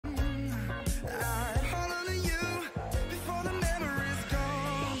I hold on to you before the memory's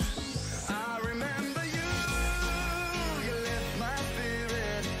gone. I remember you. You lift my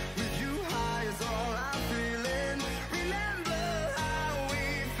spirit. With you high is all I'm feeling. Remember how we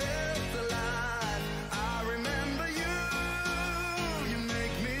felt alive. I remember you. You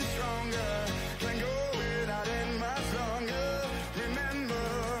make me stronger. Can't go without it much longer. Remember,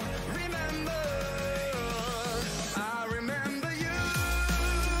 remember. I remember you.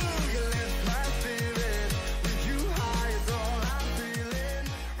 You lift my spirit. With you high is all I'm feeling.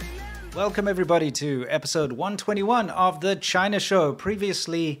 Remember. Welcome, everybody, to episode 121 of The China Show,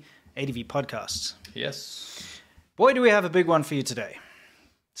 previously ADV Podcasts. Yes, Boy, do we have a big one for you today.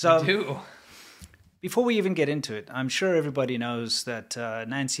 So, we do. before we even get into it, I'm sure everybody knows that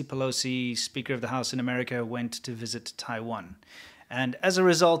Nancy Pelosi, Speaker of the House in America, went to visit Taiwan. And as a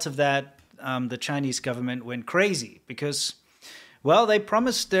result of that, the Chinese government went crazy because, well, they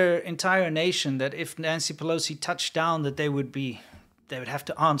promised their entire nation that if Nancy Pelosi touched down, that they would have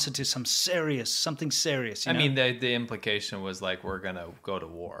to answer to something serious. You I know? mean, the implication was like we're gonna go to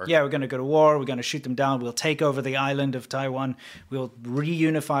war. Yeah, we're going to go to war. We're going to shoot them down. We'll take over the island of Taiwan. We'll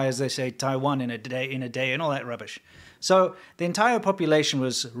reunify, as they say, Taiwan in a day, and all that rubbish. So the entire population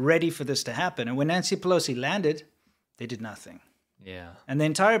was ready for this to happen. And when Nancy Pelosi landed, they did nothing. Yeah. And the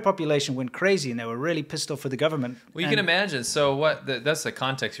entire population went crazy, and they were really pissed off with the government. Well, you can imagine. So that's the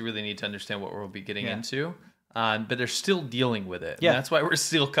context you really need to understand what we'll be getting into. But they're still dealing with it. Yeah. And that's why we're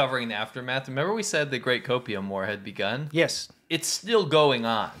still covering the aftermath. Remember we said the Great Copium War had begun? Yes. It's still going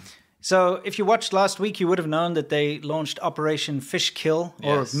on. So if you watched last week, you would have known that they launched Operation Fish Kill,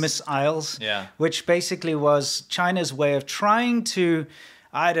 or Yes. Miss Isles, Yeah. which basically was China's way of trying to,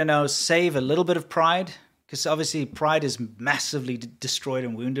 I don't know, save a little bit of pride. Because obviously pride is massively destroyed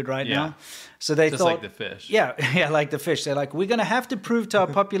and wounded right Yeah. now. So they Just thought, like the fish. Yeah, yeah, like the fish. They're like, we're going to have to prove to our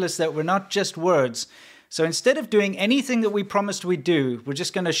populace that we're not just words. So instead of doing anything that we promised we'd do, we're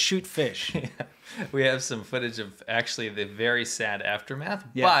just going to shoot fish. We have some footage of actually the very sad aftermath,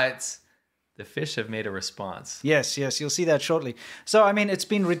 Yeah. but the fish have made a response. Yes, you'll see that shortly. So, I mean, it's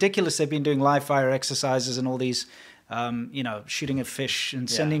been ridiculous. They've been doing live fire exercises and all these, shooting of fish and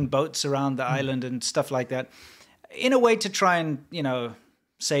sending boats around the island and stuff like that in a way to try and,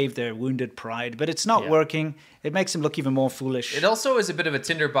 save their wounded pride. But it's not Yeah. working. It makes them look even more foolish. It also is a bit of a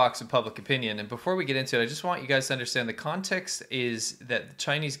tinderbox of public opinion. And before we get into it, I just want you guys to understand the context is that the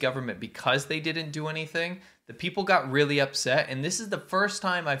Chinese government, because they didn't do anything, the people got really upset. And this is the first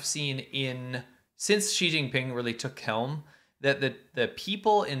time I've seen since Xi Jinping really took helm, that the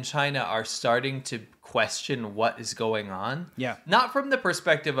people in China are starting to question what is going on. Yeah. Not from the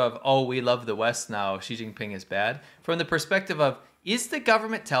perspective of, oh, we love the West now, Xi Jinping is bad. From the perspective of, is the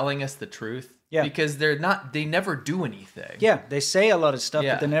government telling us the truth? Yeah. Because they never do anything. Yeah, they say a lot of stuff,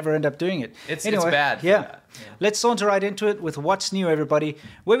 Yeah. but they never end up doing it. It's bad for Yeah. that. Yeah. Let's saunter right into it with What's New, everybody,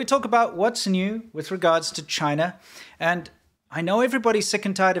 where we talk about what's new with regards to China. And I know everybody's sick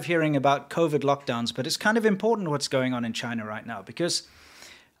and tired of hearing about COVID lockdowns, but it's kind of important what's going on in China right now, because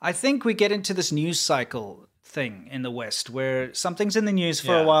I think we get into this news cycle thing in the West where something's in the news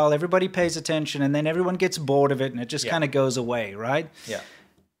for a Yeah. while, everybody pays attention, and then everyone gets bored of it and it just Yeah. kind of goes away, right? Yeah.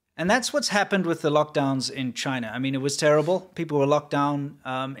 And that's what's happened with the lockdowns in China. I mean, it was terrible. People were locked down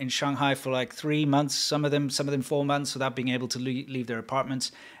in Shanghai for like 3 months, some of them 4 months without being able to leave their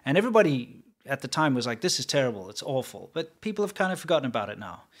apartments. And everybody at the time was like, this is terrible, it's awful. But people have kind of forgotten about it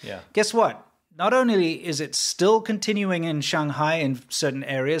now. Yeah. Guess what? Not only is it still continuing in Shanghai in certain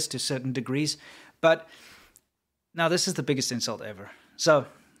areas to certain degrees, but now this is the biggest insult ever. So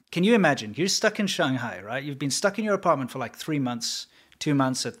can you imagine? You're stuck in Shanghai, right? You've been stuck in your apartment for like 3 months, 2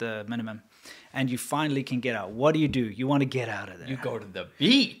 months at the minimum, and you finally can get out. What do? You want to get out of there. You go to the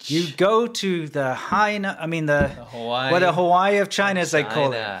beach. You go to the Hawaii. the Hawaii of China, as they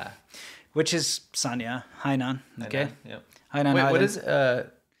call it, China. which is Sanya, Hainan. Okay, Yep. Hainan Wait, Island. what is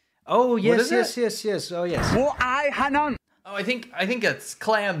Oh yes, is yes. Oh yes. Oh, I think it's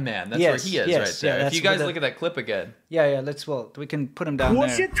Clam Man. That's Yes, where he is yes, right there. yeah, If you that's guys where look at that clip again, Yeah. We can put him down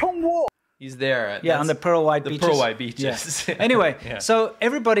there. he's there. Yeah, on the Pearl White beaches. Pearl White beaches. Yeah. Anyway, Yeah. so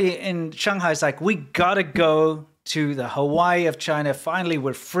everybody in Shanghai is like, we gotta go to the Hawaii of China. Finally,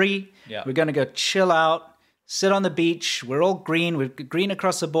 we're free. Yeah. We're gonna go chill out, sit on the beach. We're all green. We're green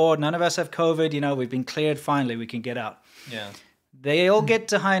across the board. None of us have COVID. We've been cleared. Finally, we can get out. Yeah. They all get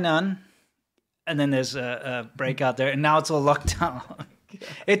to Hainan, and then there's a breakout there, and now it's all locked down.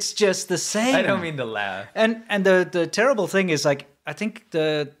 It's just the same. I don't mean to laugh. And the terrible thing is, like, I think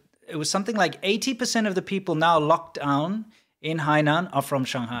it was something like 80% of the people now locked down in Hainan are from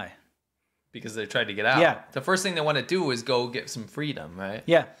Shanghai. Because they tried to get out. Yeah. The first thing they want to do is go get some freedom, right?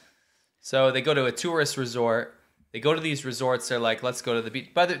 Yeah. So they go to a tourist resort. They go to these resorts. They're like, let's go to the beach.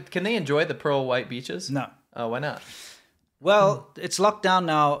 But can they enjoy the pearl white beaches? No. Oh, why not? Well, it's locked down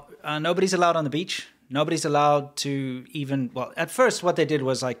now. Nobody's allowed on the beach. Nobody's allowed to even. Well, at first, what they did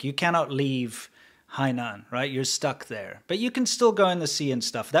was like, you cannot leave Hainan, right? You're stuck there, but you can still go in the sea and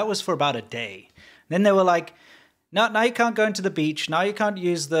stuff. That was for about a day. Then they were like, no, now you can't go into the beach. Now you can't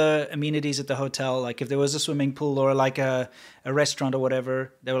use the amenities at the hotel. Like if there was a swimming pool or like a restaurant or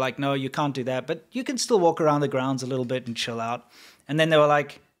whatever, they were like, no, you can't do that. But you can still walk around the grounds a little bit and chill out. And then they were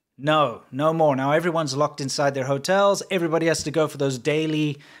like, no more. Now everyone's locked inside their hotels. Everybody has to go for those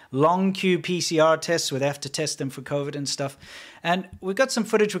daily long queue PCR tests where they have to test them for COVID and stuff. And we've got some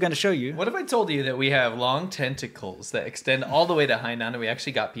footage we're going to show you. What if I told you that we have long tentacles that extend all the way to Hainan, and we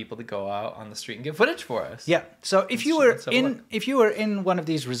actually got people to go out on the street and get footage for us? Yeah. So if you were in one of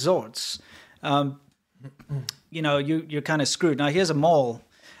these resorts, you're kind of screwed. Now here's a mall,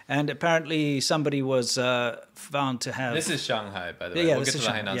 and apparently somebody was found to have. This is Shanghai, by the way. Yeah, we'll this get is to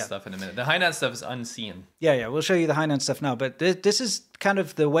the Shanghai, Hainan yeah. stuff in a minute. The Hainan stuff is unseen. Yeah, we'll show you the Hainan stuff now. But this is kind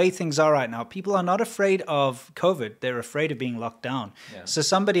of the way things are right now. People are not afraid of COVID. They're afraid of being locked down. Yeah. So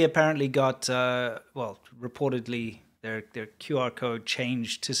somebody apparently got, reportedly their QR code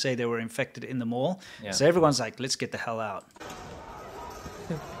changed to say they were infected in the mall. Yeah. So everyone's like, let's get the hell out.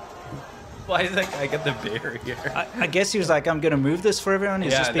 Why is that guy got the barrier? I guess he was like, I'm going to move this for everyone.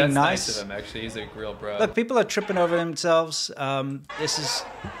 He's just being that's nice. nice of him, actually. He's a real bro. Look, people are tripping over themselves. This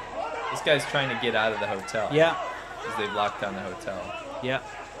guy's trying to get out of the hotel. Yeah. Because they've locked down the hotel. Yeah.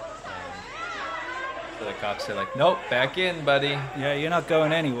 So the cops are like, nope, back in, buddy. Yeah, you're not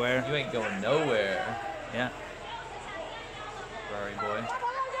going anywhere. You ain't going nowhere. Yeah. Ferrari boy.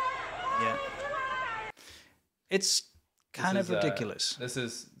 Yeah. It's kind This of is, ridiculous. This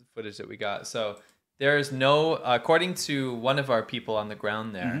is footage that we got. So there's no, according to one of our people on the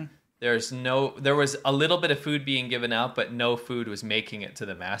ground there, there was a little bit of food being given out, but no food was making it to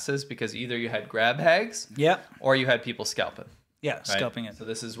the masses because either you had grab hags Yeah. or you had people scalping. Yeah, Right? scalping it. So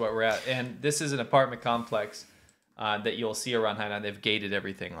this is what we're at. And this is an apartment complex that you'll see around Hainan. They've gated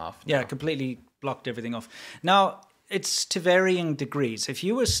everything off. Yeah, now. completely blocked everything off. Now, it's to varying degrees. If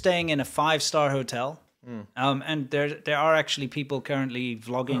you were staying in a 5-star hotel, and there are actually people currently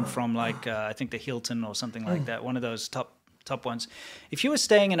vlogging from like I think the Hilton or something like that, one of those top ones. If you were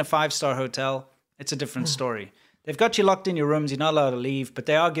staying in a 5-star hotel, it's a different story. They've got you locked in your rooms. You're not allowed to leave, but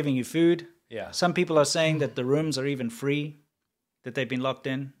they are giving you food. Yeah. Some people are saying that the rooms are even free, that they've been locked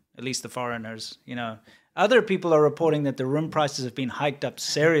in. At least the foreigners, Other people are reporting that the room prices have been hiked up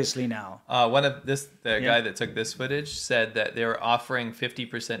seriously now. Guy that took this footage said that they were offering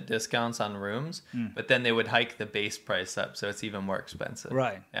 50% discounts on rooms, but then they would hike the base price up, so it's even more expensive.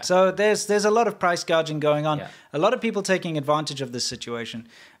 Right. Yeah. So there's a lot of price gouging going on. Yeah. A lot of people taking advantage of this situation,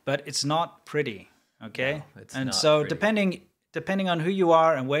 but it's not pretty. Okay. No, it's and not so pretty. depending on who you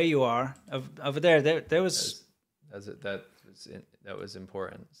are and where you are, over there was. That was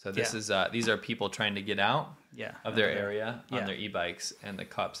important. So this Yeah. is these are people trying to get out Yeah, of their over there. area on Yeah. their e-bikes, and the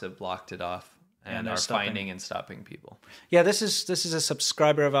cops have blocked it off and they're are stopping. finding and stopping people. Yeah, this is a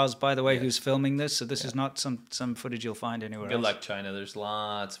subscriber of ours, by the way, who's filming this. So this is not some footage you'll find anywhere Good else. luck, China. There's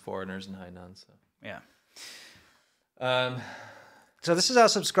lots of foreigners in Hainan. So. Yeah. Um, So this is our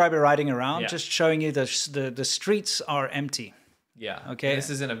subscriber riding around, Yeah. just showing you the streets are empty. yeah. Okay. This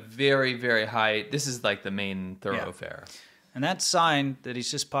is in a very, very high. This is like the main thoroughfare. And that sign that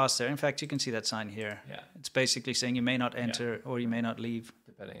he's just passed there, in fact, you can see that sign here. Yeah. It's basically saying you may not enter or you may not leave.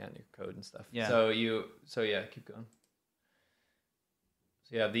 Depending on your code and stuff. Yeah. So yeah, keep going.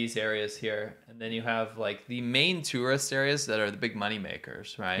 So you have these areas here, and then you have like the main tourist areas that are the big money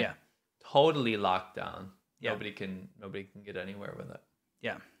makers, right? Yeah. Totally locked down. Yeah. Nobody can get anywhere with it.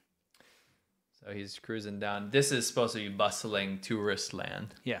 Yeah. So he's cruising down. This is supposed to be bustling tourist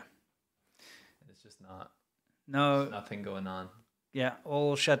land. Yeah. It's just not. No. There's nothing going on. Yeah,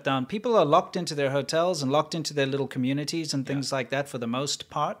 all shut down. People are locked into their hotels and locked into their little communities and things like that for the most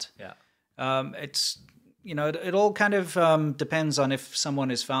part. Yeah. It's, it all kind of depends on if someone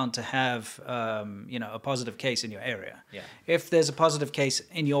is found to have, a positive case in your area. Yeah. If there's a positive case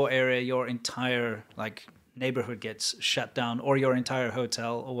in your area, your entire neighborhood gets shut down, or your entire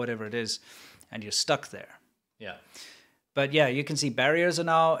hotel or whatever it is, and you're stuck there. Yeah. But yeah, you can see barriers are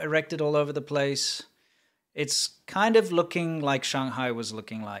now erected all over the place. It's kind of looking like Shanghai was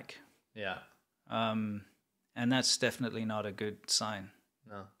looking like. Yeah. And that's definitely not a good sign.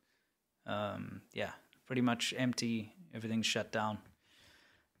 No. Yeah, pretty much empty. Everything's shut down.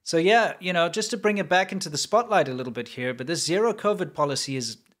 So yeah, just to bring it back into the spotlight a little bit here, but this zero COVID policy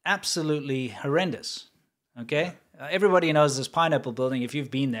is absolutely horrendous. Okay? Everybody knows this Pineapple Building. If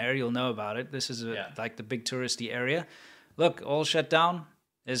you've been there, you'll know about it. This is Yeah. like the big touristy area. Look, all shut down.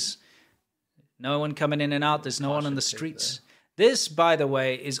 There's no one coming in and out. There's no one on the streets. This, by the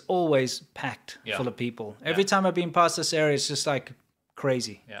way, is always packed Yeah. full of people. Every time I've been past this area, it's just like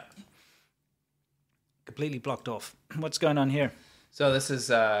crazy. Yeah. Completely blocked off. What's going on here? So this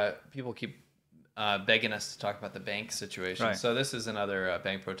is people keep begging us to talk about the bank situation. Right. So this is another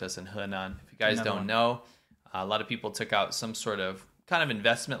bank protest in Henan. If you guys Another don't one. know, a lot of people took out some sort of kind of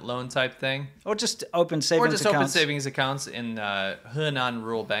investment loan type thing, Or just open savings or just accounts. open savings accounts in Henan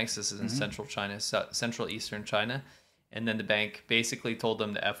rural banks. This is in central China, central eastern China, and then the bank basically told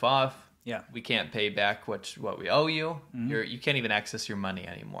them to f off. Yeah. We can't pay back what we owe you. You can't even access your money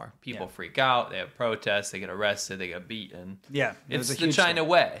anymore. People Yeah. freak out. They have protests. They get arrested. They get beaten. Yeah, it It's was a the huge China thing.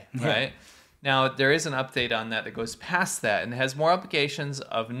 way, right? Now, there is an update on that goes past that and has more applications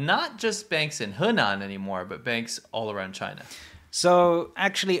of not just banks in Henan anymore, but banks all around China. So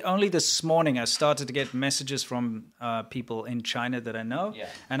actually, only this morning I started to get messages from people in China that I know, Yeah.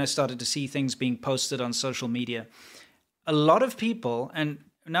 and I started to see things being posted on social media. A lot of people, and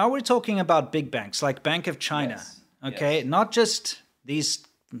now we're talking about big banks like Bank of China, Yes. okay, Yes. not just these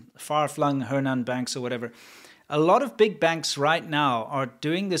far-flung Henan banks or whatever. A lot of big banks right now are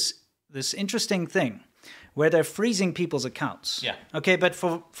doing this interesting thing where they're freezing people's accounts. Yeah. Okay, but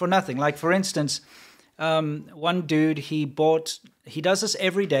for nothing. Like for instance. One dude, he does this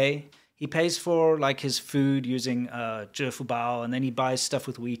every day. He pays for like his food using Zhifubao, and then he buys stuff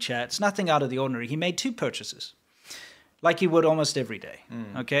with WeChat. It's nothing out of the ordinary. He made 2 purchases, like he would almost every day.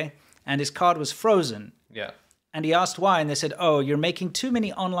 Okay, and his card was frozen. Yeah. And he asked why, and they said, "Oh, you're making too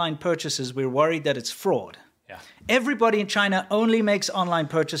many online purchases. We're worried that it's fraud." Yeah. Everybody in China only makes online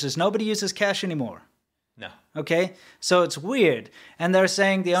purchases. Nobody uses cash anymore. No. Okay, so it's weird, and they're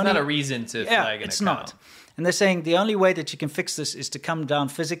saying the It's only not a reason to flag an it's account. not. And they're saying the only way that you can fix this is to come down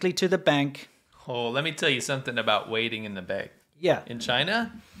physically to the bank. Oh, let me tell you something about waiting in the bank. Yeah, In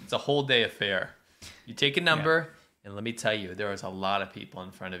China, it's a whole day affair. You take a number, and let me tell you, there was a lot of people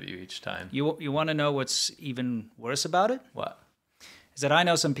in front of you each time. you want to know what's even worse about it? What? Is that I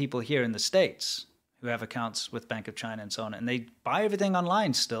know some people here in the States who have accounts with Bank of China and so on, and they buy everything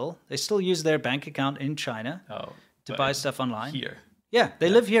online still. They still use their bank account in China Oh, to but buy stuff online. here. Yeah, they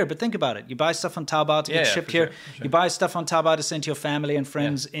live here, but think about it. You buy stuff on Taobao to get Yeah, shipped for here. sure, for sure. You buy stuff on Taobao to send to your family and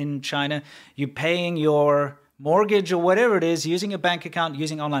friends in China. You're paying your mortgage or whatever it is using a bank account,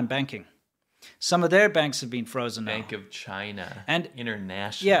 using online banking. Some of their banks have been frozen now. Bank of China. And-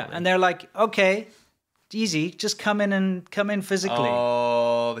 internationally. Yeah, and they're like, okay, easy, just come in physically.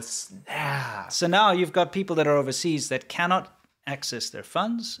 Oh, the snap. So now you've got people that are overseas that cannot access their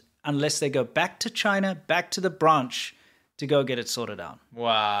funds unless they go back to China, back to the branch to go get it sorted out.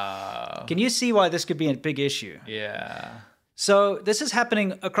 Wow. Can you see why this could be a big issue? Yeah. So this is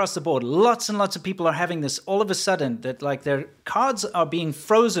happening across the board. Lots and lots of people are having this all of a sudden that like their cards are being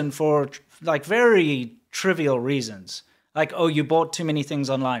frozen for like very trivial reasons. Like, oh, you bought too many things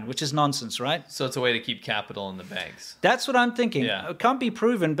online, which is nonsense, right? So it's a way to keep capital in the banks. That's what I'm thinking. Yeah. It can't be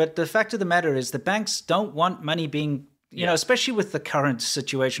proven, but the fact of the matter is the banks don't want money being, you know, especially with the current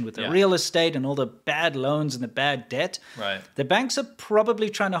situation with the real estate and all the bad loans and the bad debt. Right. The banks are probably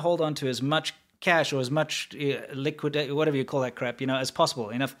trying to hold on to as much cash or as much liquid, whatever you call that crap, you know, as possible,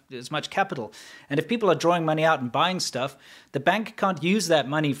 enough, as much capital. And if people are drawing money out and buying stuff, the bank can't use that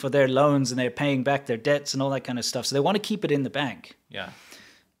money for their loans and they're paying back their debts and all that kind of stuff. So they want to keep it in the bank. Yeah.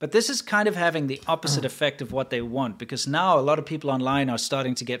 But this is kind of having the opposite effect of what they want, because now a lot of people online are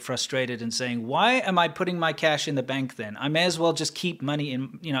starting to get frustrated and saying, why am I putting my cash in the bank then? I may as well just keep money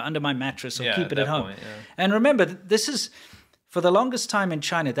in, you know, under my mattress or keep it at at that home. point, yeah. And remember, this is, for the longest time in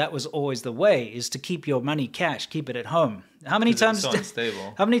China, that was always the way, is to keep your money cash, keep it at home. How many 'Cause it's times? so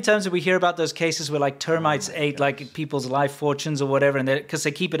unstable. How many times did we hear about those cases where like termites ate like people's life fortunes or whatever, and because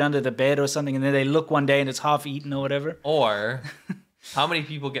they keep it under the bed or something, and then they look one day and it's half eaten or whatever? Or how many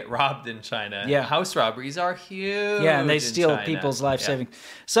people get robbed in China? Yeah. House robberies are huge. Yeah, and they in steal China. people's life Yeah. savings.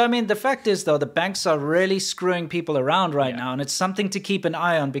 So, I mean, the fact is, though, the banks are really screwing people around right now, and it's something to keep an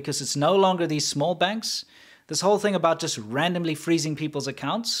eye on because it's no longer these small banks. This whole thing about just randomly freezing people's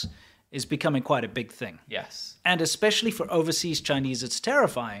accounts is becoming quite a big thing. Yes. And especially for overseas Chinese, it's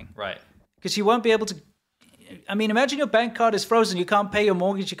terrifying Right. because you won't be able to. I mean, imagine your bank card is frozen. You can't pay your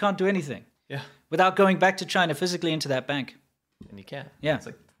mortgage. You can't do anything Yeah. without going back to China physically into that bank. And you can't. Yeah. It's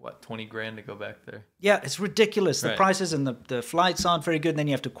like, what, 20 grand to go back there? Yeah, it's ridiculous. The Right. prices and the flights aren't very good. And then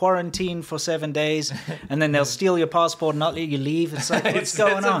you have to quarantine for 7 days, and then they'll steal your passport and not let you leave. It's like, what's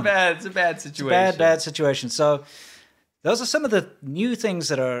going on? It's a bad situation. Bad situation. So Those are some of the new things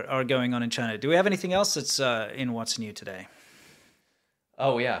that are going on in China. Do we have anything else that's in what's new today?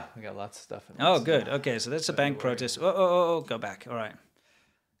 Oh yeah, we got lots of stuff. Oh, good. Okay, so that's a bank protest. Oh, go back. All right.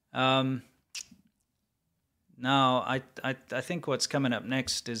 Now, I think what's coming up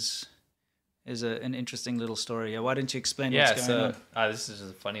next is an interesting little story. Why don't you explain what's going on? This is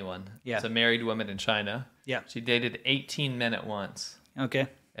just a funny one. Yeah. It's a married woman in China. Yeah. She dated 18 men at once Okay.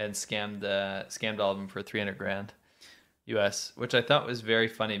 and scammed all of them for $300,000 US, which I thought was very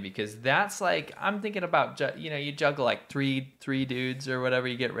funny because that's like, I'm thinking about, you juggle like three dudes or whatever,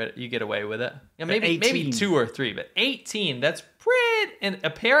 you get away with it. Maybe 2 or 3, but 18, that's pretty, and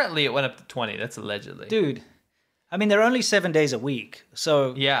apparently it went up to 20. That's allegedly. Dude, I mean, they're only 7 days a week.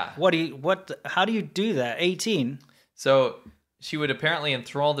 So Yeah. how do you do that? 18? So she would apparently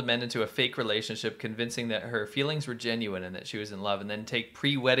enthrall the men into a fake relationship, convincing that her feelings were genuine and that she was in love, and then take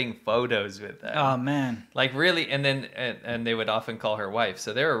pre-wedding photos with them. Oh, man. Like really, and then and they would often call her wife,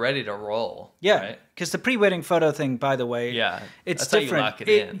 so they were ready to roll. Yeah, because the pre-wedding photo thing, by the way, Yeah, it's that's how you different. lock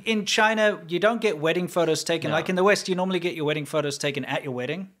it in. China, you don't get wedding photos taken. No. Like in the West, you normally get your wedding photos taken at your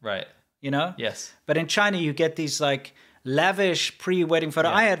wedding, Right. you know? Yes. But in China, you get these like lavish pre-wedding photo.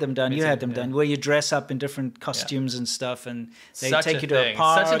 Yeah. I had them done. Me You too, had them yeah. done, where you dress up in different costumes and stuff, and they Such take a you to thing. a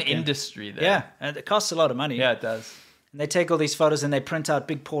park. Such an and- industry there. Yeah, and it costs a lot of money. Yeah, it does. And they take all these photos and they print out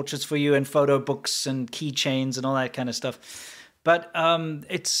big portraits for you and photo books and keychains and all that kind of stuff. But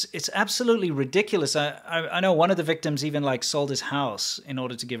it's absolutely ridiculous. I know one of the victims even like sold his house in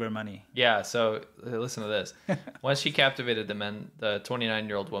order to give her money. Yeah, so listen to this. Once she captivated the men, the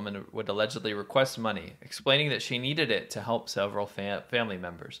 29-year-old woman would allegedly request money, explaining that she needed it to help several family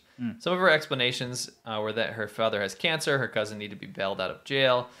members. Some of her explanations were that her father has cancer, her cousin needed to be bailed out of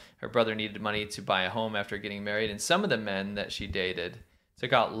jail, her brother needed money to buy a home after getting married, and some of the men that she dated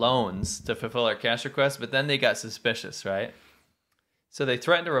took out loans to fulfill her cash requests, but then they got suspicious, right? So they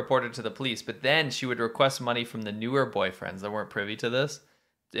threatened to report it to the police, but then she would request money from the newer boyfriends that weren't privy to this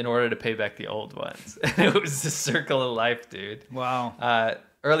in order to pay back the old ones. It was the circle of life, dude. Wow.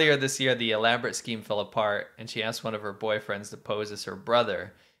 Earlier this year, the elaborate scheme fell apart, and she asked one of her boyfriends to pose as her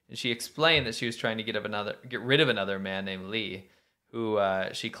brother. And she explained that she was trying to get rid of another man named Lee, who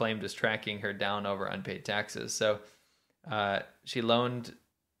she claimed was tracking her down over unpaid taxes. So she loaned...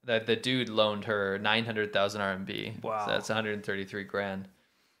 The dude loaned her 900,000 RMB. Wow. So that's 133 grand.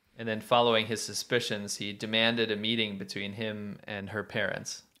 And then following his suspicions, he demanded a meeting between him and her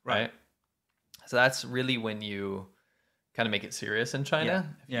parents. Right. So that's really when you kind of make it serious in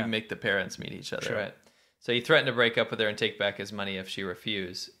China. Yeah. If you make the parents meet each other, Sure. right? So he threatened to break up with her and take back his money if she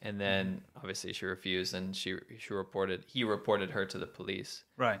refused. And then obviously she refused, and he reported her to the police.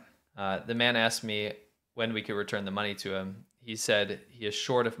 Right. The man asked me when we could return the money to him. He said he is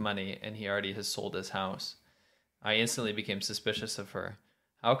short of money and he already has sold his house. I instantly became suspicious of her.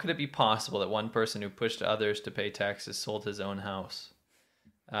 How could it be possible that one person who pushed others to pay taxes sold his own house?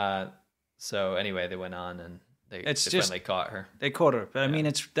 So anyway, they went on and they finally caught her. They caught her. But I mean,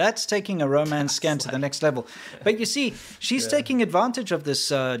 that's taking a romance scan to the next level. But you see, she's taking advantage of this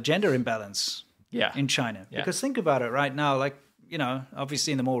gender imbalance in China. Yeah. Because think about it right now, like, you know,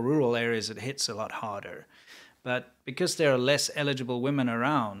 obviously in the more rural areas, it hits a lot harder. But because there are less eligible women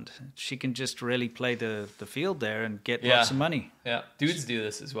around, she can just really play the field there and get lots of money. Yeah, dudes do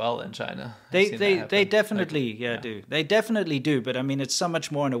this as well in China. They definitely do. They definitely do. But I mean, it's so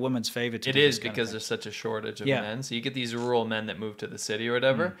much more in a woman's favor to It do is this kind of because thing. there's such a shortage of men. So you get these rural men that move to the city or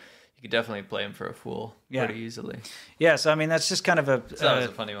whatever. You could definitely play him for a fool pretty easily. Yeah, so I mean, that's just kind of a... So that was a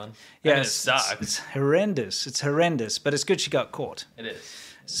funny one. Yeah, I mean, it sucks. It's horrendous. It's horrendous, but it's good she got caught. It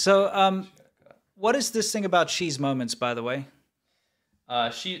is. So, what is this thing about Xi's moments, by the way? I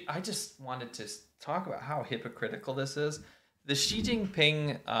just wanted to talk about how hypocritical this is. The Xi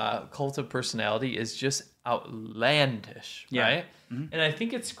Jinping cult of personality is just outlandish, right? Mm-hmm. And I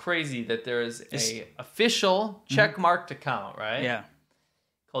think it's crazy that there is a official checkmarked account, right? Yeah.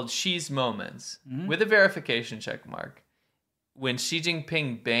 Called Xi's Moments with a verification checkmark. When Xi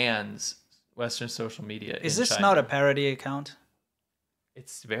Jinping bans Western social media, Is in this China. not a parody account?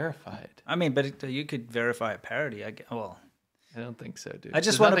 It's verified. I mean, but you could verify a parody. I don't think so, dude. I just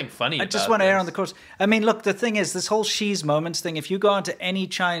There's want nothing funny. I just about want to err this. on the course. I mean, look, the thing is, this whole Xi's Moments thing. If you go onto any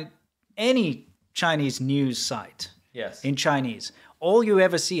Chinese news site, Yes. in Chinese, all you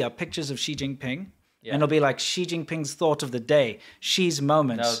ever see are pictures of Xi Jinping, and it'll be like Xi Jinping's thought of the day, Xi's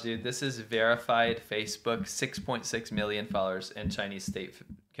Moments. No, dude, this is verified Facebook, 6.6 million followers, and Chinese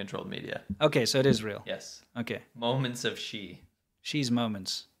state-controlled media. Okay, so it is real. Yes. Okay, Moments of Xi. Xi's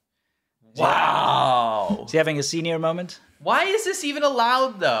Moments. Wow. Is he having a senior moment? Why is this even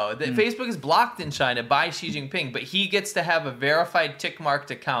allowed, though? Hmm. That Facebook is blocked in China by Xi Jinping, but he gets to have a verified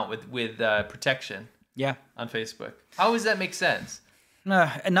tick-marked account with protection Yeah. on Facebook. How does that make sense? No,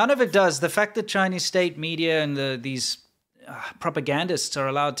 and none of it does. The fact that Chinese state media and these propagandists are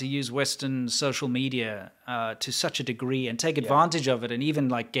allowed to use Western social media to such a degree and take advantage of it, and even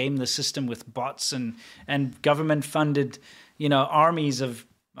like game the system with bots and government-funded, armies of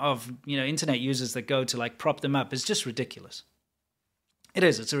internet users that go to like prop them up is just ridiculous. It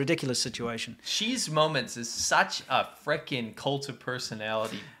is. It's a ridiculous situation. Xi's Moments is such a freaking cult of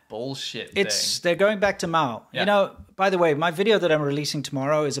personality bullshit thing. They're going back to Mao. Yeah. By the way, my video that I'm releasing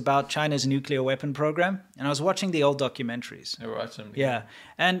tomorrow is about China's nuclear weapon program, and I was watching the old documentaries. I watched them. Yeah,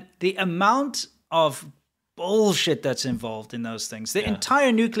 and the amount of bullshit that's involved in those things. The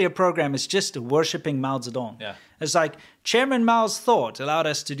entire nuclear program is just worshipping Mao Zedong. Yeah. It's like Chairman Mao's thought allowed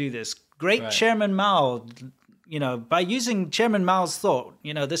us to do this. Great Right. Chairman Mao, by using Chairman Mao's thought,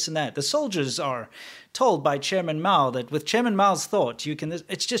 this and that. The soldiers are told by Chairman Mao that with Chairman Mao's thought, you can.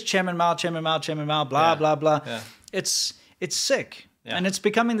 It's just Chairman Mao, blah blah blah. Yeah. It's sick, Yeah. and it's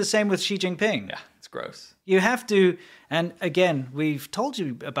becoming the same with Xi Jinping. Yeah, it's gross. You have to, and again, we've told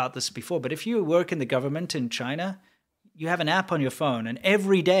you about this before, but if you work in the government in China, you have an app on your phone, and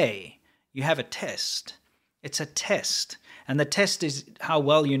every day you have a test. It's a test. And the test is how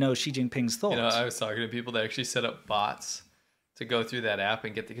well you know Xi Jinping's thoughts. I was talking to people that actually set up bots to go through that app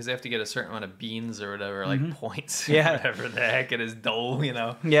and get because they have to get a certain amount of beans or whatever, like points, Yeah. or whatever the heck it is, dole,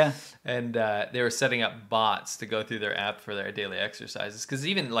 Yeah. And they were setting up bots to go through their app for their daily exercises because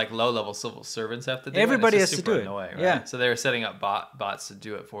even like low-level civil servants have to do Everybody it. It's has just to do super it. annoying, right? Yeah. So they were setting up bots to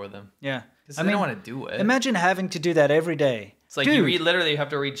do it for them Yeah. because they don't want to do it. Imagine having to do that every day. It's like Dude. you literally have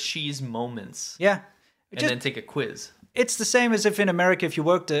to read Xi's Moments Yeah. and then take a quiz. It's the same as if in America, if you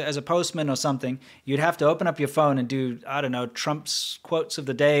worked as a postman or something, you'd have to open up your phone and do, I don't know, Trump's quotes of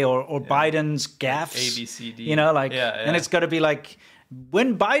the day or Biden's gaffes. A, B, C, D. And it's got to be like,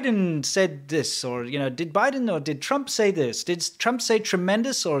 when Biden said this, or, did Biden or did Trump say this? Did Trump say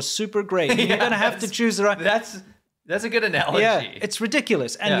tremendous or super great? You're going to have to choose the right. That's a good analogy. Yeah, it's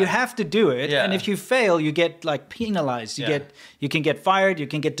ridiculous, and Yeah. you have to do it. Yeah. And if you fail, you get like penalized. You can get fired. You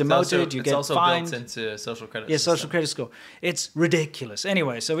can get demoted. You get it's also fined. built into social credit. Yeah, system. social credit score. It's ridiculous.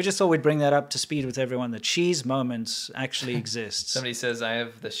 Anyway, so we just thought we'd bring that up to speed with everyone that Xi's Moments actually exists. Somebody says I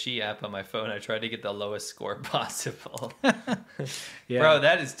have the Xi app on my phone. I try to get the lowest score possible. Yeah. Bro,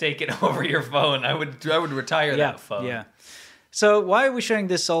 that is taking over your phone. I would retire that phone. Yeah. So why are we showing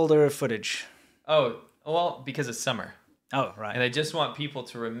this older footage? Oh, well, because it's summer. Oh, right. And I just want people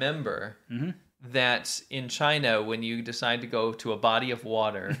to remember that in China, when you decide to go to a body of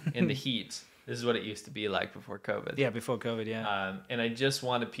water in the heat, this is what it used to be like before COVID. Yeah, before COVID, yeah. And I just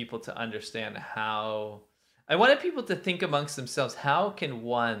wanted people to understand how... I wanted people to think amongst themselves, how can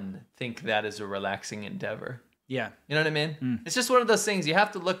one think that is a relaxing endeavor? Yeah. You know what I mean? It's just one of those things you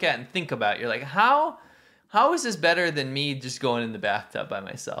have to look at and think about. You're like, how is this better than me just going in the bathtub by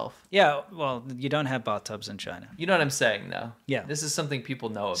myself? Yeah, well, you don't have bathtubs in China. You know what I'm saying, though? Yeah. This is something people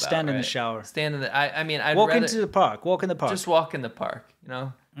know about. Stand in the right? shower. Stand in the... I mean, I'd Walk rather into the park. Walk in the park. just walk in the park, you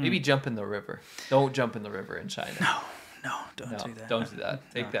know? Maybe jump in the river. Don't jump in the river in China. No, don't do that. Don't do that.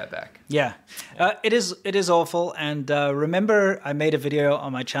 Take that back. Yeah, it is awful. And remember, I made a video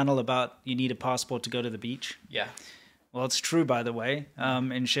on my channel about you need a passport to go to the beach. Yeah. Well, it's true, by the way,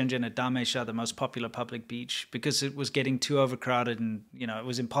 in Shenzhen at Damesha, the most popular public beach, because it was getting too overcrowded and, it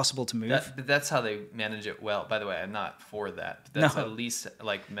was impossible to move. That's how they manage it well. By the way, I'm not for that. But that's No. at least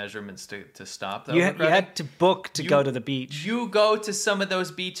like measurements to stop the you overcrowding. had to book to go to the beach. You go to some of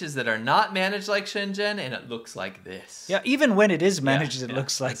those beaches that are not managed like Shenzhen, and it looks like this. Yeah, even when it is managed, Yeah, it yeah,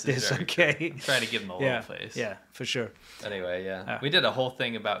 looks like is this, very okay? true. I'm trying to give them a Yeah, little face. yeah, for sure. Anyway, yeah. We did a whole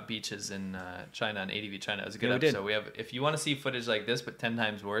thing about beaches in China on ADV China. It was a good Yeah, we did. episode. We have, if you want to see footage like this, but 10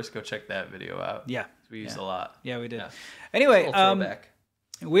 times worse, go check that video out. Yeah. We used a lot. Yeah, we did. Yeah. Anyway, Little throwback.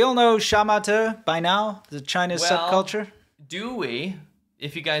 we all know Shamata by now, the Chinese Well, subculture. Do we?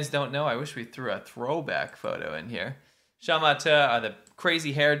 If you guys don't know, I wish we threw a throwback photo in here. Shamata are the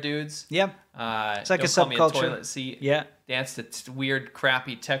crazy hair dudes. Yep. It's like a Call Me subculture. Toilet seat. Yeah. Dance to weird,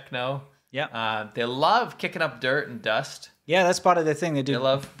 crappy techno. Yeah. They love kicking up dirt and dust. Yeah, that's part of the thing they do. They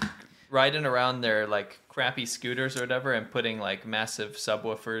love riding around their like crappy scooters or whatever and putting like massive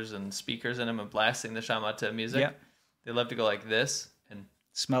subwoofers and speakers in them and blasting the Shamata music. Yeah. They love to go like this and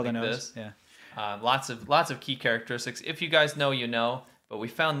Smell the like nose. this. Yeah. lots of key characteristics. If you guys know, you know. But we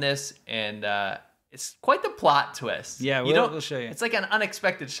found this and it's quite the plot twist. Yeah, you we'll show you. It's like an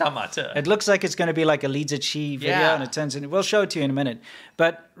unexpected shamata. It looks like it's going to be like a Li Ziqi video, Yeah. and it turns in. We'll show it to you in a minute.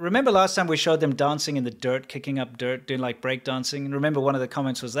 But remember last time we showed them dancing in the dirt, kicking up dirt, doing like break dancing. And remember one of the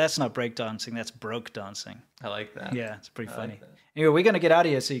comments was, "That's not break dancing, that's broke dancing." I like that. Yeah, it's pretty funny. that. Anyway, we're going to get out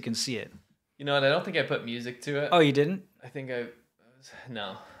of here so you can see it. You know what? I don't think I put music to it. Oh, you didn't? I think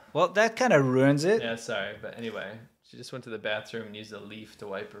no. Well, that kind of ruins it. Yeah, sorry. But anyway, she just went to the bathroom and used a leaf to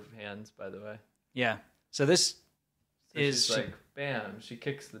wipe her hands, by the way. Yeah. So this So is she's like, bam, she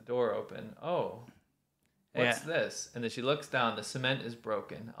kicks the door open. Oh, what's Yeah. this? And then she looks down. The cement is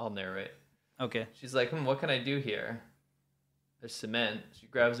broken. I'll narrate. okay. She's like, what can I do here? There's cement. She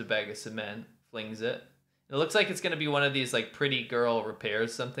grabs a bag of cement, flings it. It looks like it's going to be one of these like pretty girl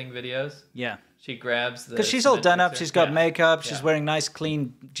repairs something videos. Yeah. She grabs the... Because she's all cement done up. mixer. She's got Yeah. makeup. She's Yeah. wearing nice,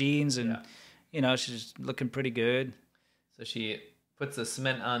 clean jeans, and Yeah. she's looking pretty good. So she puts the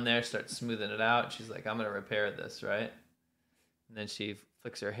cement on there, starts smoothing it out. She's like, I'm going to repair this, right? And then she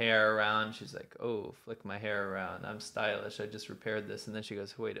flicks her hair around. She's like, oh, flick my hair around. I'm stylish. I just repaired this. And then she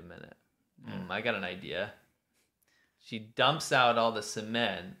goes, wait a minute. I got an idea. She dumps out all the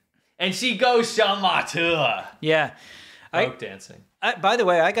cement and she goes shamata. Yeah. Broke dancing. By the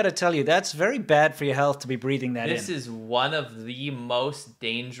way, I got to tell you, that's very bad for your health to be breathing that This in. is one of the most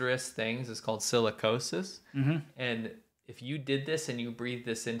dangerous things. It's called silicosis. Mm-hmm. And if you did this and you breathed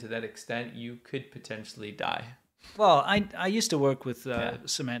this in to that extent, you could potentially die. Well, I used to work with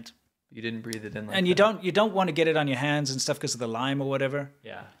cement, You didn't breathe it in like and that. you don't want to get it on your hands and stuff because of the lime or whatever.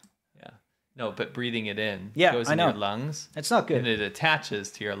 Yeah. No, but breathing it in Yeah, goes I in know. your lungs It's not and good. it attaches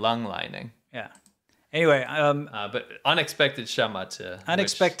to your lung lining. Yeah. Anyway, But unexpected shamata.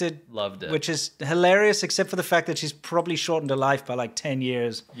 unexpected, Loved it. which is hilarious, except for the fact that she's probably shortened her life by like 10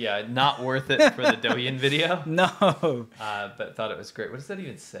 years. Yeah, not worth it for the Douyin video. No, But thought it was great. What does that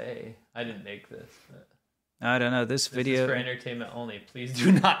even say? I didn't make this. But I don't know. This this video. is for entertainment only. Please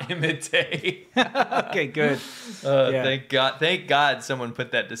do not imitate. Okay, good. Yeah. Thank God someone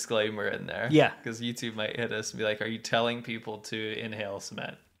put that disclaimer in there. Yeah. Because YouTube might hit us and be like, are you telling people to inhale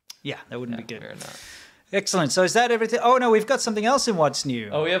cement? Yeah, that wouldn't be good. We're not. Excellent. So is that everything? Oh no, we've got something else in What's New.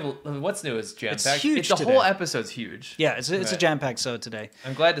 Oh, we have what's new is jam It's packed. huge The today. whole episode's huge. Yeah, it's a Right. jam-packed show today.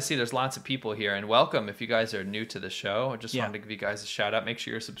 I'm glad to see there's lots of people here, and welcome if you guys are new to the show. I just Yeah. wanted to give you guys a shout out. Make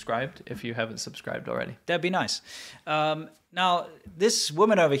sure you're subscribed if you haven't subscribed already. That'd be nice. Now, this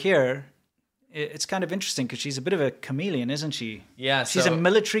woman over here, it's kind of interesting because she's a bit of a chameleon, isn't she? Yeah, She's a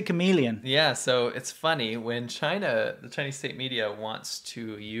military chameleon. Yeah, so it's funny when the Chinese state media wants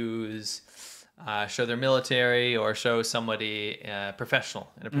to show their military or show somebody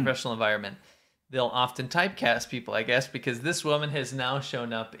professional in a professional environment. They'll often typecast people, I guess, because this woman has now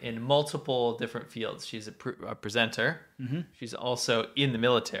shown up in multiple different fields. She's a presenter. Mm-hmm. She's also in the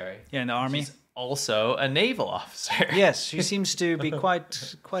military. Yeah, in the army. She's also a naval officer. Yes, she seems to be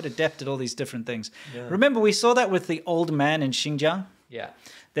quite adept at all these different things. Remember, we saw that with the old man in Xinjiang. Yeah.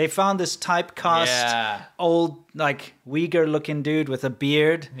 They found this typecast Yeah. old, like Uyghur-looking dude with a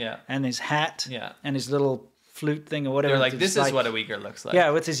beard, Yeah. and his hat, Yeah. and his little flute thing or whatever. They're like, It's this is what a Uyghur looks like. yeah,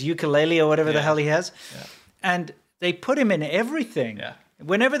 with his ukulele or whatever the Yeah. hell he has. Yeah. And they put him in everything. Yeah.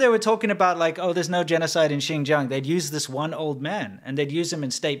 Whenever they were talking about like, oh, there's no genocide in Xinjiang, they'd use this one old man, and they'd use him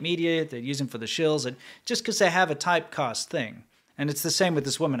in state media. They'd use him for the shills, and just because they have a typecast thing. And it's the same with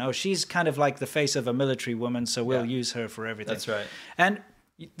this woman. Oh, she's kind of like the face of a military woman, so we'll Yeah. use her for everything. That's right. And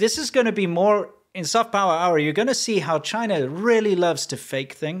this is going to be more in Soft Power Hour. You're going to see how China really loves to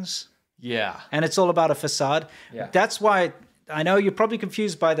fake things, Yeah. and it's all about a facade. Yeah. That's why I know you're probably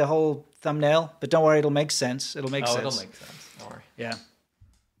confused by the whole thumbnail, but don't worry, it'll make sense. It'll make sense. It'll make sense. Don't worry. Yeah.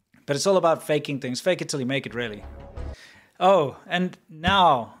 But it's all about faking things. Fake it till you make it, really. Oh, and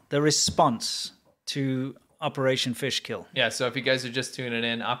now the response to Operation Fishkill. Yeah, so if you guys are just tuning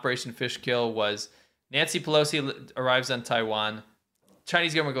in, Operation Fishkill was Nancy Pelosi arrives on Taiwan.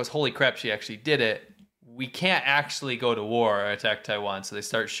 Chinese government goes, holy crap, she actually did it. We can't actually go to war or attack Taiwan, so they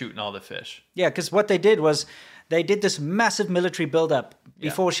start shooting all the fish. Yeah, because what they did was they did this massive military buildup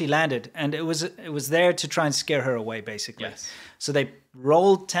before she landed, and it was there to try and scare her away, basically. Yes. So they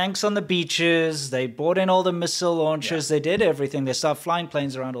rolled tanks on the beaches, they brought in all the missile launchers, they did everything. They started flying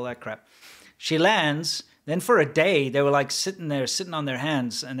planes around, all that crap. She lands. Then for a day, they were like sitting on their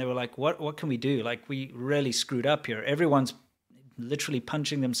hands, and they were like, what can we do? Like, we really screwed up here. Everyone's literally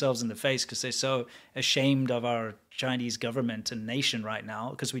punching themselves in the face because they're so ashamed of our Chinese government and nation right now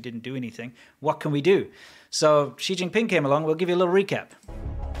because we didn't do anything. What can we do? So Xi Jinping came along. We'll give you a little recap.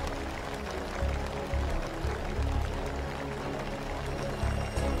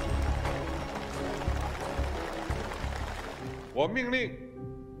 我命令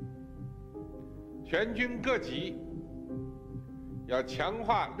全军各级要强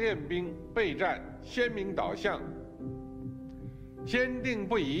化练兵备战鲜明导向，坚定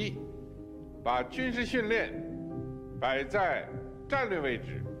不移把军事训练摆在战略位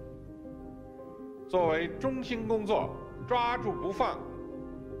置，作为中心工作，抓住不放，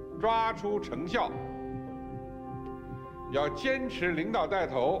抓出成效。要坚持领导带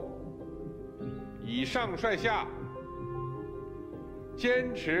头，以上率下，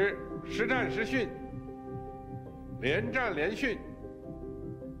坚持实战实训，连战连训，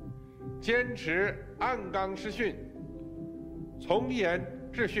坚持按纲施训，从严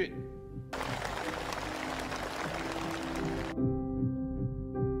治训。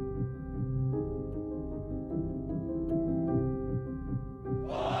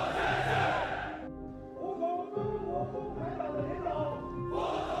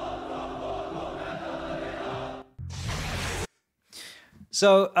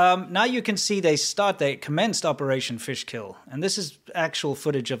So now you can see they commenced Operation Fishkill, and this is actual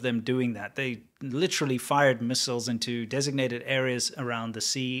footage of them doing that. They literally fired missiles into designated areas around the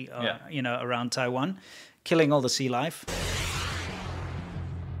sea, around Taiwan, killing all the sea life.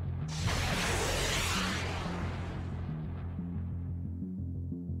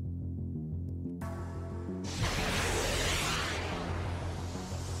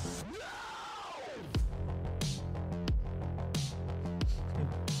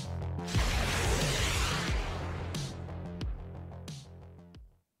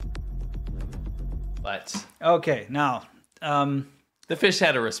 But Okay, now, the fish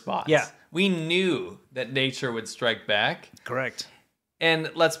had a response. Yeah. We knew that nature would strike back. correct.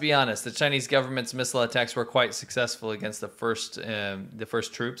 And let's be honest, the Chinese government's missile attacks were quite successful against the first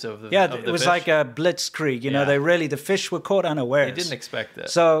troops of the Yeah, of it the was fish. like a blitzkrieg. Yeah. The fish were caught unawares. They didn't expect it.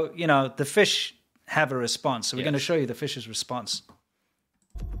 So, the fish have a response. So we're Yes. going to show you the fish's response.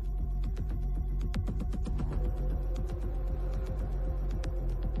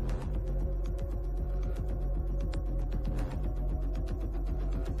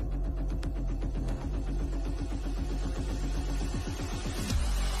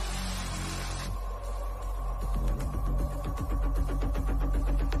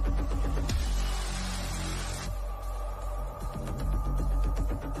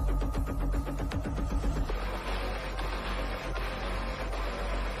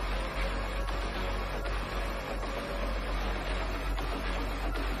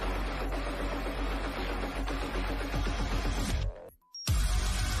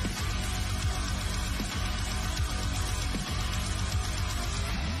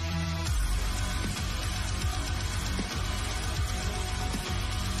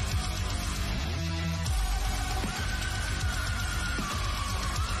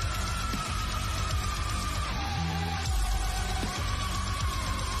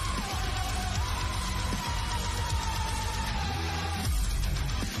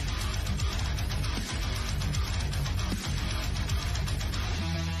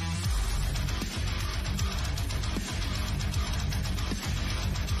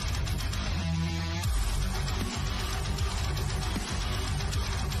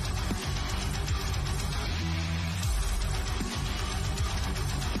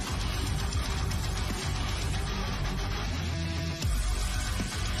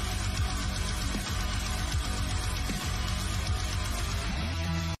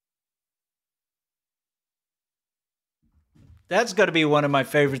 That's got to be one of my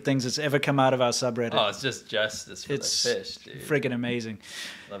favorite things that's ever come out of our subreddit. Oh, it's just justice for It's the fish, dude. friggin' amazing.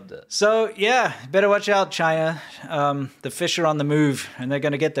 Loved it. So, yeah, better watch out, China. The fish are on the move, and they're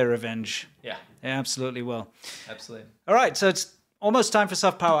going to get their revenge. Yeah, They absolutely will. absolutely. All right, so it's almost time for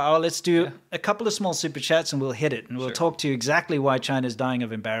Soft Power Hour. Let's do a couple of small super chats, and we'll hit it. And we'll Sure. talk to you exactly why China's dying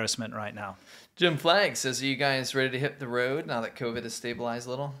of embarrassment right now. Jim Flagg says, are you guys ready to hit the road now that COVID has stabilized a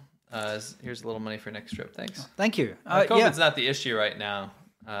little? Here's a little money for next trip. Thanks. Thank you. COVID's not the issue right now.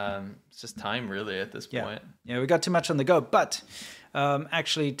 It's just time, really, at this point. Yeah, we got too much on the go. But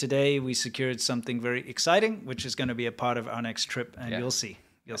actually, today we secured something very exciting, which is going to be a part of our next trip, and you'll see.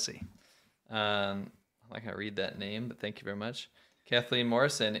 You'll see. I like how I read that name, but thank you very much. Kathleen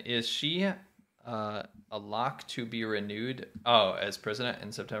Morrison, is she a lock to be renewed? Oh, as president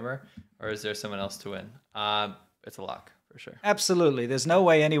in September, or is there someone else to win? It's a lock for sure. Absolutely. There's no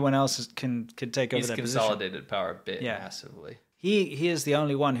way anyone else can take over He's that consolidated power a bit Yeah. massively, position. He is the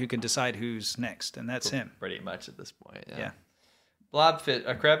only one who can decide who's next, and that's him. pretty much at this point. Yeah. Blobfish,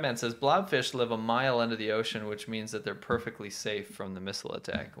 Crabman says, blobfish live a mile under the ocean, which means that they're perfectly safe from the missile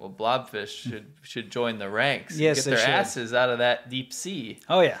attack. Well, blobfish should join the ranks and Yes, get they their should. asses out of that deep sea.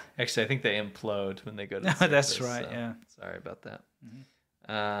 Oh, yeah. Actually, I think they implode when they go to the No, that's surface, right, so yeah. Sorry about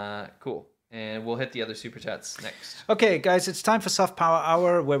that. Cool. And we'll hit the other super chats next. Okay, guys, it's time for Soft Power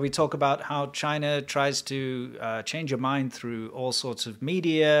Hour, where we talk about how China tries to change your mind through all sorts of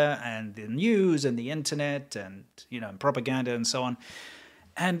media and the news and the internet and propaganda and so on.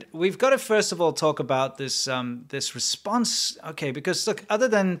 And we've got to first of all talk about this this response. Okay, because look, other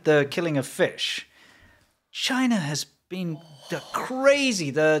than the killing of fish, China has been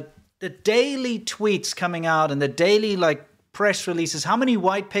crazy. The daily tweets coming out and the daily press releases. How many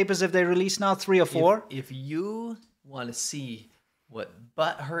white papers have they released now? 3 or 4? If you want to see what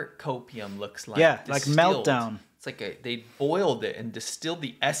butthurt copium looks like, Yeah, like distilled, meltdown. It's like they boiled it and distilled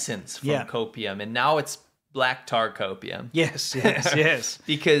the essence from Yeah. copium, and now it's black tar copium. Yes, yes.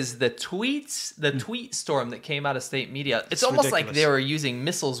 Because the tweet storm that came out of state media, it's almost like ridiculous. they were using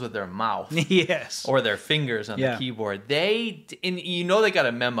missiles with their mouth. Yes. Or their fingers on Yeah. the keyboard. They got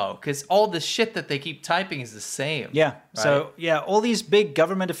a memo because all the shit that they keep typing is the same. Yeah. right? So, all these big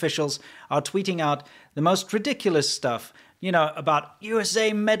government officials are tweeting out the most ridiculous stuff, about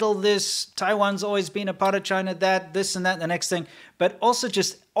USA meddle this, Taiwan's always been a part of China, this and that, and the next thing. But also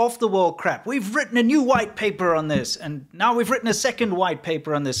just off-the-wall crap. We've written a new white paper on this, and now we've written a second white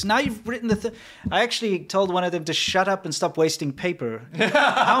paper on this. Now you've written I actually told one of them to shut up and stop wasting paper.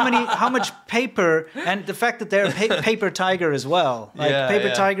 How much paper, and the fact that they're a paper tiger as well.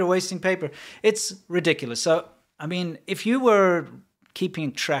 Tiger wasting paper. It's ridiculous. So, I mean, if you were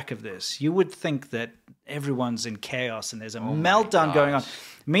keeping track of this, you would think that everyone's in chaos and there's a meltdown going on.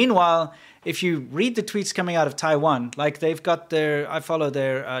 Meanwhile, if you read the tweets coming out of Taiwan, they've got I follow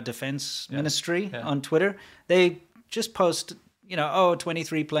their defense ministry on Twitter. They just post,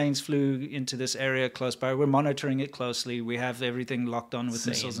 23 planes flew into this area close by. We're monitoring it closely. We have everything locked on with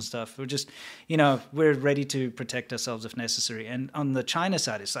missiles and stuff. We're just, we're ready to protect ourselves if necessary. And on the China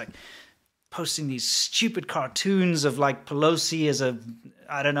side, it's posting these stupid cartoons of Pelosi as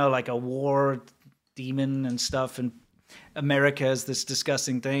a war demon and stuff, and America as this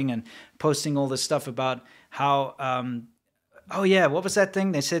disgusting thing, and posting all this stuff about how what was that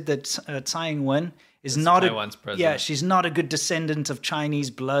thing they said that Tsai Ing-wen is not Taiwan's president. Yeah, she's not a good descendant of Chinese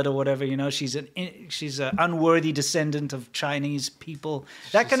blood or whatever. She's an unworthy descendant of Chinese people.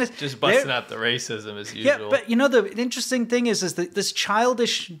 That kind of just busting out the racism as usual. Yeah, but the interesting thing is that this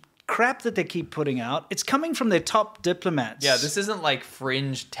childish crap that they keep putting out, it's coming from their top diplomats. Yeah, this isn't like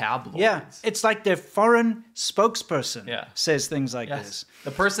fringe tabloids. Yeah, it's like their foreign spokesperson says things like this.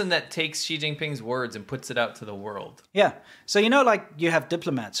 The person that takes Xi Jinping's words and puts it out to the world. Yeah. So, you have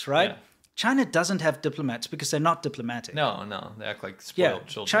diplomats, right? Yeah. China doesn't have diplomats because they're not diplomatic. No, they act like spoiled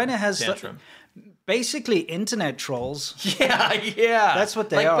children. China has tantrum. Basically internet trolls. Yeah. That's what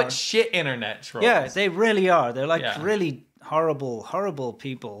they are. But shit internet trolls. Yeah, they really are. They're really horrible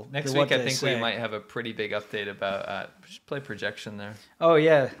people. Next week, I think we might have a pretty big update about. Just play projection there. Oh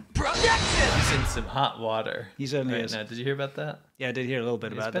yeah, He's in some hot water. he certainly right is. now. Did you hear about that? Yeah, I did hear a little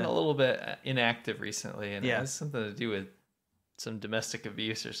bit about He's been that. a little bit inactive recently, and it Yeah. has something to do with some domestic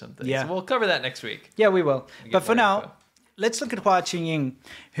abuse or something. Yeah. So we'll cover that next week. Yeah, we will. get But for more now, info. let's look at Hua Chunying,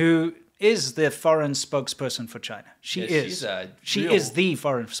 who is the foreign spokesperson for China. She is the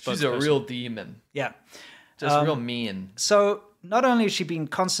foreign spokesperson. She's a real demon. Yeah. Just real mean. So not only has she been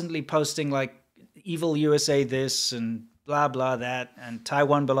constantly posting evil USA this and blah, blah, that, and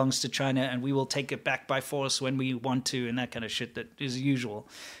Taiwan belongs to China and we will take it back by force when we want to, and that kind of shit that is usual,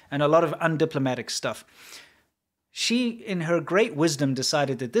 and a lot of undiplomatic stuff. She, in her great wisdom,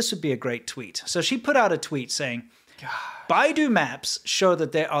 decided that this would be a great tweet. So she put out a tweet saying, Baidu maps show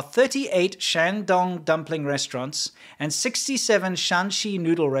that there are 38 Shandong dumpling restaurants and 67 Shanxi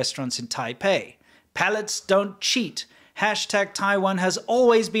noodle restaurants in Taipei. Palates don't cheat. Hashtag Taiwan has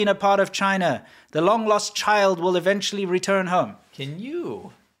always been a part of China. The long-lost child will eventually return home. Can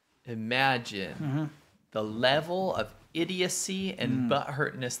you imagine the level of idiocy and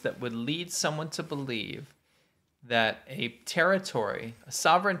butthurtness that would lead someone to believe that a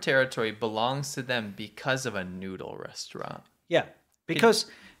sovereign territory belongs to them because of a noodle restaurant? Yeah, because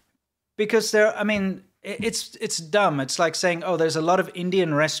there. I mean, it's dumb. It's like saying, oh, there's a lot of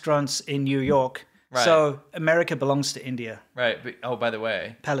Indian restaurants in New York, Right. so America belongs to India. Right. But, by the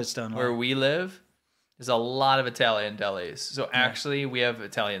way, Palates don't where lie. we live, there's a lot of Italian delis. So actually, we have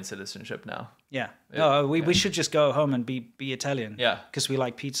Italian citizenship now. Yeah. No, we should just go home and be Italian. Yeah. Because we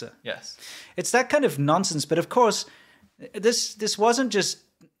like pizza. Yes. It's that kind of nonsense. But of course, this wasn't just...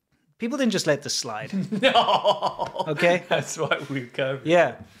 People didn't just let this slide. No. Okay? That's what we covered.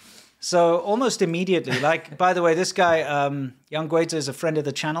 Yeah. So almost immediately, by the way, this guy, Yang Guita, is a friend of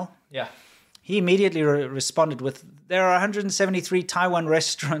the channel. Yeah. He immediately responded with, there are 173 Taiwan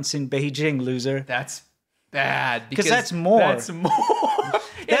restaurants in Beijing, loser. That's bad because that's more. That's more.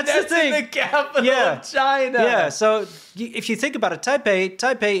 And That's the thing. in the capital Yeah. of China. Yeah, so if you think about it,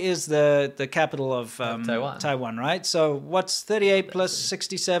 Taipei is the capital of Taiwan. Taiwan, right? So what's 38 plus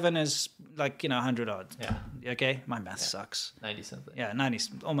 67 is like, 100 odd. Yeah. Okay, my math sucks. 90 something. Yeah, 90,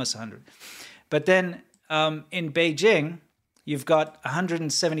 almost 100. But then in Beijing, you've got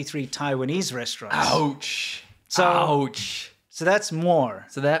 173 Taiwanese restaurants. Ouch. So- Ouch. So that's more.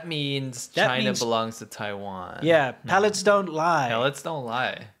 So that means That China means- belongs to Taiwan. Yeah, palates don't lie. Pellets don't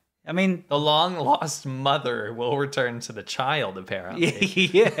lie. I mean, The long lost mother will return to the child, apparently.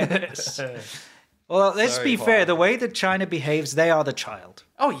 yes. Well, let's Sorry, be fair. Juan. The way that China behaves, they are the child.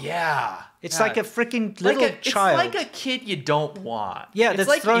 Oh, yeah. It's like a freaking little child. It's like a kid you don't want. Yeah, it's that's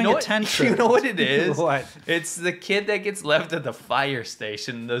like, throwing you know a what- tantrum. You know what it is? What? It's the kid that gets left at the fire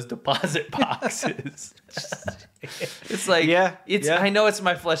station in those deposit boxes. It's like, Yeah, it's. yeah. I know it's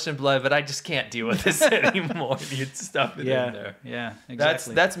my flesh and blood, but I just can't deal with this anymore. You stuff it in Yeah, there. yeah,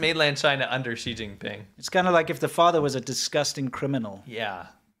 exactly. That's mainland China under Xi Jinping. It's kind of like if the father was a disgusting criminal. Yeah.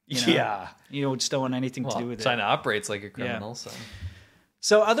 know? Yeah. You just don't want anything to do Well, with China it. operates like a criminal, so.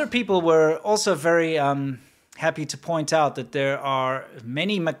 So other people were also very happy to point out that there are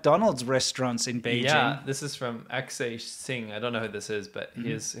many McDonald's restaurants in Beijing. Yeah, this is from Akshay Singh. I don't know who this is, but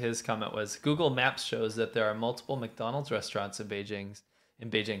Mm-hmm. his comment was Google Maps shows that there are multiple McDonald's restaurants in Beijing.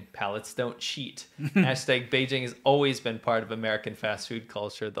 Palates don't cheat. Hashtag Beijing has always been part of American fast food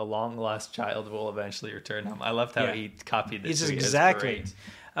culture. The long lost child will eventually return home. I loved how Yeah. he copied this. It's tweet. It's exactly.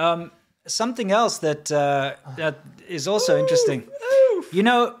 great. Something else that is also interesting.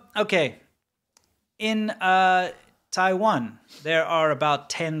 Okay, in Taiwan, there are about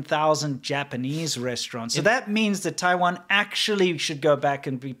 10,000 Japanese restaurants. So that means that Taiwan actually should go back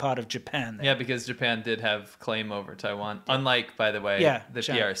and be part of Japan. then. Yeah, because Japan did have claim over Taiwan. Unlike, by the way, Yeah, the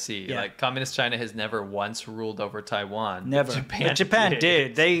China. PRC. Yeah. Like, Communist China has never once ruled over Taiwan. Never. But Japan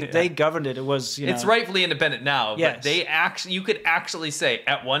did. They governed it. It was, It's rightfully independent now, Yes. but they actually, you could actually say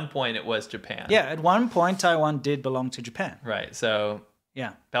at one point it was Japan. Yeah, at one point, Taiwan did belong to Japan. Right. So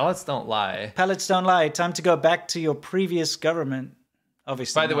Yeah. ballots don't lie. Pellets don't lie. Time to go back to your previous government.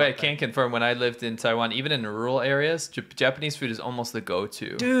 Obviously. By the way, I not, but- can confirm when I lived in Taiwan, even in rural areas, Japanese food is almost the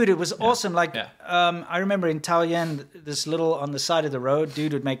go-to. Dude, it was awesome. Like, Yeah. I remember in Taoyuan, this little on the side of the road,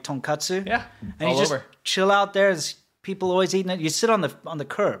 dude would make tonkatsu. Yeah, and all you just over. chill out there. There's people always eating it. You sit on the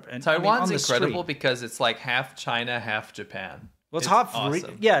curb. And Taiwan's on the incredible street. because it's like half China, half Japan. Well, it's half.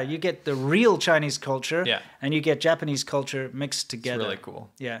 awesome. Yeah, you get the real Chinese culture. Yeah. and you get Japanese culture mixed together. It's really cool.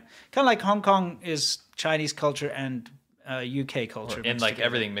 Yeah, kind of like Hong Kong is Chinese culture and UK culture. And mixed like together.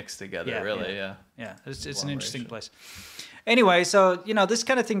 everything mixed together, Yeah, really, yeah. yeah. Yeah, it's an interesting Conglomeration. place. Anyway, so this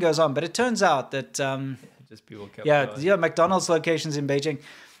kind of thing goes on, but it turns out that Just people kept yeah, going. McDonald's locations in Beijing.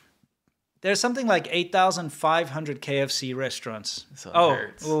 There's something like 8,500 KFC restaurants. So it oh,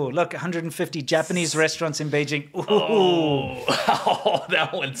 hurts. look, 150 Japanese restaurants in Beijing. Ooh, Oh,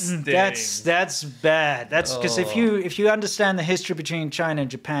 that one stings. that's bad. That's because Oh. if you understand the history between China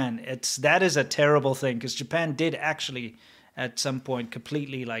and Japan, that is a terrible thing because Japan did actually at some point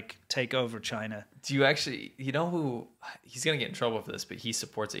completely like take over China. Do you actually, you know who, he's going to get in trouble for this, but he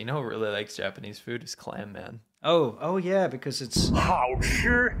supports it. You know who really likes Japanese food? Is Clam Man. Oh yeah, because it's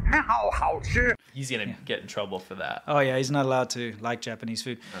He's going to get in trouble for that. oh yeah, he's not allowed to like Japanese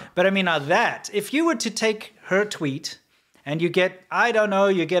food. But I mean, now that if you were to take her tweet and you get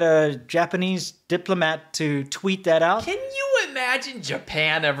a Japanese diplomat to tweet that out. Can you imagine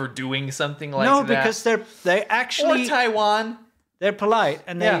Japan ever doing something like No, that? because they Or actually Taiwan. they're polite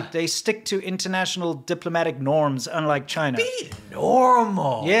and Yeah. they stick to international diplomatic norms, unlike China. Be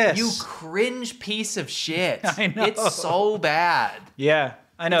normal. Yes. You cringe piece of shit. I know. It's so bad. Yeah,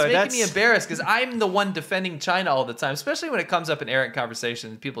 I know. It's That's making me embarrassed because I'm the one defending China all the time, especially when it comes up in errant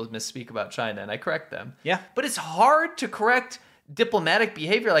conversations. People misspeak about China, and I correct them. Yeah. But it's hard to correct diplomatic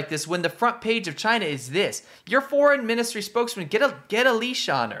behavior like this when the front page of China is this. Your foreign ministry spokesman, get a leash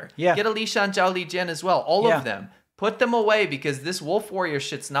on her. Yeah. Get a leash on Zhao Lijian as well. All Yeah. of them. Put them away because this wolf warrior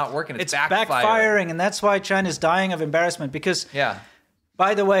shit's not working. It's backfiring, and that's why China's dying of embarrassment. Because, Yeah.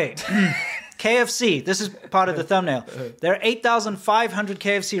 by the way, KFC. This is part of the thumbnail. There are 8,500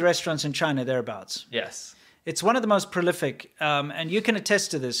 KFC restaurants in China thereabouts. Yes. It's one of the most prolific, and you can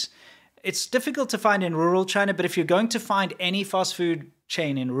attest to this. It's difficult to find in rural China, but if you're going to find any fast food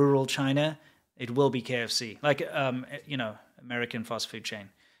chain in rural China, it will be KFC, like American fast food chain.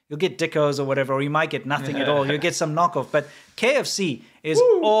 You'll get Dicko's or whatever, or you might get nothing at all. You'll get some knockoff, but KFC is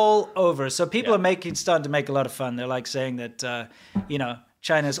all over. So people are starting to make a lot of fun. They're like saying that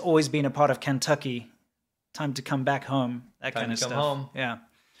China's always been a part of Kentucky. Time to come back home. That Time kind of to stuff. come home. Yeah,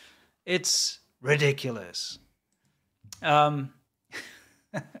 it's ridiculous.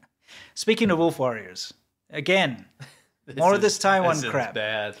 Speaking of wolf warriors, again, more of this Taiwan crap.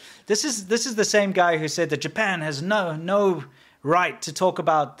 Bad. This is the same guy who said that Japan has no right to talk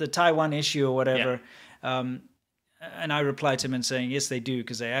about the Taiwan issue or whatever. And I replied to him and saying, yes, they do,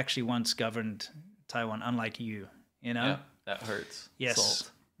 because they actually once governed Taiwan, unlike you. You know? Yeah, that hurts. Yes.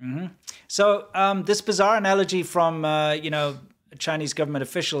 Salt. So this bizarre analogy from a Chinese government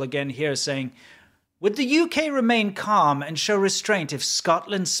official again here saying, would the UK remain calm and show restraint if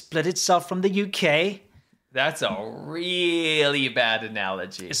Scotland split itself from the UK? That's a really bad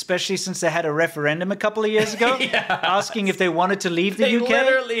analogy. Especially since they had a referendum a couple of years ago asking if they wanted to leave the They UK.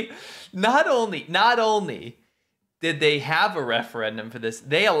 literally, not only did they have a referendum for this,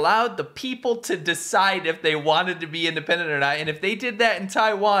 they allowed the people to decide if they wanted to be independent or not. And if they did that in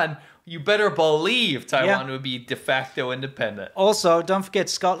Taiwan, you better believe Taiwan would be de facto independent. Also, don't forget,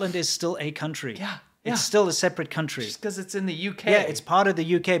 Scotland is still a country. Yeah. It's still a separate country. Just because it's in the UK. Yeah, it's part of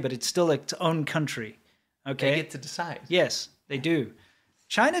the UK, but it's still its own country. Okay? They get to decide. Yes, they do.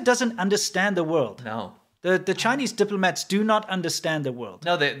 China doesn't understand the world. No. The Chinese diplomats do not understand the world.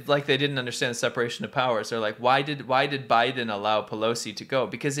 No, they didn't understand the separation of powers. They're like, why did Biden allow Pelosi to go?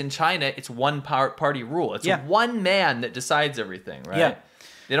 Because in China, it's one party rule. It's one man that decides everything, right? Yeah.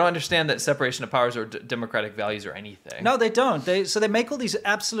 They don't understand that separation of powers or democratic values or anything. No, they don't. So they make all these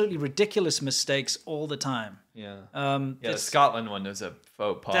absolutely ridiculous mistakes all the time. Yeah. The This- Scotland one was a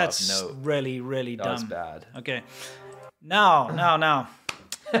faux pas. That's note. really, really That dumb. was bad. Okay. Now.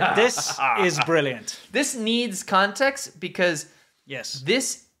 This is brilliant. This needs context because Yes.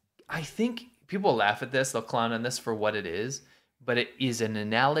 this, I think people laugh at this, they'll clown on this for what it is, but it is an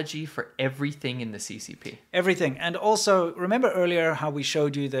analogy for everything in the CCP. Everything. And also, remember earlier how we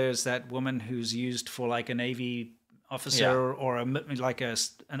showed you there's that woman who's used for like a Navy officer or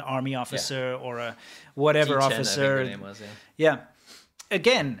an Army officer or a whatever T-Chen, officer. I think her name was, Yeah.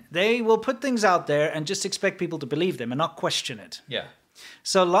 Again, they will put things out there and just expect people to believe them and not question it. Yeah.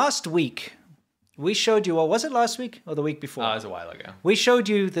 So last week, we showed you, or was it last week or the week before? It was a while ago. We showed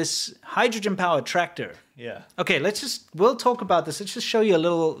you this hydrogen-powered tractor. Yeah. Okay, we'll talk about this. Let's just show you a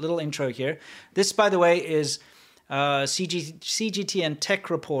little intro here. This, by the way, is CGTN tech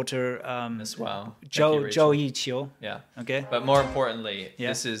reporter As well. Zhou Rachel. Yiqiu. Yeah. Okay. But more importantly, Yeah.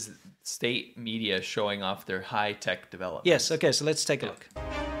 this is state media showing off their high-tech development. Yes, okay, so let's take a look.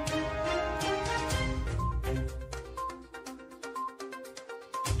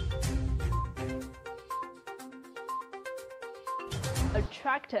 A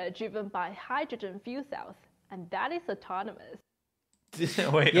tractor driven by hydrogen fuel cells, and that is autonomous.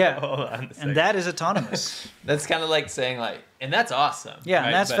 Wait, Yeah. hold on a second. And that is autonomous. That's kind of like saying and that's awesome. Yeah, right?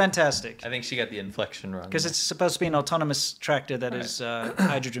 and that's But fantastic. I think she got the inflection wrong. Because it's supposed to be an autonomous tractor that is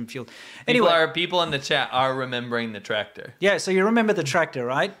hydrogen fueled. People Anyway, people in the chat are remembering the tractor. yeah, so you remember the tractor,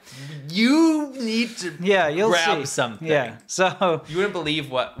 right? You need to Yeah, you'll grab see. something. Yeah, so You wouldn't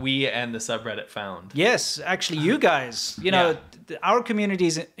believe what we and the subreddit found. yes, actually, you guys, our community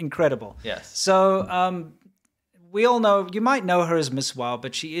is incredible. Yes. So we all know, you might know her as Miss Wow,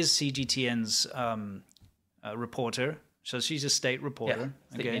 but she is CGTN's reporter. So she's a state reporter.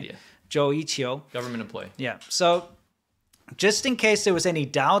 Yeah, state media. Zhou Yiqiu. Government employee. Yeah. So just in case there was any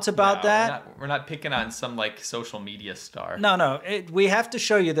doubt about No, that. we're not picking on some social media star. No. We have to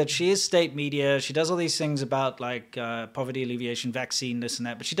show you that she is state media. She does all these things about poverty alleviation, vaccine, this and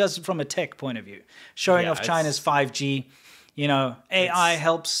that. But she does it from a tech point of view, showing Yeah, off China's 5G. AI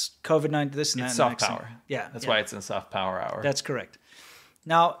helps COVID-19, this and that. It's and the soft next thing. power. Yeah. That's yeah. why it's in soft power hour. That's correct.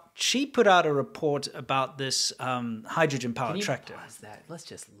 Now, she put out a report about this hydrogen-powered Can you tractor. pause that? Let's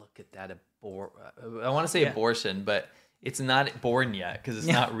just look at that. I want to say abortion, but it's not born yet because it's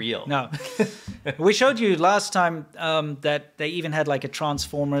not real. No. We showed you last time that they even had like a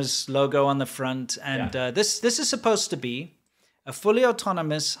Transformers logo on the front. And this is supposed to be a fully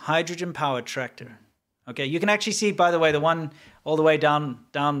autonomous hydrogen-powered tractor. Okay, you can actually see, by the way, the one all the way down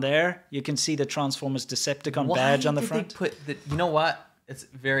there, you can see the Transformers Decepticon badge on the front. They put you know what? It's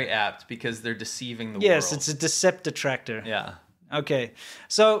very apt because they're deceiving the Yes, world. it's a Deceptractor. Yeah. Okay,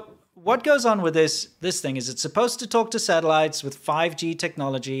 so what goes on with this thing is it's supposed to talk to satellites with 5G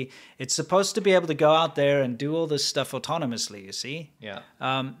technology. It's supposed to be able to go out there and do all this stuff autonomously, you see? Yeah.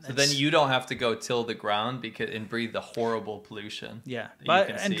 So then you don't have to go till the ground and breathe the horrible pollution. Yeah. that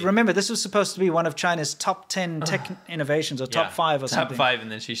you can see. Remember, this was supposed to be one of China's top 10 tech innovations or top 5 or something. Top 5,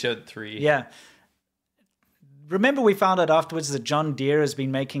 and then she showed 3. Yeah. remember we found out afterwards that John Deere has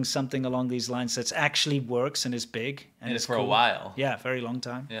been making something along these lines that actually works and is big. And is it's for a cool. while. Yeah, very long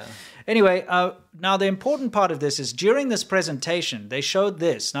time. Yeah. Anyway, now the important part of this is during this presentation, they showed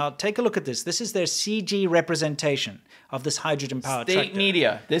this. Now take a look at this. This is their CG representation of this hydrogen-powered State tractor.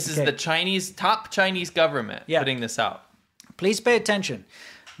 media. This is Okay. the top Chinese government Yeah. putting this out. Please pay attention.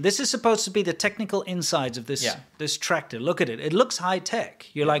 This is supposed to be the technical insides of this, Yeah. this tractor. Look at it. It looks high-tech.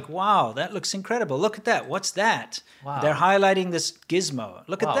 You're like, wow, that looks incredible. Look at that. What's that? Wow. They're highlighting this gizmo.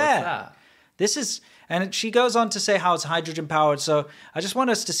 Look Wow, at what's that. that? This is, and she goes on to say how it's hydrogen-powered. So I just want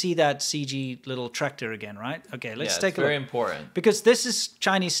us to see that CG little tractor again, right? Okay, let's take it's a look. very important. Because this is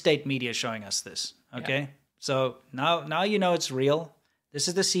Chinese state media showing us this. Okay, so now you know it's real. This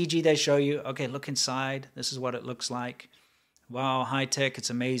is the CG they show you. Okay, look inside. This is what it looks like. Wow, high tech! It's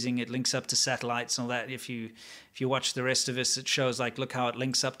amazing. It links up to satellites and all that. If you watch the rest of this, it shows like look how it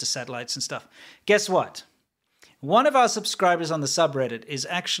links up to satellites and stuff. Guess what? One of our subscribers on the subreddit is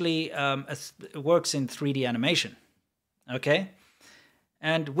actually works in 3D animation. Okay.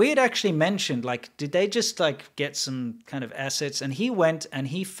 And we had actually mentioned, like, did they just like get some kind of assets? And he went and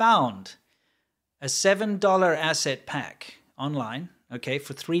he found a $7 asset pack online, okay,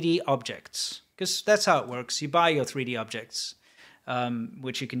 for 3D objects. Because that's how it works. You buy your 3D objects,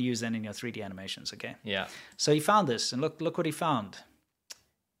 which you can use then in your 3D animations, okay? Yeah. So he found this, and look what he found.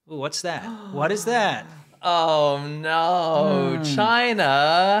 Ooh, what's that? What is that? Oh no,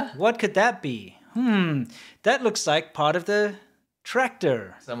 China. What could that be? That looks like part of the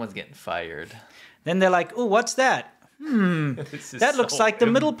tractor. Someone's getting fired. Then they're like, oh, what's that? This is That looks so like the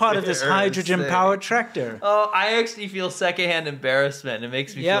middle part of this embarrassing. hydrogen-powered tractor. Oh, I actually feel secondhand embarrassment. It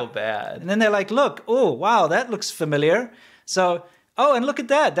makes me Yeah. feel bad. And then they're like, look, oh, wow, that looks familiar. So, oh, and look at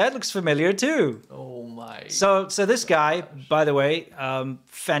that. That looks familiar too. Oh my. So this guy, by the way,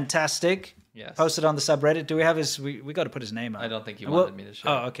 fantastic. Yes. Posted on the subreddit. Do we have his? We got to put his name up. I don't think he Well- wanted me to show.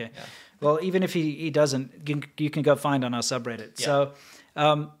 Oh, okay. Well, even if he doesn't, you can go find on our subreddit. Yeah.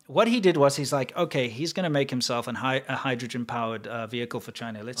 So what he did was he's like, okay, he's going to make himself a hydrogen-powered vehicle for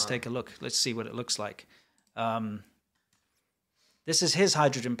China. Let's take a look. Let's see what it looks like. This is his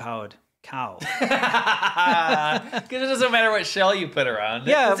hydrogen-powered cow. Because it doesn't matter what shell you put around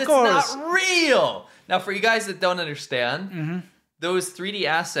it. Yeah, 'cause of course. It's not real. Now, for you guys that don't understand, those 3D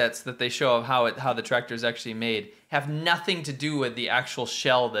assets that they show of how the tractor is actually made have nothing to do with the actual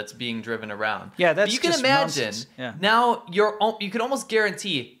shell that's being driven around. Yeah, that's But you can just imagine. nonsense. Yeah. Now you can almost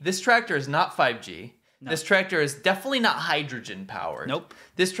guarantee this tractor is not 5G. This tractor is definitely not hydrogen powered. Nope.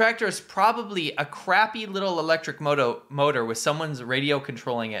 This tractor is probably a crappy little electric motor with someone's radio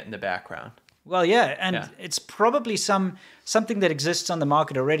controlling it in the background. Well, yeah, and Yeah. it's probably something that exists on the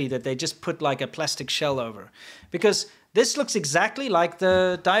market already that they just put like a plastic shell over, because this looks exactly like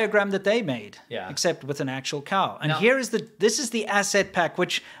the diagram that they made, Yeah. except with an actual cow. And Now- this is the asset pack,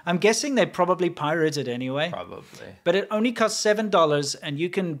 which I'm guessing they probably pirated anyway. Probably. But it only costs $7, and you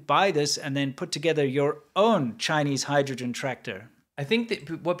can buy this and then put together your own Chinese hydrogen tractor. I think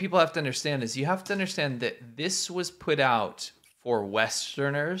that what people have to understand is you have to understand that this was put out for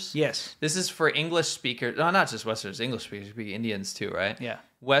Westerners. Yes. This is for English speakers. No, not just Westerners. English speakers, it could be Indians too, right? Yeah.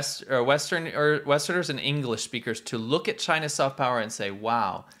 Westerners and English speakers to look at China's soft power and say,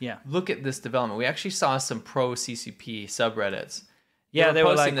 "Wow, Yeah. look at this development." We actually saw some pro CCP subreddits. Yeah, they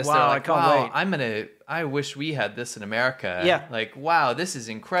were posting like, They're "Wow, I can't wait." I wish we had this in America. Yeah. Like, wow, this is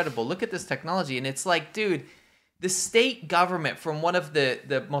incredible. Look at this technology, and it's like, dude, the state government from one of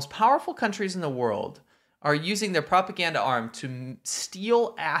the most powerful countries in the world are using their propaganda arm to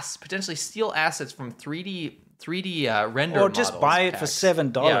potentially steal assets from 3D render Or just models buy it for packs.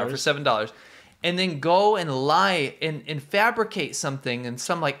 $7. Yeah, for $7. And then go and lie and fabricate something in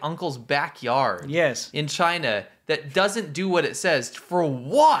some like uncle's backyard. Yes. In China that doesn't do what it says. For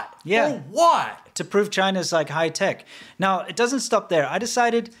what? Yeah. For what? To prove China's like high tech. Now, it doesn't stop there. I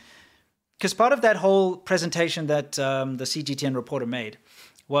decided, because part of that whole presentation that the CGTN reporter made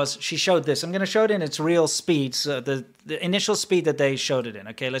was she showed this. I'm going to show it in its real speeds, the initial speed that they showed it in.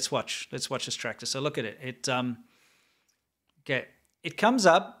 Okay, let's watch this tractor. So look at it. It comes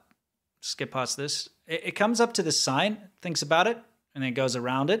up. Skip past this. It comes up to the sign, thinks about it, and then goes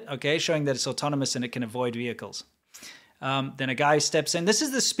around it. Okay, showing that it's autonomous and it can avoid vehicles. Then a guy steps in. This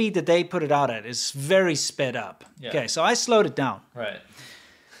is the speed that they put it out at. It's very sped up. Yeah. Okay, so I slowed it down. Right.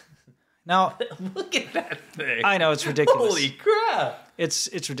 Now, Look at that thing. I know it's ridiculous. Holy crap.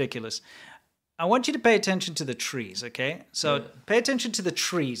 It's ridiculous. I want you to pay attention to the trees, okay? So pay attention to the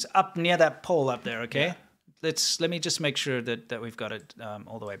trees up near that pole up there, okay? Yeah. Let me just make sure that we've got it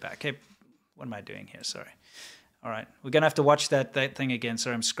all the way back. Okay, what am I doing here? Sorry. All right, we're gonna have to watch that thing again.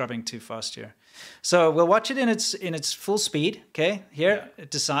 Sorry, I'm scrubbing too fast here. So we'll watch it in its full speed. Okay, here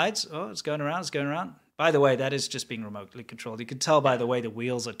it decides. Oh, it's going around. It's going around. By the way, that is just being remotely controlled. You can tell by the way the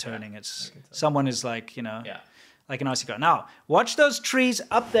wheels are turning. It's someone is like like an RC car. Now watch those trees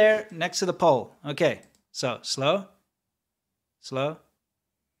up there next to the pole. Okay, so slow.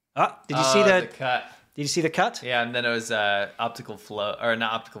 Ah, did you see that? The cut. Did you see the cut? Yeah, and then it was optical flow, or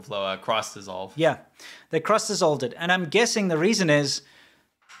not optical flow, cross dissolve. Yeah, they cross dissolved it. And I'm guessing the reason is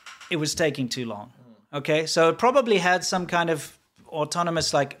it was taking too long. Okay, so it probably had some kind of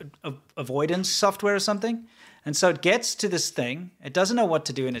autonomous like avoidance software or something. And so it gets to this thing, it doesn't know what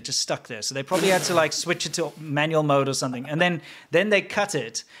to do, and it just stuck there. So they probably had to like switch it to manual mode or something. And then they cut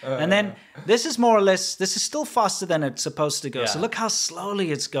it. And then this is more or less, this is still faster than it's supposed to go. So look how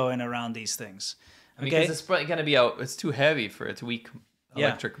slowly it's going around these things. Okay? Because it's probably going to be it's too heavy for its weak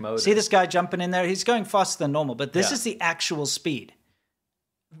electric motor. See this guy jumping in there? He's going faster than normal, but this is the actual speed.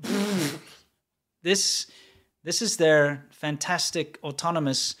 This is their fantastic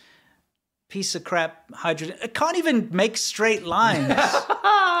autonomous piece of crap hydrogen. It can't even make straight lines.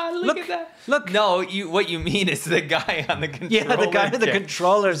 Look at that. Look. No, what you mean is the guy on the controller. Yeah, the guy with the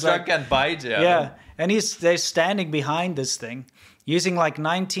controllers. Stuck on Baijiu. Yeah, and they're standing behind this thing, using like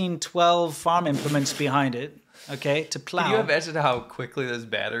 1912 farm implements behind it, okay, to plow. Can you imagine how quickly those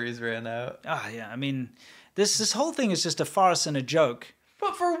batteries ran out? Ah, yeah. I mean, this whole thing is just a farce and a joke.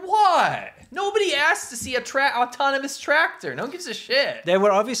 But for what? Nobody asked to see a autonomous tractor. No one gives a shit. They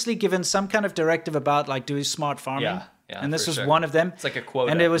were obviously given some kind of directive about like doing smart farming. Yeah, and this was sure. one of them. It's like a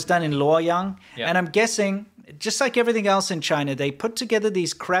quota. And it was done in Luoyang. Yeah. And I'm guessing, just like everything else in China, they put together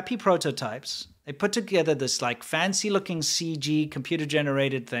these crappy prototypes. They put together this like fancy looking CG computer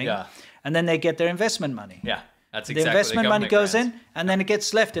generated thing. Yeah. And then they get their investment money. Yeah, that's The exactly investment money government goes grants. in, and then it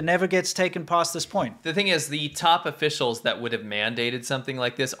gets left. It never gets taken past this point. The thing is, the top officials that would have mandated something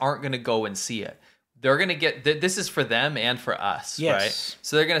like this aren't going to go and see it. They're going to get, this is for them and for us, Yes. right?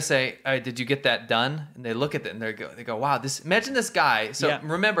 So they're going to say, did you get that done? And they look at it and they go, wow, imagine this guy. So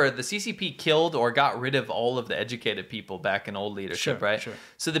remember, the CCP killed or got rid of all of the educated people back in old leadership, Sure, right? sure.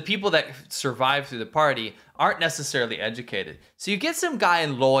 So the people that survive through the party aren't necessarily educated. So you get some guy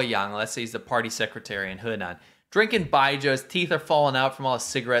in Luoyang, let's say he's the party secretary in Henan, drinking baijiu, his teeth are falling out from all the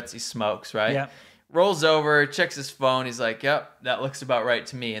cigarettes he smokes, right? Yeah. Rolls over, checks his phone. He's like, "Yep, that looks about right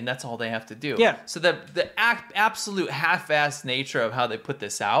to me," and that's all they have to do. Yeah. So the absolute half-assed nature of how they put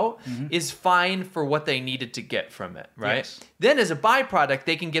this out is fine for what they needed to get from it, right? Yes. Then, as a byproduct,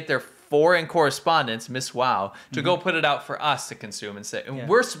 they can get their foreign correspondents, Miss Wow, to go put it out for us to consume and say, and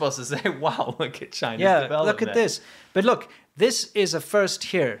we're supposed to say, "Wow, look at China's development." Look at this. But look, this is a first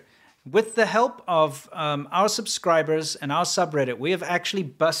here. With the help of our subscribers and our subreddit, we have actually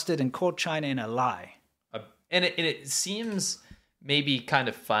busted and caught China in a lie. And it seems maybe kind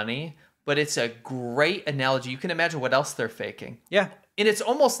of funny, but it's a great analogy. You can imagine what else they're faking. Yeah, And it's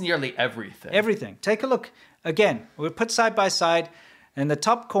almost nearly everything. everything. Take a look. Again, we'll put side by side. In the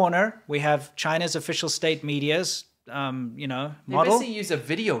top corner, we have China's official state media's, They model. basically use a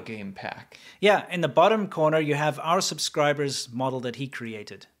video game pack. Yeah, in the bottom corner, you have our subscriber's model that he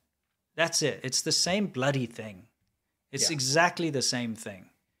created. That's it. It's the same bloody thing. It's exactly the same thing.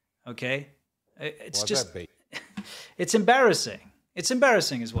 Okay? It's just, it's embarrassing. It's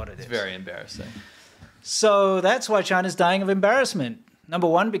embarrassing is what it is. It's very embarrassing. So that's why China's dying of embarrassment. Number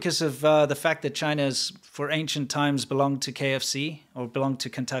one, because of the fact that China's, for ancient times, belonged to KFC or belonged to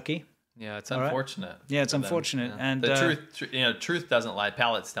Kentucky. Yeah, it's right. unfortunate. Yeah, it's for them. unfortunate. Yeah. And the truth doesn't lie.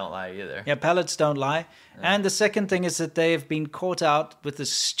 Pallets don't lie either. yeah, pallets don't lie. And the second thing is that they have been caught out with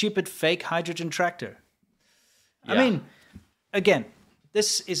this stupid fake hydrogen tractor. I Yeah. mean, again,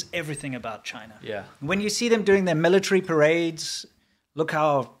 this is everything about China. Yeah. When you see them doing their military parades, look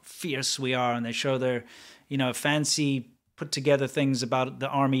how fierce we are, and they show their, fancy put together things about the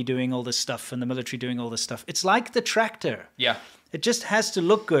army doing all this stuff and the military doing all this stuff. It's like the tractor. Yeah. It just has to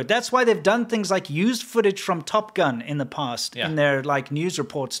look good. That's why they've done things like used footage from Top Gun in the past in their news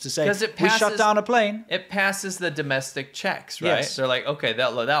reports to say, 'Cause it we shut passes- down a plane. It passes the domestic checks, right? Yes. They're like, okay,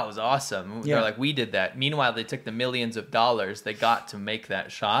 that was awesome. Yeah. They're like, we did that. Meanwhile, they took the millions of dollars they got to make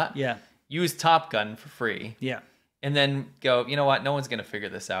that shot. Yeah. Use Top Gun for free. Yeah. And then go, you know what? No one's going to figure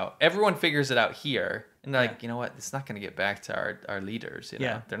this out. Everyone figures it out here. And they're like, you know what? It's not going to get back to our leaders. You know?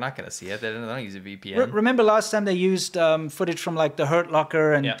 Yeah. They're not going to see it. They don't use a VPN. Remember last time they used footage from like the Hurt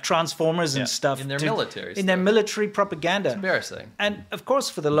Locker and Transformers and stuff In their military in their stuff. military propaganda. Embarrassing. And of course,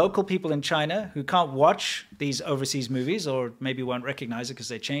 for the local people in China who can't watch these overseas movies or maybe won't recognize it because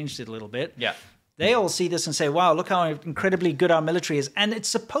they changed it a little bit, Yeah. They all see this and say, wow, look how incredibly good our military is. And it's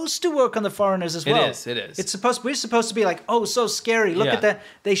supposed to work on the foreigners as well. It is. We're supposed to be like, oh, so scary. Look Yeah. at that.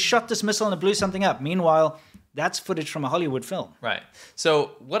 They shot this missile and it blew something up. Meanwhile, that's footage from a Hollywood film. Right.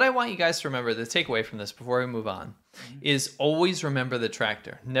 So what I want you guys to remember, the takeaway from this before we move on, is always remember the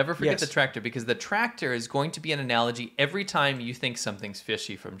tractor. Never forget Yes. the tractor, because the tractor is going to be an analogy every time you think something's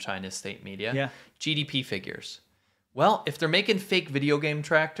fishy from China's state media. Yeah. GDP figures. Well, if they're making fake video game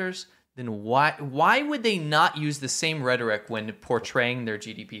tractors, then why would they not use the same rhetoric when portraying their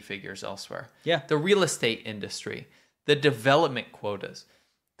GDP figures elsewhere? Yeah. The real estate industry, the development quotas,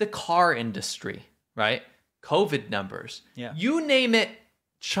 the car industry, right? COVID numbers. Yeah. You name it,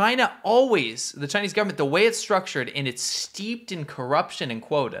 China always, the Chinese government, the way it's structured and it's steeped in corruption and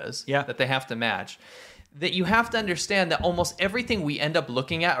quotas Yeah. that they have to match, that you have to understand that almost everything we end up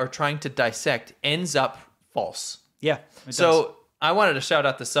looking at or trying to dissect ends up false. Yeah. it does. So I wanted to shout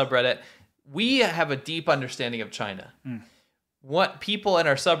out the subreddit. We have a deep understanding of China. What people in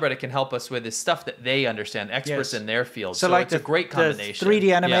our subreddit can help us with is stuff that they understand, experts Yes. in their field. So So, like it's a great combination. The 3D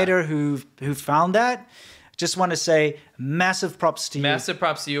Yeah. animator who found that, just want to say massive props to you. Massive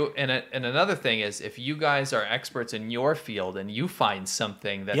props to you. And another thing is, if you guys are experts in your field and you find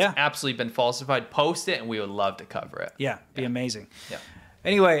something that's Yeah. absolutely been falsified, post it and we would love to cover it. Yeah, be amazing. Yeah.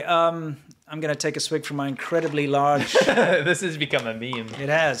 Anyway, I'm going to take a swig from my incredibly large. This has become a meme. It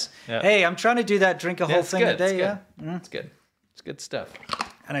has. Yeah. Hey, I'm trying to do that, drink a whole it's thing good. a day, It's yeah? good. It's good. It's good stuff.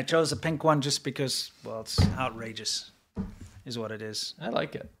 And I chose a pink one just because, well, it's outrageous, is what it is. I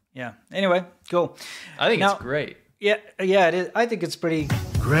like it. Yeah. Anyway, cool. I think Now- it's great. Yeah, it is. I think it's pretty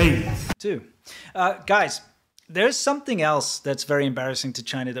great too. Guys, there's something else that's very embarrassing to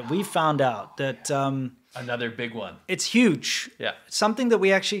China that we found out that Another big one. it's huge. Yeah. Something that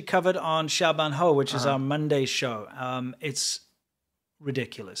we actually covered on Xiaoban Ho, which is our Monday show. It's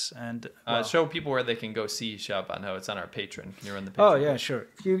ridiculous. And well, Show people where they can go see Xiaoban Ho. It's on our Patreon. Can you run the Patreon? oh yeah, sure.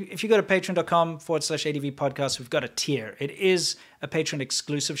 If you go to patreon.com/ADV podcast, we've got a tier. It is a Patreon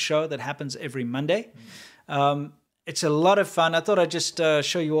exclusive show that happens every Monday. It's a lot of fun. I thought I'd just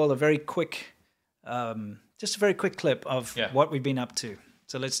show you all a very quick clip of Yeah. what we've been up to.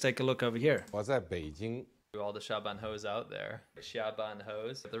 So let's take a look over here. 我在北京 To all the Xiaoban Hos out there. Xiaoban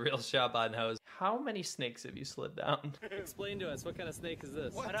Hos. The real Xiaoban Hos. How many snakes have you slid down? Explain to us, what kind of snake is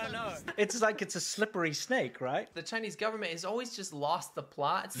this? I don't know. It's like it's a slippery snake, right? The Chinese government has always just lost the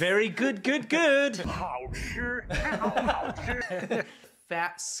plot. It's Very good, good.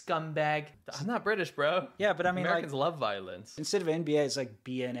 fat scumbag. I'm not British, bro. Yeah, but I mean, Americans like, love violence. instead of NBA, it's like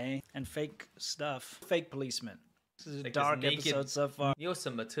BNA and fake stuff. Fake policemen. This is a Like this dark naked- episode so far. 你有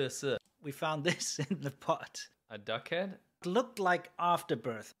什么特色? We found this in the pot. A duck head? It looked like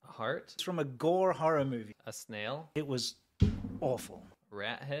Afterbirth. A heart? It's from a gore horror movie. A snail? It was awful.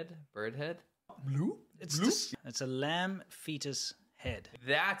 Rat head? Bird head? It's a lamb fetus head.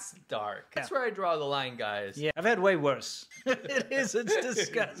 That's dark. That's where I draw the line, guys. Yeah, I've had way worse. It's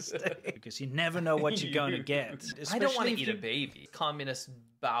disgusting. Because you never know what you're going to get. I don't want Especially to if eat a you- baby. Communist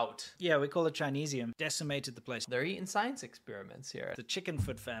bout. Yeah, we call it Chinesium. Decimated the place. They're eating science experiments here. The chicken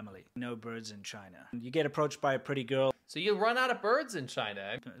foot family. No birds in China. You get approached by a pretty girl. So you run out of birds in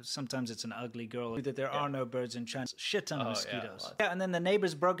China. Sometimes it's an ugly girl. That there are no birds in China. Shit ton of Oh, yeah, mosquitoes. lots. Yeah, and then the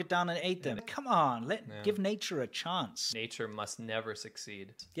neighbors broke it down and ate them. Come on, give nature a chance. Nature must never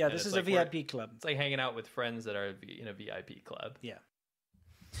succeed. Yeah, And this it's is like a we're- VIP club. It's like hanging out with friends that are in a VIP club. Yeah.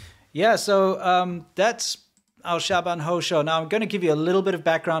 Yeah, so that's our Xiaoban Ho show. Now, I'm going to give you a little bit of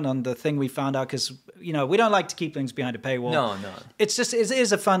background on the thing we found out because, we don't like to keep things behind a paywall. No. It's just, it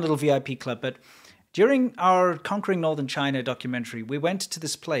is a fun little VIP club. But during our Conquering Northern China documentary, we went to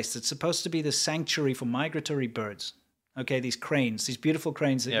this place that's supposed to be the sanctuary for migratory birds. Okay, these cranes, these beautiful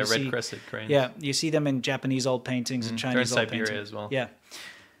cranes that Yeah, you see. red-crested cranes. Yeah, you see them in Japanese old paintings and They're in Chinese old Siberia paintings. as well. Yeah.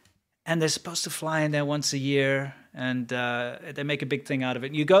 And they're supposed to fly in there once a year, and they make a big thing out of it.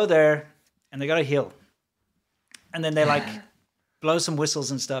 And you go there, and they got a hill. And then they blow some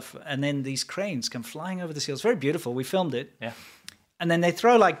whistles and stuff, and then these cranes come flying over this hill. It's very beautiful. We filmed it. Yeah. And then they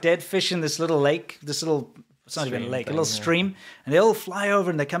throw dead fish in this little lake, it's not even a Stream lake, a thing, little yeah. stream, and they all fly over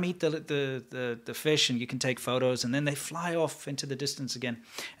and they come eat the fish, and you can take photos, and then they fly off into the distance again.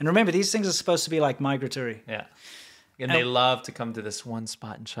 And remember, these things are supposed to be like migratory. Yeah. And they love to come to this one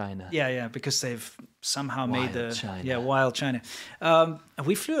spot in China. Yeah, because they've somehow made Wild China. wild China. And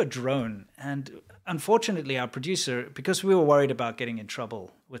we flew a drone, and unfortunately, our producer, because we were worried about getting in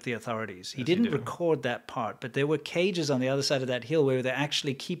trouble with the authorities, he didn't record that part. But there were cages on the other side of that hill where they're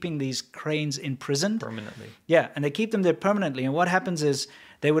actually keeping these cranes imprisoned. Permanently. Yeah, and they keep them there permanently. And what happens is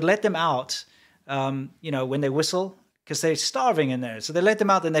they would let them out, when they whistle, because they're starving in there. So they let them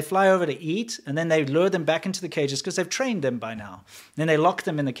out, then they fly over to eat, and then they lure them back into the cages because they've trained them by now. Then they lock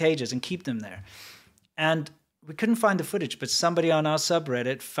them in the cages and keep them there. And we couldn't find the footage, but somebody on our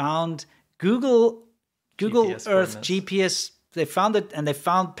subreddit found Google GPS Earth coordinates. GPS. They found it, and they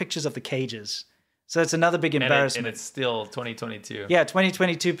found pictures of the cages. So it's another big embarrassment. And it's still 2022. Yeah,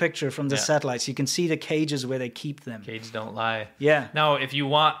 2022 picture from the Yeah. satellites. You can see the cages where they keep them. Cage don't lie. Yeah. Now, if you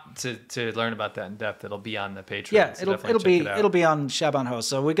want to learn about that in depth, it'll be on the Patreon. Yeah, so it'll definitely check be it out. it'll be on Shaban Host.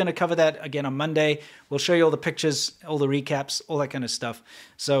 So we're going to cover that again on Monday. We'll show you all the pictures, all the recaps, all that kind of stuff.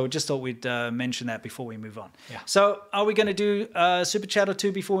 So just thought we'd mention that before we move on. Yeah. So are we going to do Super Chat or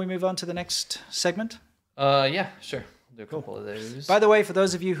two before we move on to the next segment? Yeah, sure. We'll do a couple of those. By the way, for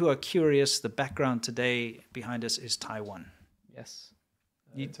those of you who are curious, the background today behind us is Taiwan. Yes.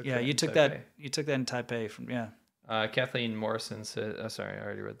 You took took that in that. Taipei. You took that in Taipei from Kathleen Morrison says, sorry, I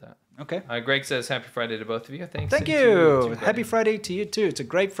already read that. Okay. Greg says, happy Friday to both of you. Thanks. Thank and you. to Greg. Happy Friday to you too. It's a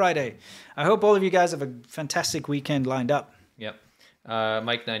great Friday. I hope all of you guys have a fantastic weekend lined up. Yep.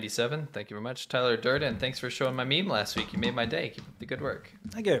 Mike97, thank you very much. Tyler Durden, thanks for showing my meme last week. You made my day. Keep up the good work.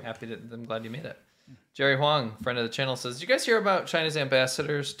 Thank you. I'm glad you made it. Jerry Huang, friend of the channel, says, did you guys hear about China's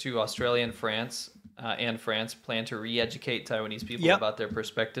ambassadors to Australia and France plan to re-educate Taiwanese people Yep. about their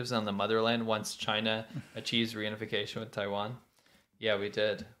perspectives on the motherland once China achieves reunification with Taiwan? Yeah, we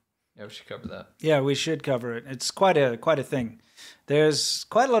did. Yeah, we should cover that. Yeah, we should cover it. It's quite a thing. There's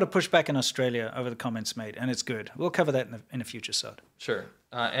quite a lot of pushback in Australia over the comments made, and it's good. We'll cover that in a future sode. Sure.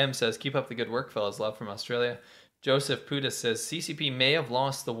 M says, keep up the good work, fellas. Love from Australia. Joseph Pudas says, CCP may have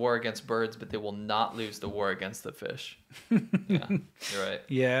lost the war against birds, but they will not lose the war against the fish. Yeah, you're right.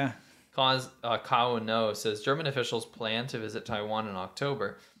 Yeah. Kao No says, German officials plan to visit Taiwan in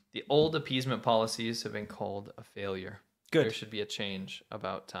October. The old appeasement policies have been called a failure. Good. There should be a change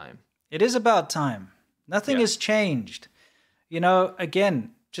about time. It is about time. Nothing Yeah. has changed. You know,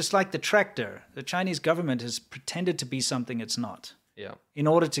 again, just like the tractor, the Chinese government has pretended to be something it's not Yeah. in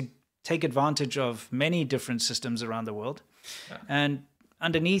order to take advantage of many different systems around the world. Yeah. And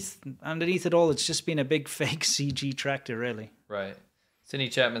underneath it all, it's just been a big fake CG tractor, really. Right. Cindy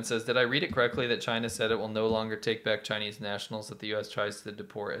Chapman says, did I read it correctly that China said it will no longer take back Chinese nationals that the U.S. tries to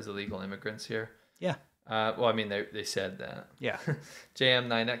deport as illegal immigrants here? Yeah. Well, I mean, they said that. Yeah.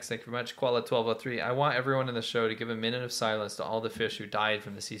 JM9X, thank you very much. Koala1203, I want everyone in the show to give a minute of silence to all the fish who died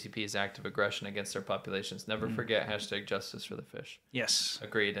from the CCP's act of aggression against their populations. Never forget #justice for the fish. Yes.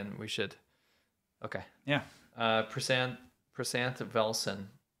 Agreed, and we should. Okay. Yeah. Prasant Velson.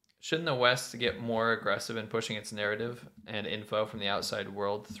 Shouldn't the West get more aggressive in pushing its narrative and info from the outside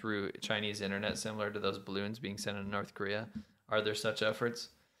world through Chinese internet, similar to those balloons being sent into North Korea? Are there such efforts?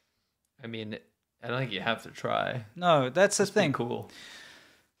 I mean, I don't think you have to try. No, that's the thing. Cool.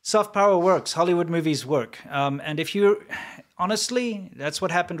 Soft power works. Hollywood movies work. And if you, honestly, that's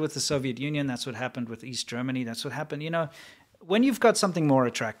what happened with the Soviet Union. That's what happened with East Germany. That's what happened. You know, when you've got something more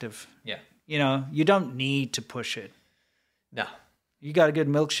attractive, Yeah. you know, you don't need to push it. No. You got a good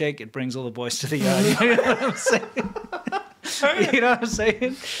milkshake, it brings all the boys to the yard. You know what I'm saying? You know what I'm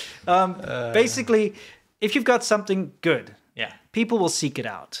saying? Basically, if you've got something good, Yeah. people will seek it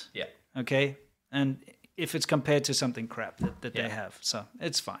out. Yeah. Okay? And if it's compared to something crap that Yeah. they have. So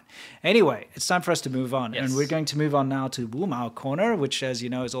it's fine. Anyway, it's time for us to move on. Yes. And we're going to move on now to Wu Mao Corner, which, as you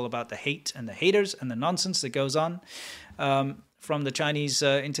know, is all about the hate and the haters and the nonsense that goes on from the Chinese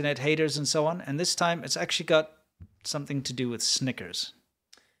internet haters and so on. And this time it's actually got something to do with Snickers.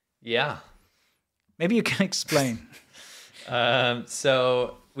 Yeah. Maybe you can explain.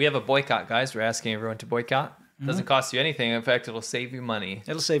 So we have a boycott, guys. We're asking everyone to boycott. It doesn't cost you anything. In fact, it'll save you money.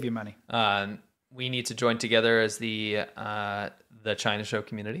 It'll save you money. We need to join together as the China Show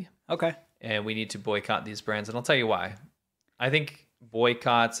community, Okay. and we need to boycott these brands. And I'll tell you why. I think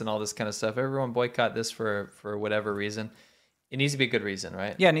boycotts and all this kind of stuff. Everyone boycott this for whatever reason. It needs to be a good reason,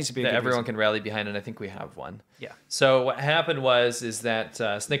 right? Yeah, it needs to be a that good everyone reason. can rally behind, and I think we have one. Yeah. So what happened is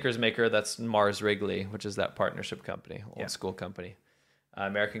that Snickers maker, that's Mars Wrigley, which is that partnership company, old school company,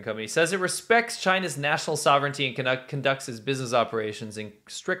 American company, says it respects China's national sovereignty and conducts its business operations in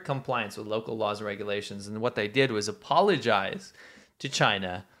strict compliance with local laws and regulations. And what they did was apologize to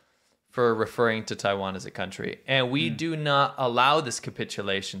China for referring to Taiwan as a country. And we do not allow this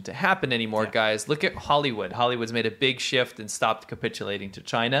capitulation to happen anymore, guys. Look at Hollywood. Hollywood's made a big shift and stopped capitulating to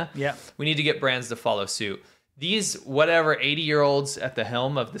China. Yeah. We need to get brands to follow suit. These 80-year-olds at the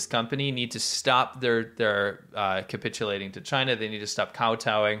helm of this company need to stop their capitulating to China. They need to stop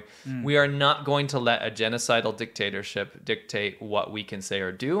kowtowing. We are not going to let a genocidal dictatorship dictate what we can say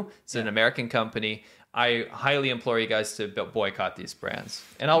or do. It's an American company. I highly implore you guys to boycott these brands.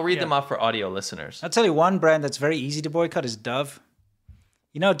 And I'll read them off for audio listeners. I'll tell you one brand that's very easy to boycott is Dove.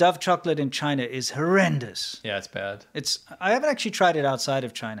 You know, Dove chocolate in China is horrendous. Yeah, it's bad. I haven't actually tried it outside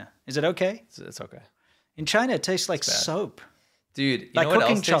of China. Is it okay? It's okay. In China, it tastes like soap. Dude, you Like know what else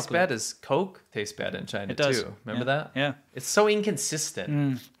cooking tastes chocolate. bad is Coke tastes bad in China It does. too. Remember Yeah. that? Yeah. It's so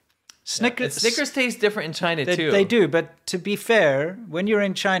inconsistent. Snickers. Snickers taste different in China too. They do, but to be fair, when you're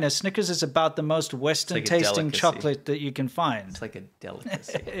in China, Snickers is about the most Western like a tasting delicacy. chocolate that you can find. It's like a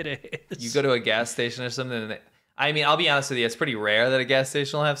delicacy. It is. You go to a gas station or something, and I mean, I'll be honest with you, it's pretty rare that a gas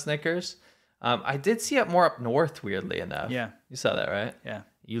station will have Snickers. I did see it more up north, weirdly enough. Yeah. You saw that, right? Yeah.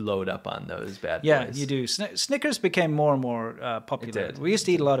 You load up on those bad Yeah, boys. you do. Snickers became more and more popular. It did. We used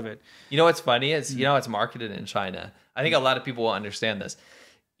to eat a lot of it. You know what's funny? It's you know it's marketed in China. I think a lot of people will understand this.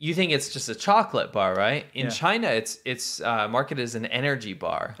 You think it's just a chocolate bar, right? In China, it's marketed as an energy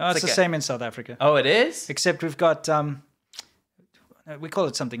bar. Oh, it's like the same in South Africa. Oh, it is? Except we've got, we call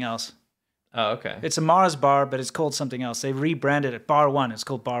it something else. Oh, okay. It's a Mars bar, but it's called something else. They rebranded it. Bar One. It's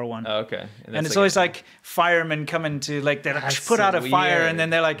called Bar One. Oh, okay. And it's always like firemen coming to like they That's put out so a fire weird. and then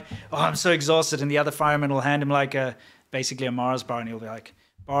they're like, "Oh, I'm so exhausted," and the other fireman will hand him like basically a Mars bar, and he'll be like,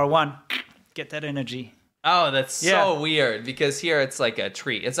 "Bar One, get that energy." Oh, that's Yeah. so weird because here it's like a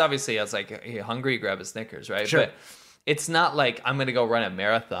treat. It's obviously it's like you're hungry, grab a Snickers, right? Sure. But it's not like I'm gonna go run a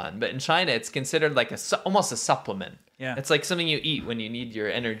marathon. But in China, it's considered like almost a supplement. Yeah. It's like something you eat when you need your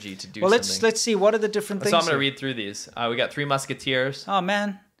energy to do Well, something. let's see what are the different things. So I'm gonna here? read through these. We got Three Musketeers. Oh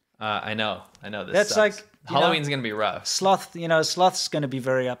man, I know. This That's sucks. like, you know- Halloween's gonna be rough. Sloth. You know, Sloth's going to be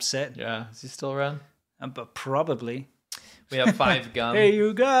very upset, Yeah, is he still around? but probably. We have Five Gum. Hey,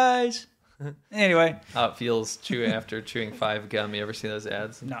 you guys. Anyway, How it feels after chewing 5 gum. You ever see those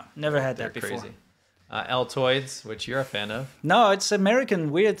ads? no, never had They're that before. crazy. Altoids, which you're a fan of. No, it's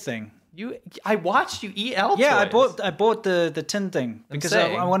American weird thing. I watched you eat Altoids. Yeah, I bought the tin thing because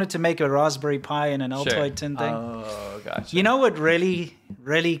saying. I wanted to make a raspberry pie in an Altoid tin thing. Oh, gotcha. You know what really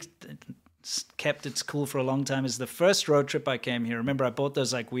kept its cool for a long time is the first road trip I came here. Remember, I bought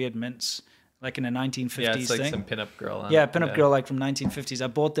those like weird mints, like in a 1950s yeah, it's like thing. some pinup girl. Huh? Yeah, pinup girl like from 1950s. I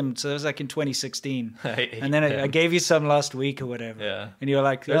bought them, so it was like in 2016. And then I gave you some last week or whatever. Yeah. And you were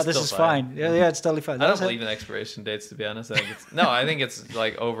like, They're oh, this still is fine. fine. Yeah, it's totally fine. I don't believe in expiration dates, to be honest. I think it's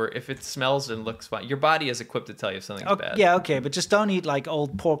like over. If it smells and looks fine, your body is equipped to tell you if something's bad. Yeah, okay, but just don't eat like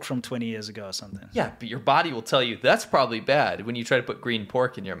old pork from 20 years ago or something. Yeah, but your body will tell you that's probably bad when you try to put green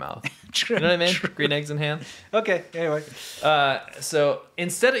pork in your mouth. True, You know what I mean? true. Green eggs and ham. Okay, anyway. So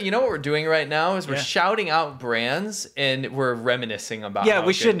instead of, you know what we're doing right now is we're Yeah. shouting out brands and we're reminiscing about Yeah, how we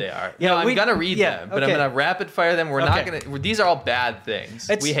good shouldn't. they are. Yeah, No, I'm we- gonna read yeah, them, but I'm okay. gonna rapid fire them. We're not Okay. gonna. These are all bad things.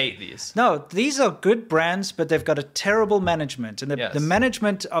 It's- We hate these. No, these are good brands, but they've got a terrible management. And Yes. the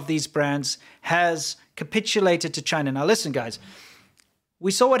management of these brands has capitulated to China. Now, listen, guys.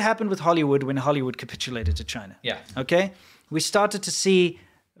 We saw what happened with Hollywood when Hollywood capitulated to China. Yeah. Okay? We started to see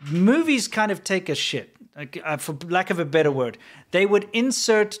movies kind of take a shit, for lack of a better word. They would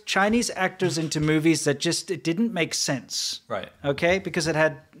insert Chinese actors into movies that just it didn't make sense. Right. Okay? Because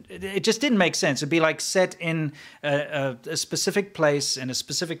it just didn't make sense. It'd be like set in a specific place in a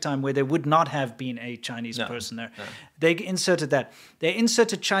specific time where there would not have been a Chinese person there. They inserted that. They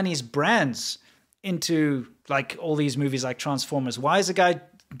inserted Chinese brands into like all these movies like Transformers. Why is a guy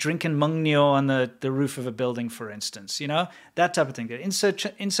drinking Mengniu on the roof of a building, for instance? You know, that type of thing. They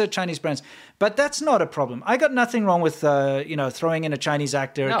insert Chinese brands. But that's not a problem. I got nothing wrong with, throwing in a Chinese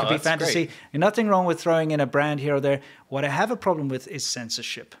actor. No, it could be that's fantasy. great. And nothing wrong with throwing in a brand here or there. What I have a problem with is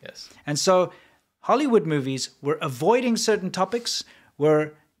censorship. Yes. And so Hollywood movies were avoiding certain topics,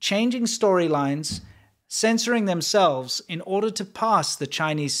 were changing storylines, censoring themselves in order to pass the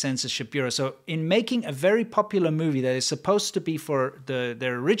Chinese Censorship Bureau. So in making a very popular movie that is supposed to be for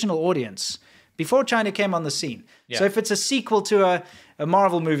their original audience, before China came on the scene. Yeah. So if it's a sequel to a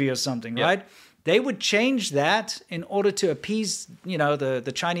Marvel movie or something, Yeah. right? They would change that in order to appease,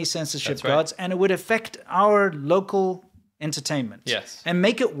 the Chinese censorship That's right. gods, and it would affect our local entertainment. Yes. And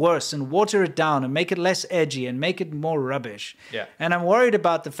make it worse and water it down and make it less edgy and make it more rubbish. Yeah. And I'm worried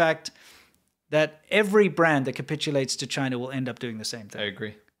about the fact that every brand that capitulates to China will end up doing the same I thing.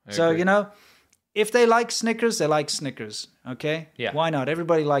 agree. I So, agree. if they like Snickers, they like Snickers. Okay? Yeah. Why not?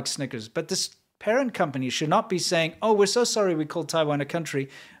 Everybody likes Snickers. But this parent company should not be saying, "Oh, we're so sorry we called Taiwan a country.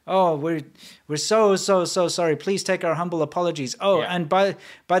 Oh, we're so sorry. Please take our humble apologies. Oh, Yeah. and by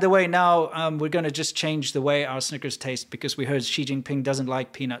the way, now we're going to just change the way our Snickers taste because we heard Xi Jinping doesn't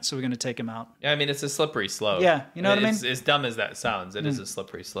like peanuts, so we're going to take him out." Yeah, I mean, it's a slippery slope. Yeah, you know what I mean? As dumb as that sounds, it is a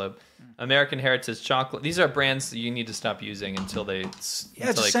slippery slope. American Heritage Chocolate. These are brands that you need to stop using until they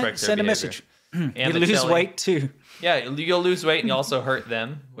Yeah, just correct their send a behavior. message. You lose weight too. Yeah, you'll lose weight and you also hurt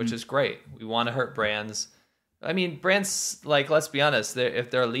them, which is great. We want to hurt brands. I mean, brands, like, let's be honest,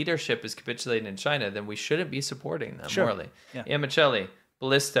 if their leadership is capitulating in China, then we shouldn't be supporting them morally. Yeah. Amicelli,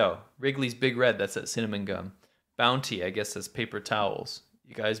 Ballisto, Wrigley's Big Red, that's that cinnamon gum. Bounty, I guess that's paper towels.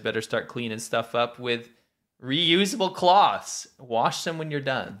 You guys better start cleaning stuff up with reusable cloths. Wash them when you're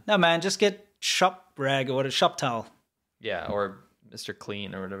done. No, man, just get shop rag or a shop towel. Yeah, or Mr.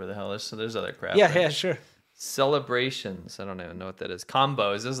 Clean or whatever the hell. There's other crap. Yeah, right? yeah, sure. Celebrations. I don't even know what that is.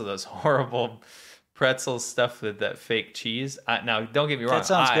 Combos. Those are those horrible pretzels stuffed with that fake cheese. Now, don't get me wrong. That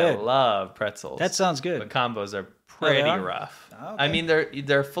sounds I good. love pretzels. That sounds good. But combos are pretty are? rough. Okay. I mean,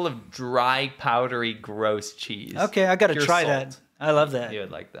 they're full of dry, powdery, gross cheese. Okay, I got to Pure try salt. that. I love that. You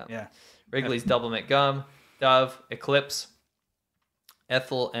would like that. Yeah. Wrigley's Double Mint Gum, Dove, Eclipse,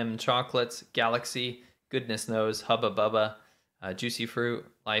 Ethel M Chocolates, Galaxy, Goodness Knows, Hubba Bubba, Juicy Fruit,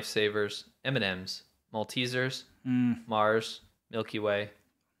 Lifesavers, M&M's, Maltesers, Mars, Milky Way,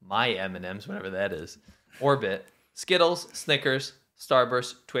 My M&M's, whatever that is, Orbit, Skittles, Snickers,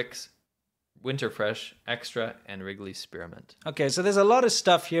 Starburst, Twix, Winterfresh, Extra, and Wrigley's Spearmint. Okay, so there's a lot of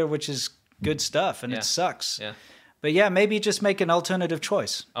stuff here which is good stuff, and Yeah. it sucks. Yeah. But yeah, maybe just make an alternative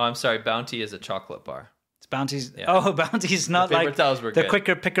choice. Oh, I'm sorry. Bounty is a chocolate bar. It's Bounty's. Yeah. Oh, Bounty's not The paper like towels were the good.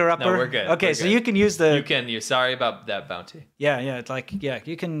 quicker picker upper. No, we're good. Okay, We're so good. you can use the. Sorry about that, Bounty. Yeah, it's like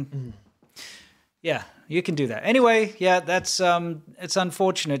you can. Yeah, you can do that. Anyway, yeah, that's it's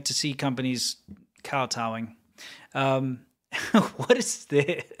unfortunate to see companies kowtowing. What is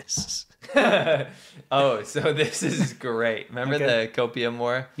this? Oh, so this is great. Remember Okay. the Copium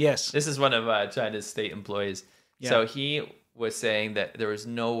War? Yes. This is one of China's state employees. Yeah. So he was saying that there was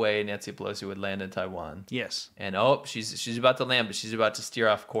no way Nancy Pelosi would land in Taiwan. Yes. And she's about to land, but she's about to steer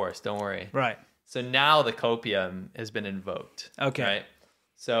off course. Don't worry. Right. So now the Copium has been invoked. Okay. Right.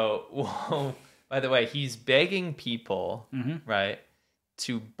 So, by the way, he's begging people, Mm-hmm. right,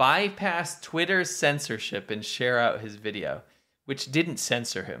 to bypass Twitter's censorship and share out his video, which didn't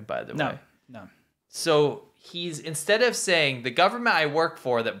censor him, by the way. No. So he's, instead of saying the government I work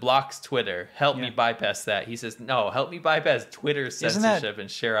for that blocks Twitter, help me Yeah. bypass that, he says, no, help me bypass Twitter's Isn't that- censorship and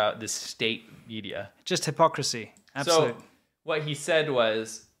share out this state media. Just hypocrisy. Absolutely. So what he said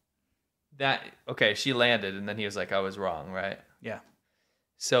was that, okay, she landed, and then he was like, I was wrong, right? Yeah.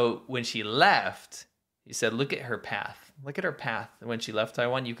 So when she left, he said, look at her path. Look at her path. When she left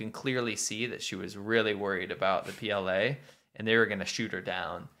Taiwan, you can clearly see that she was really worried about the PLA, and they were going to shoot her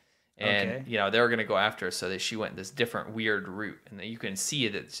down. And, Okay. they were going to go after her, so that she went this different weird route. And you can see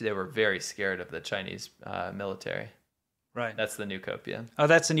that they were very scared of the Chinese military. Right. That's the new copium. Oh,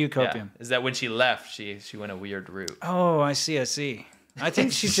 that's a new Yeah. copium. Is that when she left, she went a weird route. Oh, I see. I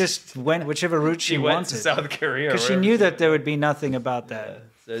think she just went whichever route she went to wanted. South Korea. Because she knew that there would be nothing about that.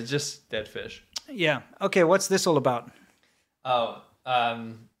 So it's just dead fish. Yeah. Okay, what's this all about? Oh,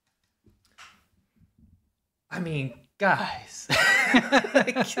 I mean, guys.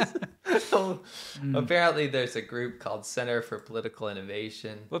 So, apparently, there's a group called Center for Political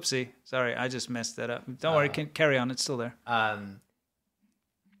Innovation. Whoopsie. Sorry, I just messed that up. Don't worry, carry on. It's still there.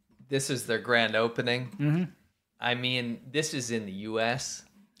 This is their grand opening. Mm-hmm. I mean, this is in the U.S.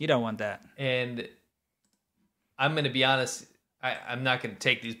 You don't want that. And I'm going to be honest, I'm not going to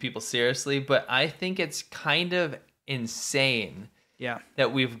take these people seriously, but I think it's kind of insane Yeah.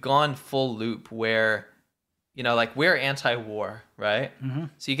 that we've gone full loop where, like we're anti-war, right? Mm-hmm.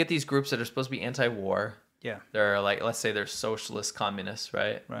 So you get these groups that are supposed to be anti-war. Yeah. They're like, let's say they're socialist communists,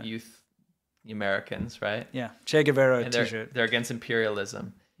 right? Right. Youth Americans, right? Yeah. Che Guevara And t-shirt. they're against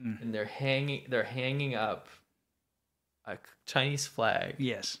imperialism. And they're hanging up a Chinese flag,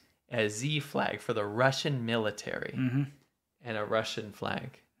 Yes. a Z flag for the Russian military, Mm-hmm. and a Russian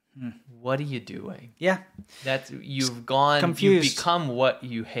flag. What are you doing? Yeah. You've Confused. become what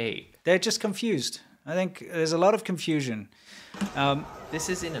you hate. They're just confused. I think there's a lot of confusion. This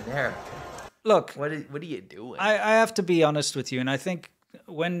is in America. Look, What are you doing? I have to be honest with you, and I think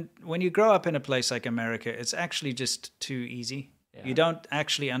when you grow up in a place like America, it's actually just too easy. Yeah. You don't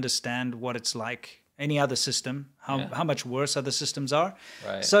actually understand what it's like, any other system, how much worse other systems are.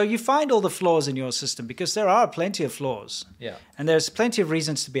 Right. So you find all the flaws in your system because there are plenty of flaws. Yeah. And there's plenty of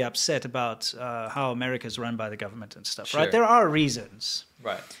reasons to be upset about how America is run by the government and stuff, Sure. right? There are reasons.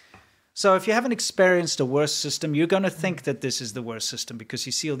 Right. So if you haven't experienced a worse system, you're going to think that this is the worst system because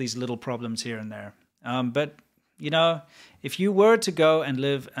you see all these little problems here and there. But, if you were to go and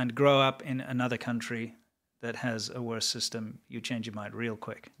live and grow up in another country that has a worse system, you change your mind real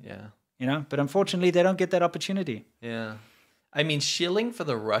quick. Yeah. But unfortunately, they don't get that opportunity. Yeah. I mean, shilling for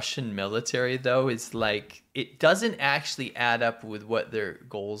the Russian military, though, is like, it doesn't actually add up with what their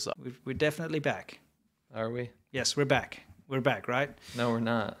goals are. We're definitely back. Are we? Yes, we're back. We're back, right? No, we're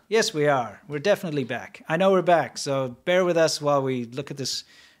not. Yes, we are. We're definitely back. I know we're back, so bear with us while we look at this.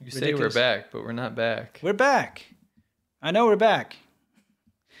 You say we're back, but we're not back. We're back. I know we're back.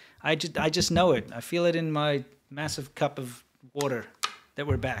 I just know it. I feel it in my massive cup of water that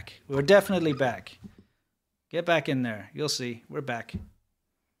we're back. We're definitely back. Get back in there. You'll see. We're back.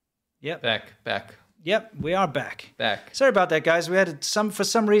 Yep. Back. Yep, we are back. Back. Sorry about that, guys. For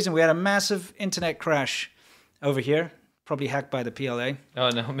some reason we had a massive internet crash over here. Probably hacked by the PLA. Oh,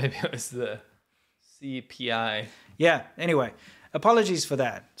 no, maybe it was the CPI. Yeah, anyway, apologies for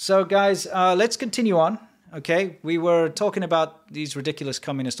that. So, guys, let's continue on. Okay, we were talking about these ridiculous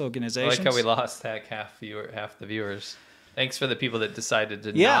communist I organizations. like how we lost half the viewers. Thanks for the people that decided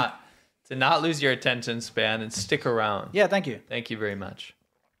to not lose your attention span and stick around. Yeah, thank you. Thank you very much.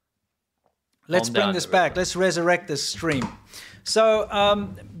 Let's Calm bring down, this everybody. back. Let's resurrect this stream. So,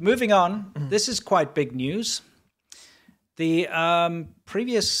 moving on, this is quite big news. The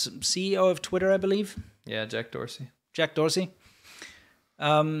previous CEO of Twitter, I believe, Yeah, Jack Dorsey. Jack Dorsey,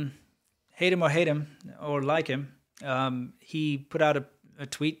 hate him or like him, he put out a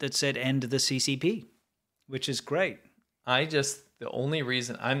tweet that said end the CCP, which is great. The only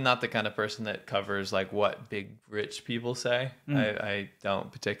reason I'm not the kind of person that covers like what big rich people say. I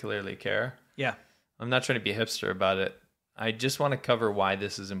don't particularly care. Yeah. I'm not trying to be a hipster about it. I just want to cover why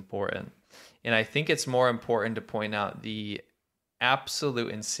this is important. And I think it's more important to point out the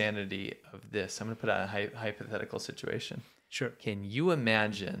absolute insanity of this. I'm going to put out a hypothetical situation. Sure. Can you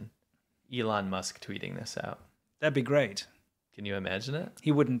imagine Elon Musk tweeting this out? That'd be great. Can you imagine it?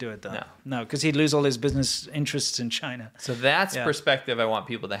 He wouldn't do it, though. No. No, because he'd lose all his business interests in China. So that's Yeah. perspective I want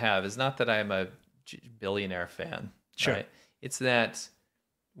people to have. It's not that I'm a billionaire fan. Sure. Right? It's that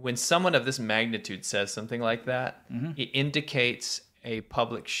when someone of this magnitude says something like that, it indicates a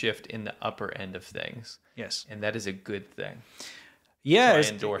public shift in the upper end of things. Yes. And that is a good thing. Yeah. So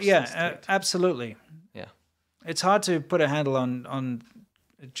I endorse this tweet. Absolutely. Yeah. It's hard to put a handle on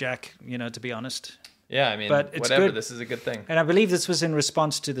Jack, to be honest. Yeah, I mean, But it's whatever, good. this is a good thing. And I believe this was in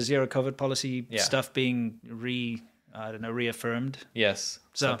response to the zero COVID policy Yeah. stuff being reaffirmed. Yes,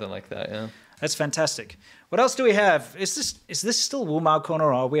 So- something like that, yeah. That's fantastic. What else do we have? Is this still Wu Mao Corner,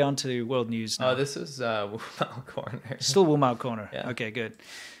 or are we on to world news now? Oh, this is Wu Mao Corner. Still Wu Mao Corner. Yeah. Okay, good.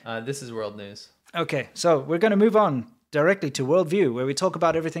 This is world news. Okay, so we're going to move on directly to Worldview, where we talk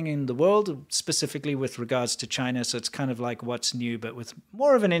about everything in the world, specifically with regards to China. So it's kind of like what's new, but with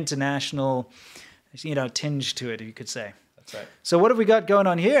more of an international, tinge to it, you could say. That's right. So what have we got going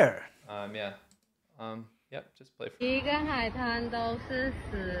on here? Yeah. Yep, just play for 一个海滩都是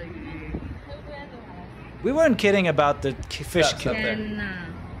死鱼， We weren't kidding about the fish Stop kill. there. 天哪！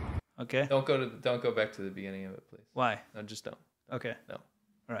 Okay. Don't go back to the beginning of it, please. Why? No, just don't. Okay. No.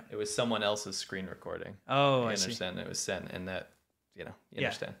 All right. It was someone else's screen recording. Oh, You I see. understand? It was sent, and that, you Yeah.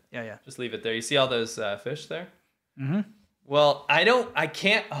 understand. Yeah. Just leave it there. You see all those fish there? Mm-hmm. Well, I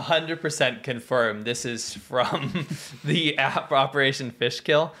can't 100% confirm this is from the app Operation Fish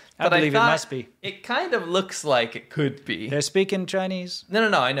Kill. I believe it thought must be. It kind of looks like it could be. They're speaking Chinese. No,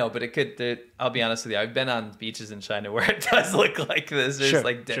 I know, but it could. I'll be honest with you. I've been on beaches in China where it does look like this. There's Sure,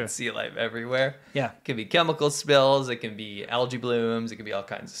 like dead sure. sea life everywhere. Yeah. It can be chemical spills. It can be algae blooms. It can be all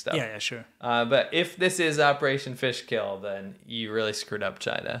kinds of stuff. Yeah, sure. But if this is Operation Fish Kill, then you really screwed up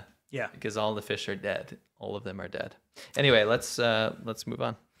China. Yeah. Because all the fish are dead. All of them are dead. Anyway, let's move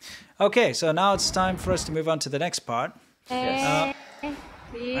on. Okay, so now it's time for us to move on to the next part. Yes.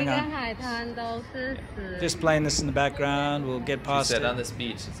 一个海滩都是死 Just playing this in the background. We'll get She past said it. on this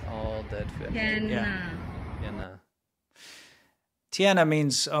beach, it's all dead fish. 天 Yeah. 哪！ And Tiana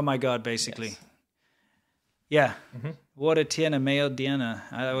means oh my god, basically. Yes. Yeah. Water Tiana, Mayo Diana.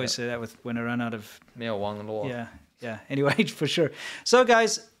 I always say that when I run out of. Meo Wang and Luo. Yeah. Anyway, for sure. So,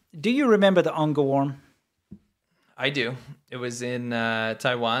 guys, do you remember the Onga Worm? I do. It was in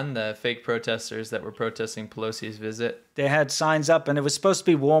Taiwan, the fake protesters that were protesting Pelosi's visit. They had signs up, and it was supposed to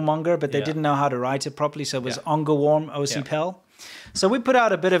be warmonger, but they Yeah. didn't know how to write it properly, so it was Yeah. Onga Worm OC Yeah. Pel. So we put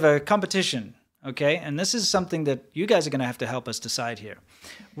out a bit of a competition, okay? And this is something that you guys are going to have to help us decide here.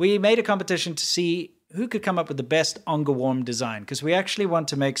 We made a competition to see who could come up with the best Onga Worm design, because we actually want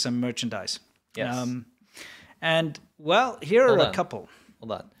to make some merchandise. Yes. And, well, here Hold are a on. couple.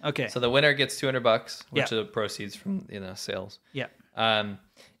 Hold on. Okay. So the winner gets $200, which Yeah. are the proceeds from sales. Yeah.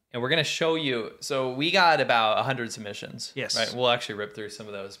 and we're going to show you. So we got about 100 submissions. Yes. Right. We'll actually rip through some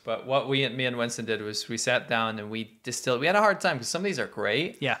of those. But what me and Winston did was we sat down and we distilled. We had a hard time because some of these are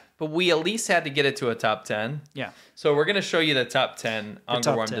great. Yeah. But we at least had to get it to a top 10. Yeah. So we're going to show you the top 10 top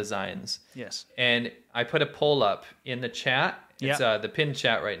Angerworm 10. designs. Yes. And I put a poll up in the chat. It's the pinned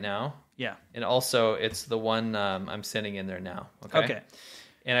chat right now. Yeah. And also it's the one I'm sending in there now. Okay.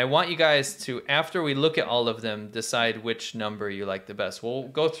 And I want you guys to, after we look at all of them, decide which number you like the best. We'll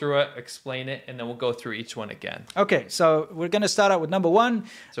go through it, explain it, and then we'll go through each one again. Okay, so we're going to start out with number 1.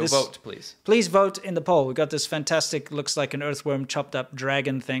 So vote, please. Please vote in the poll. We got this fantastic, looks like an earthworm chopped up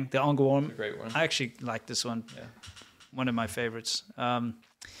dragon thing, the Angerworm. A great one. I actually like this one. Yeah. One of my favorites.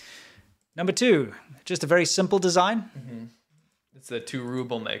 Number 2, just a very simple design. It's the 2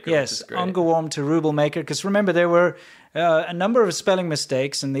 ruble maker, Yes, which is great. Angerworm to ruble maker. Because remember, there were a number of spelling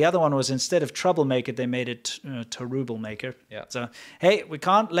mistakes, and the other one was instead of troublemaker, they made it to ruble maker. Yeah. So, hey, we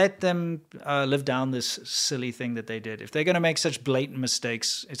can't let them live down this silly thing that they did. If they're going to make such blatant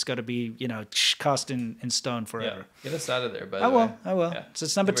mistakes, it's got to be, cast in stone forever. Yeah. Get us out of there, by I the way. will. Yeah. So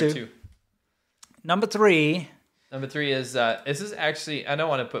it's number 2. Number 3. Number 3 is, this is actually, I don't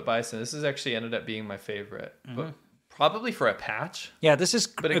want to put bias in. This is actually ended up being my favorite. But probably for a patch. Yeah, this is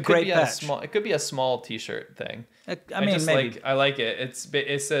But a it could great be patch. it could be a small T-shirt thing. I mean, maybe. I like it.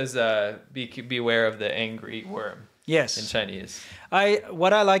 It says beware of the angry worm Yes. in Chinese.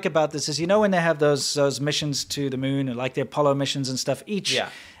 What I like about this is, when they have those missions to the moon, or like the Apollo missions and stuff,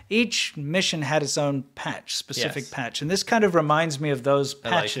 each mission had its own specific Yes. patch. And this kind of reminds me of those I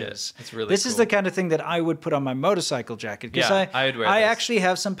like patches. it. It's really This is cool. the kind of thing that I would put on my motorcycle jacket. 'Cause Yeah, I would wear I this. actually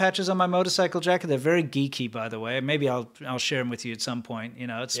have some patches on my motorcycle jacket. They're very geeky, by the way. Maybe I'll share them with you at some point.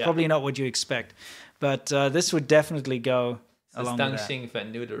 It's probably not what you expect. But this would definitely go along with that.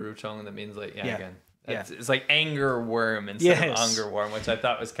 That means like, Yeah. again. It's like anger worm instead of Angerworm, which I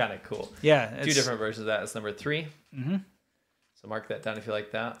thought was kind of cool. Yeah. 2 different versions of that. It's number 3. Mm-hmm. So mark that down if you like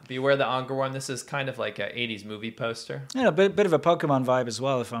that. Beware the Angerworm. This is kind of like an 80s movie poster. Yeah, a bit of a Pokemon vibe as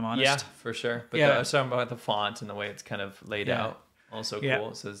well, if I'm honest. Yeah, for sure. But I was talking about the font and the way it's kind of laid Yeah. out. Also cool. Yeah.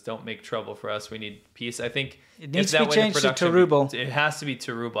 It says, don't make trouble for us. We need peace. I think It needs if to that be went changed to production, ruble. It has to be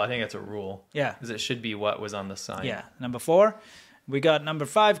to ruble. I think that's a rule. Yeah. Because it should be what was on the sign. Yeah, number 4. We got number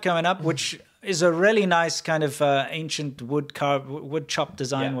 5 coming up, which is a really nice kind of ancient wood chop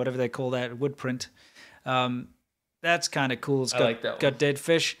design, whatever they call that, wood print. That's kind of cool. It's got, like that one. got dead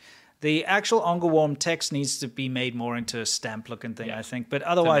fish. The actual Angerworm text needs to be made more into a stamp looking thing, I think. But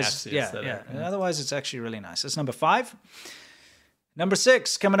otherwise, match the aesthetic. Otherwise, it's actually really nice. That's number 5. Number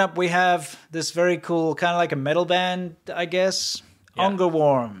 6, coming up, we have this very cool, kind of like a metal band, I guess. Yeah.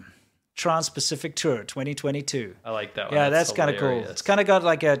 Angerworm Trans-Pacific Tour 2022. I like that one. Yeah, that's kind of cool. hilarious. It's kind of got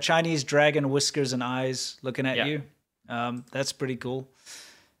like a Chinese dragon, whiskers and eyes looking at Yeah. you. That's pretty cool.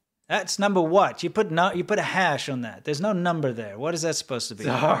 That's number what? You put a hash on that. There's no number there. What is that supposed to be?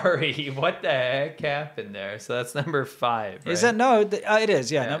 Sorry, what the heck happened there? So that's number 5. Right? Is that no? It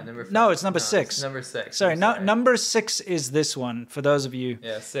is. Yeah. number 5. No, it's number No, 6. It's number 6. Sorry, I'm no, number 6 is this one. For those of you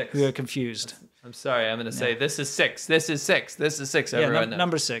 6. who are confused. I'm sorry. I'm going to say this is 6. This is 6. This is 6. Yeah, Everyone knows.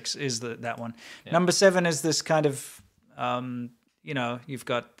 number 6 is that one. Number 7 is this kind of, you've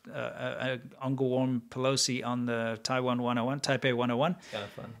got Angerworm Pelosi on the Taipei 101. Kind of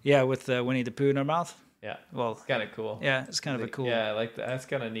fun. Yeah, with Winnie the Pooh in her mouth. Yeah. Well, It's kind of cool. yeah, it's kind of a cool. Yeah, I like that. That's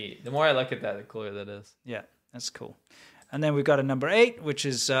kind of neat. The more I look at that, the cooler that is. Yeah, that's cool. And then we've got a number 8, which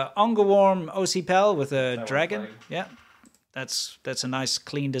is Angerworm OC Pal with a dragon. flag. Yeah, that's a nice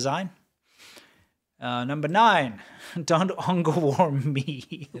clean design. Number 9, don't Angerworm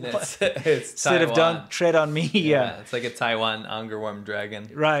me. And it's Instead of Taiwan. don't tread on me. Yeah. It's like a Taiwan Angerworm dragon.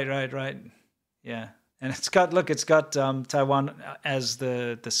 Right. Yeah, and it's got Taiwan as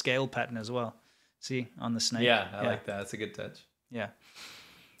the scale pattern as well. See on the snake. Yeah, I like that. That's a good touch. Yeah.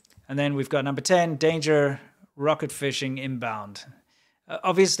 And then we've got number 10, danger rocket fishing inbound.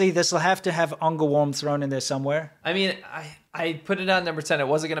 Obviously, this will have to have Angerworm thrown in there somewhere. I mean, I put it on number 10. It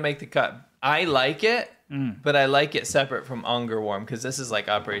wasn't going to make the cut. I like it, but I like it separate from Angerworm because this is like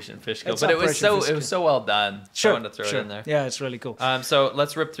Operation Fish Kill. It's But it was Operation so well done. Sure. I wanted to throw it in there. Yeah, it's really cool. So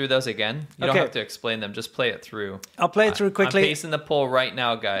let's rip through those again. You don't Okay. have to explain them. Just play it through. I'll play it through quickly. I'm pasting the poll right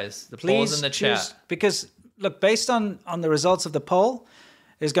now, guys. The poll's in the chat. Because look, based on the results of the poll,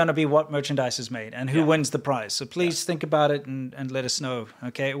 is going to be what merchandise is made and who wins the prize. So please think about it and let us know.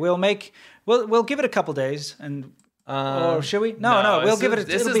 Okay, we'll give it a couple days and. Or should we? No. We'll give it.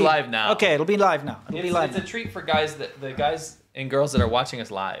 This it'll is be live now. Okay, it'll be live now. It'll be live. It's a treat for the guys and girls that are watching us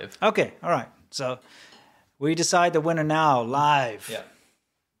live. Okay, all right. So we decide the winner now, live. Yeah.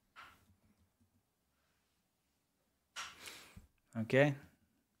 Okay.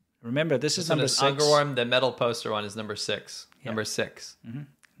 Remember, this is So number there's 6. Ungerworm, the metal poster one is number 6. Yeah. Number 6.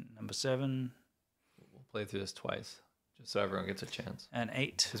 Number 7 We'll play through this twice, just so everyone gets a chance. and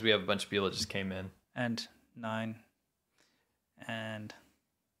 8 Because we have a bunch of people that just came in. and 9 and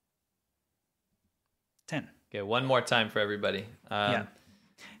 10. Okay, one more time for everybody. Yeah.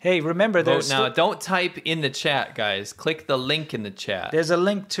 Hey, remember Vote there's now. Don't type in the chat, guys. Click the link in the chat. there's a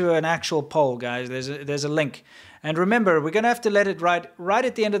link to an actual poll, guys. There's a link. And remember, we're going to have to let it right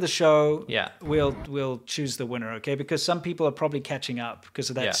at the end of the show. Yeah. We'll choose the winner, okay? Because some people are probably catching up because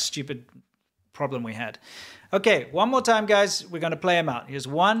of that Yeah. stupid problem we had. Okay, one more time, guys. We're going to play them out. Here's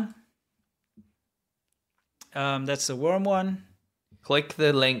 1. That's the worm one. Click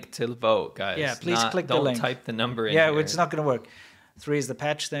the link to vote, guys. Yeah, please click the link. Don't type the number in Yeah, here. it's not going to work. 3 is the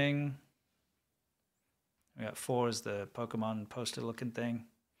patch thing. We got 4 is the Pokemon poster looking thing.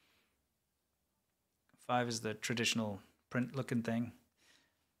 5 is the traditional print looking thing.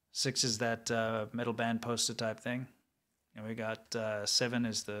 6 is that metal band poster type thing. And we got 7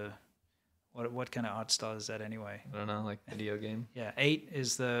 is the what kind of art style is that anyway? I don't know, like video game. Yeah, 8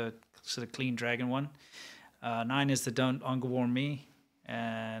 is the sort of clean dragon one. 9 is the Don't Ungerworm Me,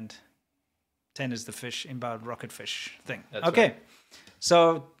 and 10 is the fish inbound rocket fish thing. That's okay, right.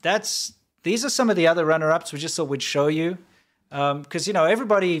 so these are some of the other runner-ups. We just thought we'd show you because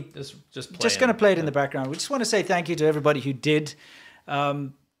everybody Just going to play it in the background. We just want to say thank you to everybody who did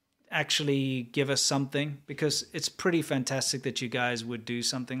actually give us something, because it's pretty fantastic that you guys would do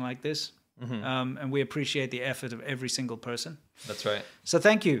something like this. And we appreciate the effort of every single person. That's right. So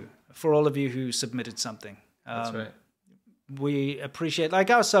thank you for all of you who submitted something. That's right. We appreciate, like,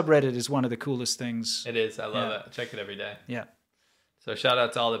 our subreddit is one of the coolest things. It is. I love Yeah. it. I check it every day. Yeah. So shout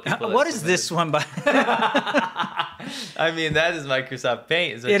out to all the people. What is this one by? I mean, that is Microsoft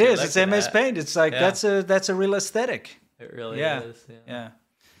Paint. Is what It you're is. It's looking MS at. Paint. It's like Yeah. that's a real aesthetic. It really Yeah. is. Yeah.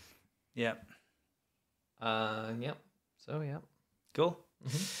 Yeah. Yep. So yeah. Cool.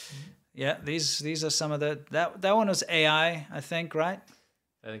 Yeah. These are some of that one was AI, I think, right?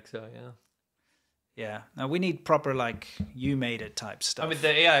 I think so. Yeah. Yeah. Now we need proper, like, you made it type stuff. I mean, the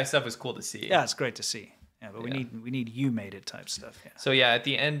AI stuff is cool to see. yeah, it's great to see. Yeah, but Yeah. we need you made it type stuff. Yeah. So yeah, at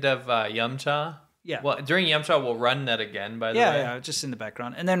the end of Yumcha. Yeah. Well, during Yumcha, we'll run that again. By the Yeah, way. yeah, just in the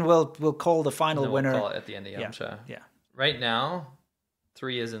background, and then we'll call the final And then we'll winner. call it at the end of Yeah, Yumcha. yeah. Right now,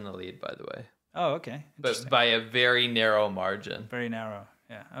 3 is in the lead. By the way, Oh, okay. but Interesting. by a very narrow margin. Very narrow.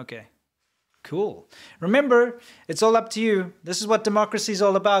 Yeah. Okay. Cool. Remember, it's all up to you. This is what democracy is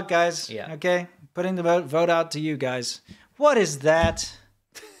all about, guys. Yeah. Okay. Putting the vote out to you guys. What is that?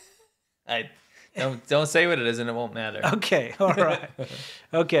 I don't say what it is, and it won't matter. Okay. All right.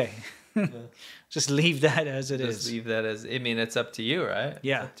 Okay. Just leave that as it is. Just leave that as. I mean, it's up to you, right?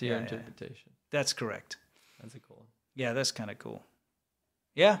 Yeah, It's up to your yeah, yeah. interpretation. That's correct. That's a cool one. Yeah, that's kind of cool.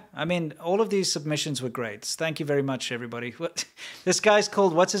 Yeah, I mean, all of these submissions were great. Thank you very much, everybody. What this guy's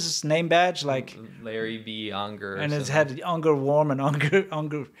called? What's his name badge? Like, Larry V. Unger. and it's had Unger warm and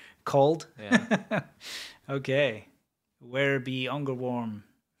Unger cold. Yeah. Okay, where be Unger warm?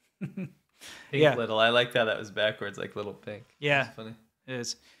 Pink Yeah. Little. I like how that was backwards, like little pink. Yeah. That's funny. It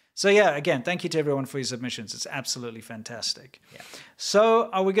is. So yeah, again, thank you to everyone for your submissions. It's absolutely fantastic. Yeah. So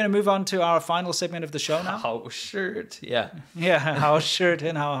are we going to move on to our final segment of the show now? House shirt. Yeah. Yeah, house shirt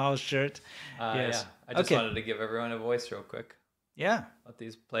and our house shirt. Yes. Yeah. I just Okay. wanted to give everyone a voice real quick. Yeah. Let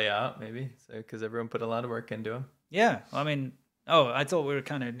these play out, maybe, because everyone put a lot of work into them. Yeah. I mean, I thought we were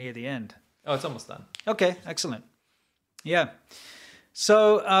kind of near the end. Oh, it's almost done. Okay, excellent. Yeah.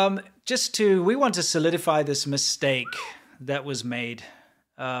 So we want to solidify this mistake that was made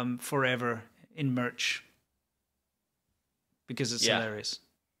forever in merch, because it's Yeah. hilarious.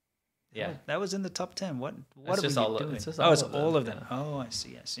 Yeah. That was in the top 10. What It's are just we all of- doing? it's just Oh, all it's of them, all of them. yeah. Oh, I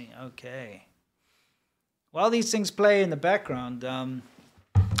see. Okay. While these things play in the background,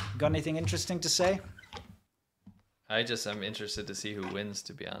 got anything interesting to say? I'm interested to see who wins,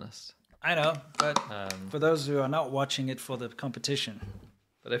 to be honest. I know, but Um, for those who are not watching it for the competition,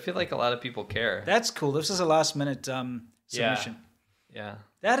 But I feel like a lot of people care. that's cool. This is a last minute submission. Yeah.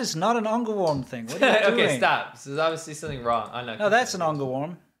 That is not an Ongerworm thing. What are you doing? Okay, stop. This is obviously something wrong. Oh, No, that's an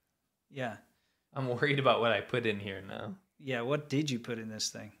Ongerworm. Yeah. I'm worried about what I put in here now. Yeah, what did you put in this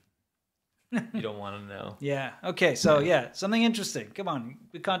thing? You don't want to know. Yeah. Okay, so yeah, something interesting. Come on.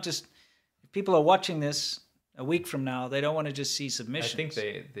 We can't just, if people are watching this a week from now, they don't want to just see I submissions.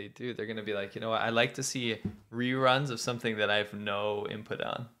 think they do. They're going to be like, you know what? I like to see reruns of something that I have no input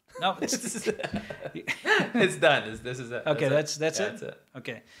on. No, it's, It's done. This is it. okay, that's Yeah, it. That's it.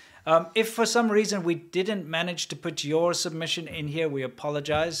 Okay. If for some reason we didn't manage to put your submission in here, we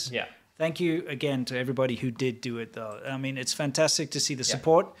apologize. Yeah. thank you again to everybody who did do it, though. I mean, it's fantastic to see the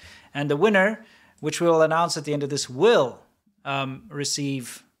support. And the winner, which we'll announce at the end of this, will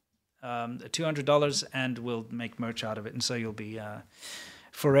receive $200, and we'll make merch out of it. And so you'll be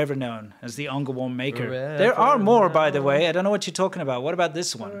forever known as the Ongawon maker. There are more, by the way. I don't know what you're talking about. What about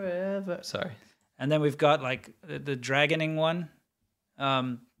this one? Forever. Sorry. And then we've got like the dragoning one.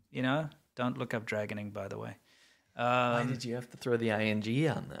 Don't look up dragoning, by the way. Why did you have to throw the ing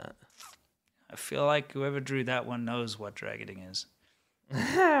on that? I feel like whoever drew that one knows what dragoning is.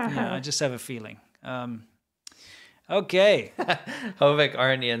 I just have a feeling. Okay. Hovek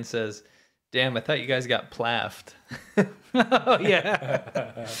Arnian says, damn, I thought you guys got plaffed. Oh,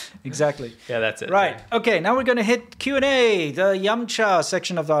 yeah. Exactly. Yeah, that's it. Right. Okay, now we're going to hit Q&A, the Yamcha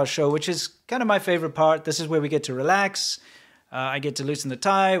section of our show, which is kind of my favorite part. This is where we get to relax. I get to loosen the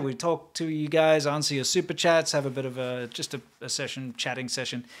tie. We talk to you guys, answer your super chats, have a bit of a session, chatting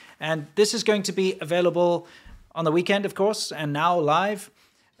session. And this is going to be available on the weekend, of course, and now live.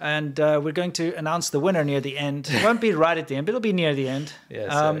 And we're going to announce the winner near the end. It won't be right at the end, but it'll be near the end.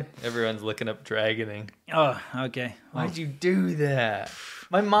 Yeah, everyone's looking up dragoning. Oh, okay. Why'd you do that?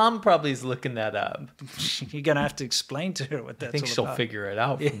 My mom probably is looking that up. You're going to have to explain to her what that's all about. I think she'll figure it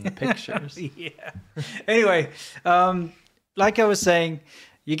out from the pictures. Yeah. Anyway, like I was saying,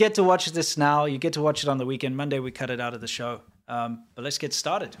 you get to watch this now. You get to watch it on the weekend. Monday, we cut it out of the show. But let's get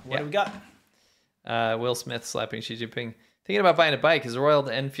started. What do we got? Will Smith slapping Xi Jinping. Thinking about buying a bike. Is the Royal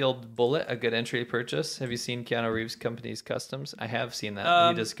Enfield Bullet a good entry purchase? Have you seen Keanu Reeves' company's customs? I have seen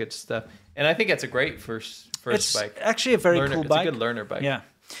that. He does good stuff. And I think it's a great first bike. It's actually a very cool bike. It's a good learner bike. Yeah.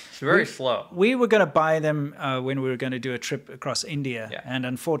 It's very slow. We were going to buy them when we were going to do a trip across India. Yeah. And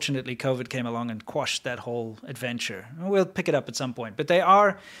unfortunately, COVID came along and quashed that whole adventure. We'll pick it up at some point. But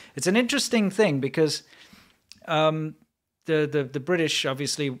it's an interesting thing because the British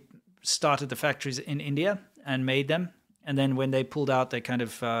obviously started the factories in India and made them. And then when they pulled out, they kind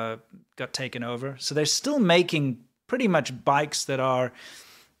of got taken over. So they're still making pretty much bikes that are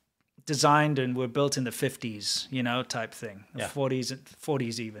designed and were built in the 50s, type thing. The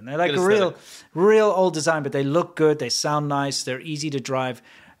 40s even. They're like a real old design, but they look good. They sound nice. They're easy to drive.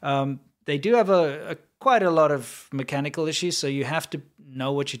 They do have quite a lot of mechanical issues, so you have to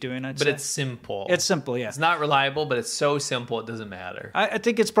know what you're doing. But it's simple. It's simple, yeah. It's not reliable, but it's so simple it doesn't matter. I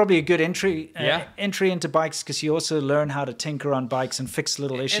think it's probably a good entry into bikes because you also learn how to tinker on bikes and fix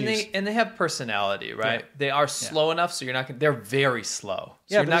little issues. And they have personality, right? Yeah. They are slow enough, so you're not. They're very slow,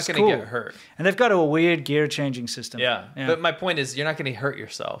 so you're not going to get hurt. And they've got a weird gear changing system. Yeah, but my point is, you're not going to hurt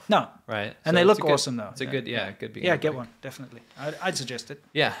yourself. No, right? And they look awesome, though. It's a good, good. Yeah, get one definitely. I'd suggest it.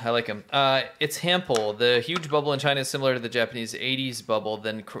 Yeah, I like them. It's Hampel. The huge bubble in China is similar to the Japanese '80s bubble,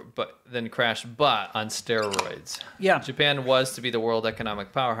 then crashed, but on steroids. Yeah, Japan was to be the world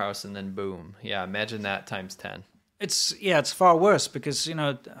economic powerhouse, and then boom. Yeah, imagine that times 10. It's far worse because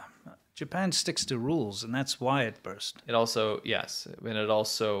Japan sticks to rules, and that's why it burst. It also and it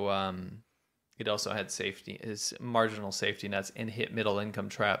also had marginal safety nets and hit middle income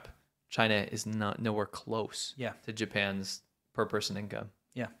trap. China is nowhere close to Japan's per person income.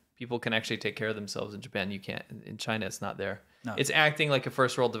 Yeah. People can actually take care of themselves in Japan. You can't. In China, it's not there. No. It's acting like a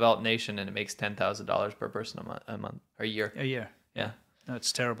first world developed nation, and it makes $10,000 per person a year. A year. Yeah. No,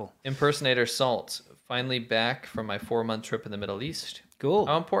 it's terrible. Impersonator Salt. Finally back from my 4-month trip in the Middle East. Cool.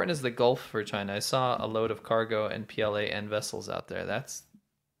 How important is the Gulf for China? I saw a load of cargo and PLAN vessels out there. That's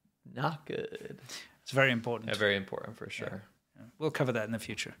not good. It's very important. Yeah, very important for sure. Yeah. We'll cover that in the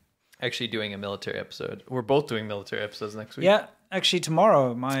future. Actually doing a military episode. We're both doing military episodes next week. Yeah, actually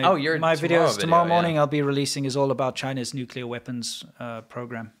tomorrow. My videos tomorrow morning I'll be releasing is all about China's nuclear weapons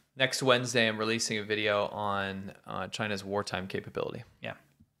program. Next Wednesday I'm releasing a video on China's wartime capability. Yeah.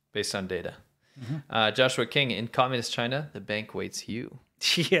 Based on data. Mm-hmm. Joshua King, in communist China, the bank waits you.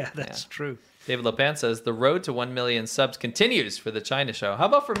 Yeah, that's true. David Lopan says, the road to 1 million subs continues for the China show. How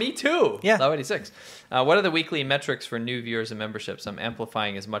about for me too? Yeah. Low 86. What are the weekly metrics for new viewers and memberships? I'm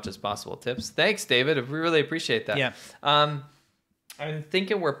amplifying as much as possible. Tips. Thanks, David. We really appreciate that. Yeah. I'm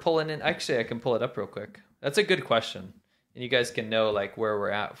thinking we're pulling in. Actually, I can pull it up real quick. That's a good question. And you guys can know like where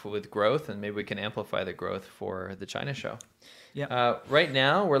we're at with growth, and maybe we can amplify the growth for the China show. Yeah. Right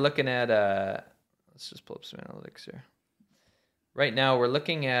now, we're looking at... let's just pull up some analytics here. Right now, we're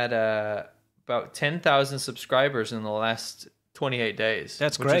looking at about 10,000 subscribers in the last 28 days.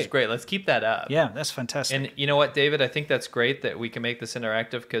 That's great. Which is great. Let's keep that up. Yeah, that's fantastic. And you know what, David? I think that's great that we can make this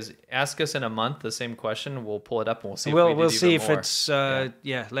interactive because ask us in a month the same question. We'll pull it up and we'll see we'll see if it's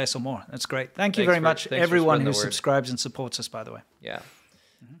less or more. That's great. Thanks very much, everyone who subscribes and supports us, by the way. Yeah.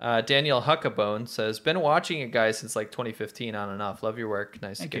 Daniel Huckabone says, been watching you guys since like 2015 on and off. Love your work.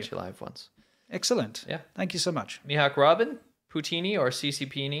 Nice Thank to get you. you live once. Excellent. Yeah. Thank you so much. Mihawk Robin, Poutini or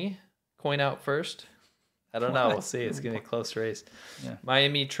CCPini? Coin out first. I don't know. We'll see. It's going to be a close race. Yeah.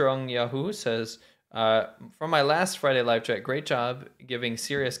 Miami Trong Yahoo says, from my last Friday live chat, great job giving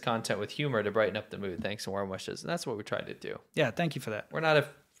serious content with humor to brighten up the mood. Thanks and warm wishes. And that's what we tried to do. Yeah, thank you for that. We're not a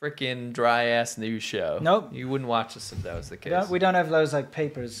freaking dry ass news show. Nope. You wouldn't watch us if that was the case. We don't have those like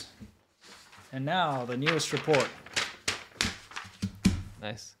papers. And now the newest report.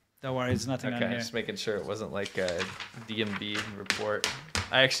 Nice. Don't worry, there's nothing on Okay, here. just making sure it wasn't like a DMB report.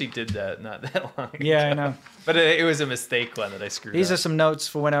 I actually did that not that long ago. Yeah, I know. But it was a mistake one that I screwed These up. are some notes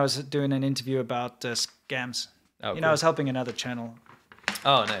for when I was doing an interview about scams. Oh, I cool. was helping another channel.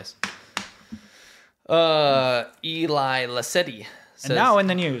 Oh, nice. Eli Lassetti says... And now in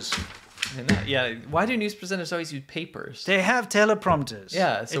the news, yeah, why do news presenters always use papers? they have teleprompters.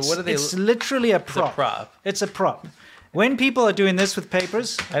 Yeah, so what are they- It's literally a It's a prop. prop. It's a prop. When people are doing this with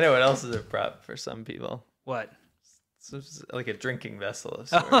papers, I know what else is a prop for some people. what? It's just like a drinking vessel of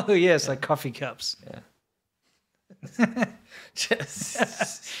sorts. Oh, yes, like coffee cups.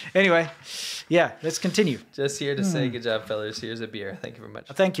 Just Anyway, yeah, let's continue. here to say good job, fellas. Here's a beer. Thank you very much.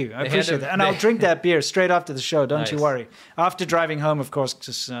 Thank you. I They appreciate had a- that. And I'll they- drink that beer straight after the show. Don't you Nice. worry. After driving home, of course,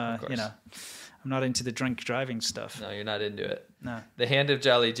 just, course. you know, I'm not into the drink driving stuff. No, you're not into it. No. The Hand of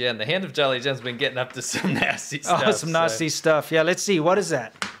Jolly Jen. The Hand of Jolly Jen's been getting up to some nasty stuff. Oh, some nasty stuff. Yeah, let's see. What is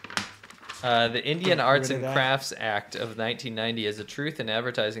that? The Indian Get Arts rid of and that. Crafts Act of 1990 is a truth in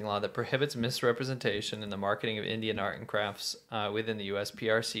advertising law that prohibits misrepresentation in the marketing of Indian art and crafts within the U.S.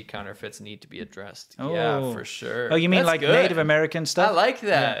 PRC counterfeits need to be addressed. Yeah, Oh. for sure. Oh, you mean That's like good. Native American stuff? I like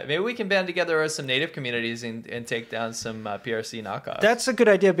that. Maybe we can band together with some Native communities and take down some PRC knockoffs. That's a good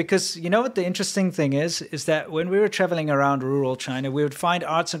idea because you know what the interesting thing is that when we were traveling around rural China, we would find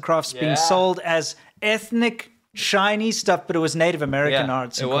arts and crafts being Yeah. sold as ethnic shiny stuff, but it was Native American Yeah,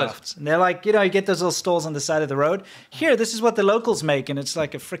 arts and it was. crafts. And they're like, you know, you get those little stalls on the side of the road. Here, this is what the locals make, and it's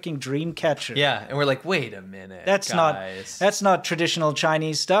like a freaking dream catcher. Yeah, and we're like, wait a minute, That's guys. not traditional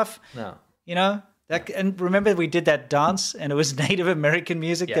Chinese stuff. No. You know? And remember we did that dance and it was Native American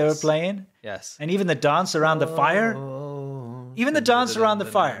music they were Yes. playing? Yes. And even the dance around the fire? Even the dance around the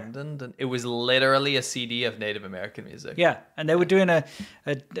fire. It was literally a CD of Native American music. Yeah, and they were doing a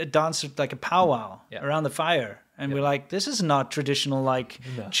dance, like a powwow Yeah. around the fire. And we're like, this is not traditional, like,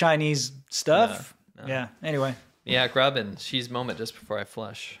 Chinese stuff. No. Yeah, anyway. Yeah, Robin, she's moment just before I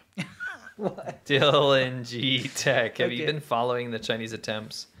flush. What? Dylan G. Tech. Have you Okay. been following the Chinese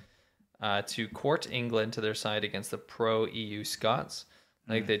attempts to court England to their side against the pro-EU Scots,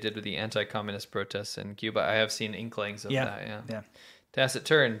 like they did with the anti-communist protests in Cuba? I have seen inklings of that, Yeah. Tacit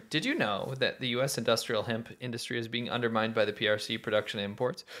Turn, did you know that the U.S. industrial hemp industry is being undermined by the PRC production and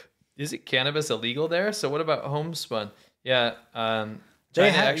imports? Is it cannabis illegal there? So what about homespun? Yeah,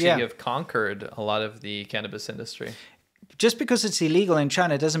 China have conquered a lot of the cannabis industry. Just because it's illegal in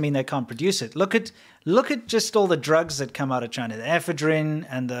China doesn't mean they can't produce it. Look at just all the drugs that come out of China. The ephedrine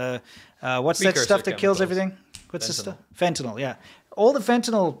and the, what's that Precursor stuff that kills chemicals. everything? What's the Fentanyl. stuff? Fentanyl, yeah. All the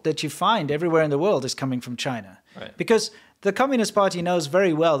fentanyl that you find everywhere in the world is coming from China. Right. Because the Communist Party knows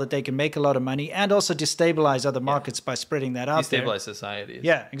very well that they can make a lot of money and also destabilize other markets by spreading that out there. Destabilize societies.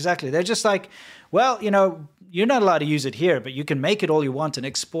 Yeah, exactly. They're just like, well, you know, you're not allowed to use it here, but you can make it all you want and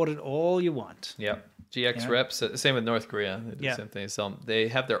export it all you want. Yep. GX Yeah. reps, same with North Korea. They do Yeah. the same thing. They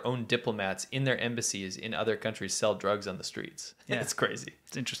have their own diplomats in their embassies in other countries sell drugs on the streets. Yeah. It's crazy.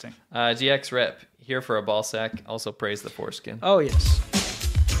 It's interesting. GX rep, here for a ball sack. Also praise the foreskin. Oh, yes.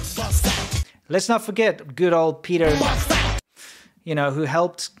 Let's not forget good old Peter, you know, who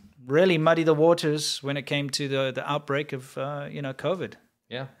helped really muddy the waters when it came to the outbreak of, COVID.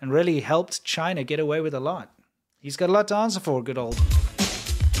 Yeah. And really helped China get away with a lot. He's got a lot to answer for, good old.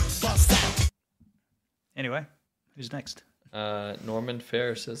 Anyway, who's next? Norman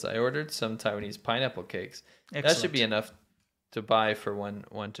Fair says, I ordered some Taiwanese pineapple cakes. That Excellent. should be enough to buy for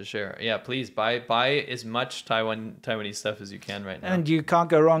one to share. Yeah, please buy as much Taiwanese stuff as you can right now. And you can't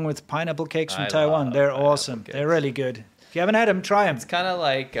go wrong with pineapple cakes from I Taiwan. love They're pineapple awesome. cakes. They're really good. If you haven't had them, try them. It's kind of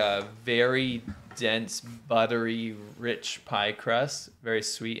like a very dense, buttery, rich pie crust, very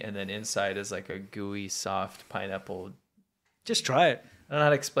sweet, and then inside is like a gooey, soft pineapple. Just try it. I don't know how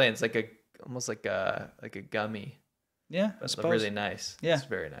to explain. It's like almost like a gummy. Yeah, I It's suppose. really nice. Yeah. It's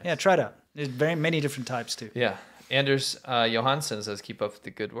very nice. Yeah, try it out. There's very many different types too. Yeah. Anders Johansson says, keep up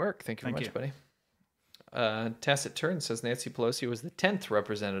the good work. Thank you very Thank much, you. buddy. Tacit Turn says Nancy Pelosi was the 10th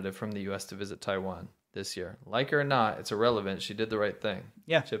representative from the U.S. to visit Taiwan this year. Like her or not, it's irrelevant. She did the right thing.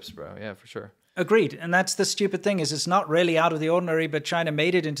 Yeah. Chips, bro. Yeah, for sure. Agreed. And that's the stupid thing is it's not really out of the ordinary, but China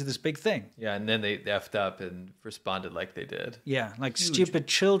made it into this big thing. Yeah, and then they effed up and responded like they did. Yeah, like stupid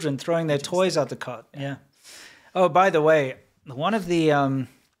children throwing their toys out the cot. Yeah. Oh, by the way, one of the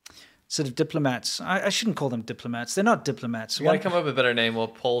sort of diplomats, I shouldn't call them diplomats. They're not diplomats. You got to come up with a better name. We'll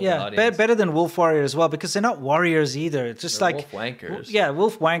poll the audience. Better than wolf warrior as well, because they're not warriors either. It's just They're like wolf wankers. Yeah,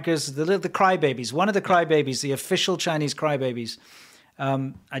 wolf wankers, the crybabies. One of the crybabies, the official Chinese crybabies.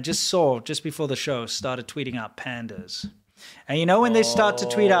 I just saw, just before the show, started tweeting out pandas. And you know when they start to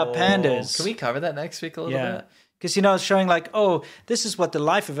tweet out pandas... Can we cover that next week a little bit? Because, you know, it's showing like, oh, this is what the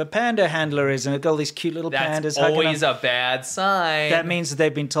life of a panda handler is. And they've got all these cute little pandas. That's hugging always them. a bad sign. That means that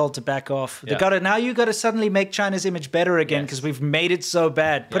they've been told to back off. They Yeah. got to now. You got to suddenly make China's image better again because we've made it so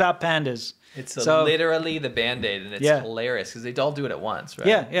bad. Put out pandas. It's So- literally the Band-Aid, and it's Yeah. hilarious because they all do it at once, right?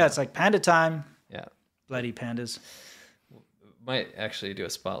 Yeah. It's like panda time. Yeah. Bloody pandas. Might actually do a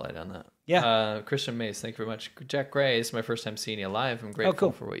spotlight on that. Yeah. Christian Mays, thank you very much. Jack Gray, it's my first time seeing you live. I'm grateful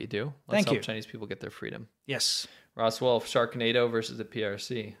cool. for what you do. Let's Thank help you. Chinese people get their freedom. Yes, Ross Wolf, Sharknado versus the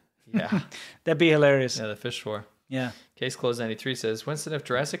PRC. Yeah. that'd be hilarious. Yeah, the fish war. Yeah, Case Closed 93 says, Winston, if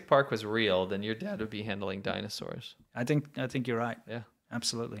Jurassic Park was real, then your dad would be handling dinosaurs. I think you're right. Yeah.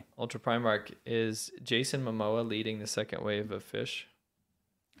 Absolutely. Ultra Primarch, is Jason Momoa leading the second wave of fish?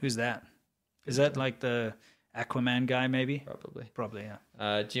 Who's that? Is that like the Aquaman guy? Maybe. Probably. Yeah.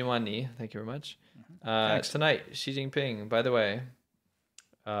 Jiwan Ni, thank you very much. Thanks. Tonight, Xi Jinping, by the way,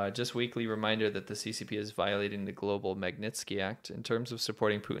 just weekly reminder that the CCP is violating the Global Magnitsky Act in terms of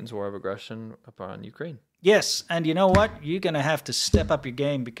supporting Putin's war of aggression upon Ukraine. Yes, and you know what? You're gonna have to step up your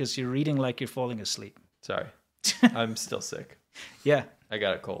game because you're reading like you're falling asleep. Sorry. I'm still sick. Yeah, I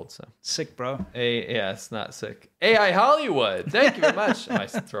got a cold, so. sick, bro. Yeah, it's not sick. AI Hollywood, thank you very much. My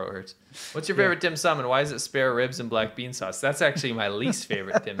throat hurts. What's your favorite dim sum, and why is it spare ribs and black bean sauce? That's actually my least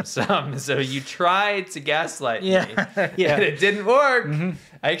favorite dim sum. So you tried to gaslight me, Yeah. and it didn't work.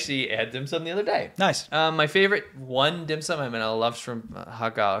 I actually had dim sum the other day. Nice. My favorite one dim sum, I mean, I love shrimp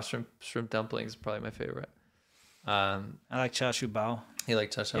hagao, shrimp dumplings is probably my favorite. I like char siu bao. You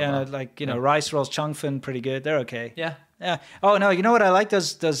like cha cha? Yeah, and I like rice rolls, chungfen, pretty good. They're okay. Yeah. Yeah. Oh no, you know what? I like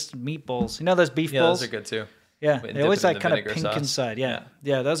those meatballs. You know those beef Yeah, balls? those are good too. Yeah, Dip they always it in like the kind of vinegar pink sauce. inside.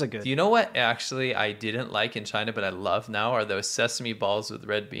 Yeah, those are good. Do you know what actually I didn't like in China, but I love now are those sesame balls with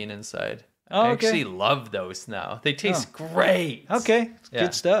red bean inside. Oh, I okay. actually love those now. They taste great. Okay, Yeah.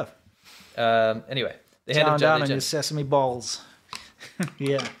 good stuff. Anyway, the hand Down of down Jelly on your Jen. sesame balls.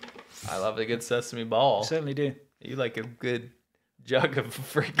 Yeah, I love a good sesame ball. certainly do. You like a good jug of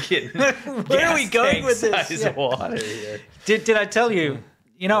freaking Where are we going with this? size Yeah. water here. Did I tell you?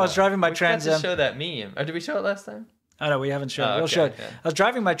 You know, I was driving my We got Trans to Am. show that meme. Or did we show it last time? Oh no, we haven't shown. Oh, We'll okay, show it. okay. I was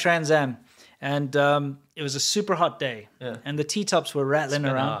driving my Trans Am, and it was a super hot day, and the T-tops were rattling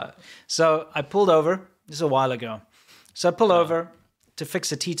been around. hot. So I pulled over. This is a while ago. So I pull over to fix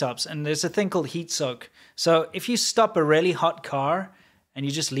the T-tops, and there's a thing called heat soak. So if you stop a really hot car and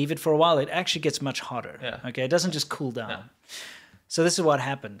you just leave it for a while, it actually gets much hotter. Yeah. Okay, it doesn't just cool down. So this is what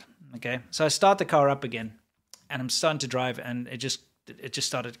happened. Okay, so I start the car up again, and I'm starting to drive, and it just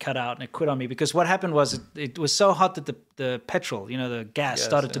started to cut out, and it quit on me because what happened was it was so hot that the petrol, the gas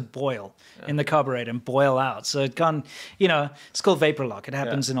started to boil in the carburetor and boil out. So it gone, it's called vapor lock. It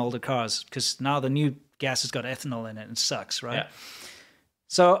happens in older cars because now the new gas has got ethanol in it and sucks, right? Yeah.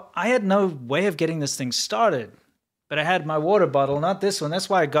 So I had no way of getting this thing started, but I had my water bottle, not this one. That's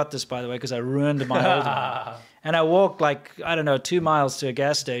why I got this, by the way, because I ruined my old one. And I walked 2 miles to a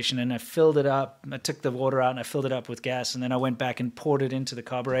gas station, and I filled it up. I took the water out and I filled it up with gas, and then I went back and poured it into the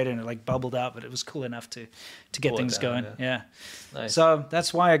carburetor, and it bubbled out, but it was cool enough to get Cool it things down, going. Yeah. Nice. So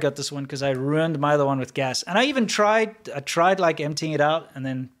that's why I got this one, because I ruined my other one with gas. And I even tried emptying it out and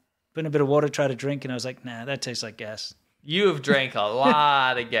then putting a bit of water, try to drink, and I was like, nah, that tastes like gas. You have drank a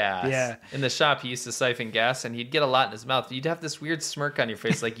lot of gas. Yeah. In the shop, he used to siphon gas, and he'd get a lot in his mouth. You'd have this weird smirk on your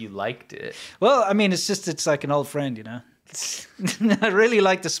face like you liked it. Well, I mean, it's like an old friend, I really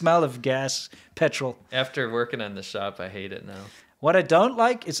like the smell of gas, petrol. After working in the shop, I hate it now. What I don't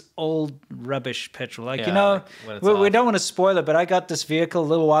like is old rubbish petrol. Like, Yeah, like when it's we off. don't want to spoil it, but I got this vehicle a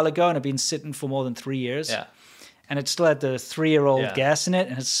little while ago, and it's been sitting for more than 3 years. Yeah. And it still had the 3-year-old Yeah. gas in it,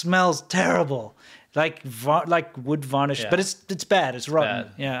 and it smells terrible. Like wood varnish, Yeah. but it's bad. It's rotten.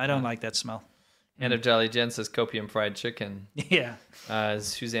 Bad. Yeah, I don't like that smell. And of Jolly Jen says copium fried chicken. Yeah.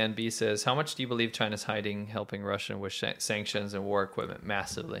 Suzanne B says, how much do you believe China's hiding, helping Russia with sanctions and war equipment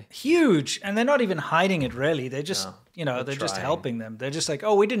massively? Huge. And they're not even hiding it, really. They just, No, they're just trying. helping them. They're just like,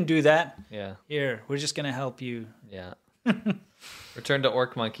 oh, we didn't do that. Yeah. Here, we're just going to help you. Yeah. Return to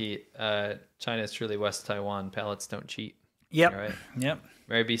Orc Monkey. China is truly West Taiwan. Pallets don't cheat. Yep. All right. Yep.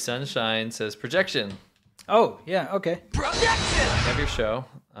 Mary B. Sunshine says projection. Oh, yeah, okay. Have your show.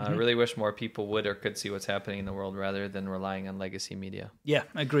 I really wish more people would or could see what's happening in the world rather than relying on legacy media. Yeah,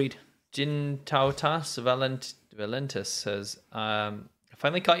 agreed. Jin Tautas Valentis says, I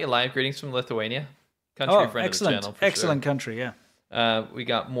finally caught you live. Greetings from Lithuania. Country friend excellent. of the channel. For Excellent sure. country, yeah. We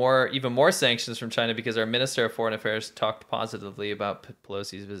got even more sanctions from China because our Minister of Foreign Affairs talked positively about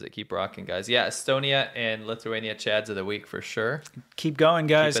Pelosi's visit. Keep rocking, guys. Yeah, Estonia and Lithuania Chads of the week for sure. Keep going,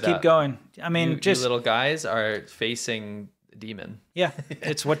 guys. Keep it Keep up. going. I mean, You little guys are facing a demon. Yeah,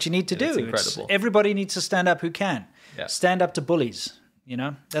 it's what you need to do. It's incredible. Everybody needs to stand up who can. Yeah. Stand up to bullies.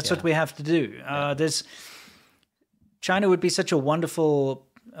 That's what we have to do. China would be such a wonderful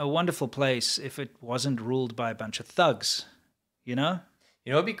place if it wasn't ruled by a bunch of thugs. You know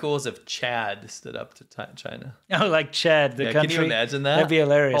what'd be cool is if Chad stood up to China. Oh, like Chad, the country. Can you imagine that? That'd be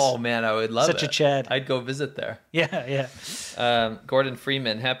hilarious. Oh man, I would love Such it. a Chad. I'd go visit there. Yeah. Gordon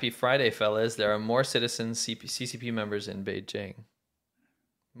Freeman, happy Friday, fellas. There are more citizens CCP members in Beijing.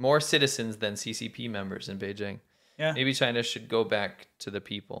 More citizens than CCP members in Beijing. Yeah. Maybe China should go back to the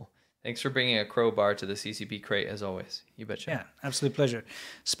people. Thanks for bringing a crowbar to the CCP crate, as always. You betcha. Yeah, absolute pleasure.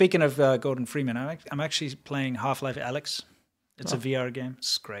 Speaking of Gordon Freeman, I'm actually playing Half-Life Alyx. It's a VR game.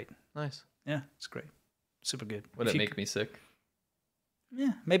 It's great. Nice. Yeah, it's great. Super good. Would it make me sick?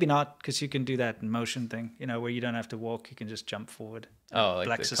 Yeah, maybe not, because you can do that motion thing, where you don't have to walk, you can just jump forward. Oh, like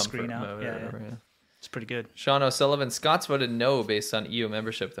blacks the the screen comfort out. mode or whatever, yeah. It's pretty good. Sean O'Sullivan, Scots voted no based on EU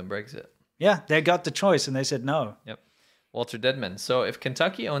membership than Brexit. Yeah, they got the choice and they said no. Yep. Walter Deadman. So if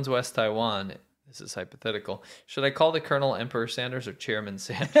Kentucky owns West Taiwan, this is hypothetical, should I call the Colonel Emperor Sanders or Chairman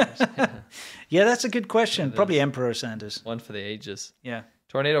Sanders? Yeah, that's a good question. Probably Emperor Sanders. One for the ages. Yeah.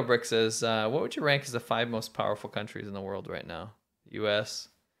 Tornado Brick says, what would you rank as the 5 most powerful countries in the world right now? U.S.,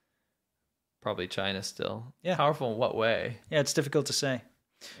 probably China still. Yeah. Powerful in what way? Yeah, it's difficult to say.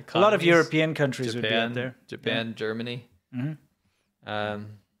 Economies? A lot of European countries would be Japan, up there. Japan, Germany. Mm-hmm.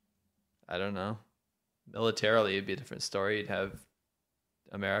 I don't know. Militarily, it'd be a different story. You'd have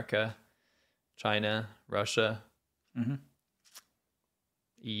America, China, Russia,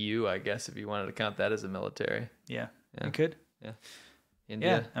 EU, I guess, if you wanted to count that as a military. Yeah, you could. Yeah. India.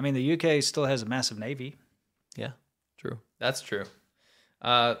 Yeah, I mean, the UK still has a massive navy. Yeah, true. That's true.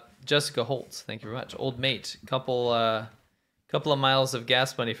 Jessica Holtz, thank you very much. Old mate, couple of miles of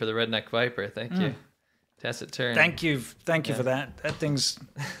gas money for the Redneck Viper. Thank you. Tacit turn. Thank you for that. That thing's,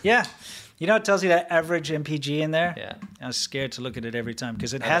 yeah. It tells you that average MPG in there. Yeah. I was scared to look at it every time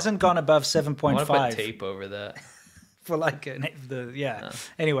because it hasn't gone above 7.5. I want to put tape over that. For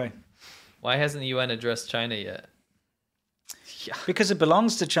Anyway. Why hasn't the UN addressed China yet? Because it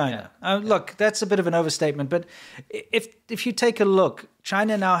belongs to China. Look, that's a bit of an overstatement, but if you take a look,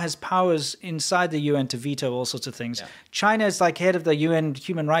 China now has powers inside the UN to veto all sorts of things. Yeah. China is like head of the UN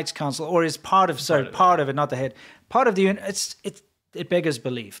Human Rights Council, or is part of it, not the head. Part of the UN. It beggars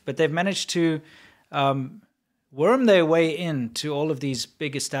belief, but they've managed to worm their way into all of these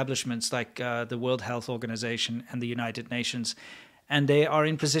big establishments like the World Health Organization and the United Nations. And they are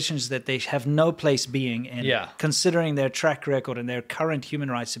in positions that they have no place being in, considering their track record and their current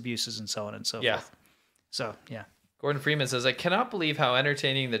human rights abuses and so on and so forth. So, yeah. Gordon Freeman says, I cannot believe how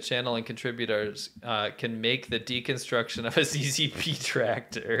entertaining the channel and contributors can make the deconstruction of a CCP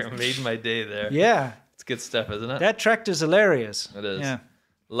tractor. Made my day there. Yeah. It's good stuff, isn't it? That tractor's hilarious. It is. Yeah.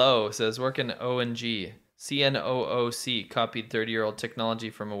 Lowe says, work in O&G. CNOOC copied 30-year-old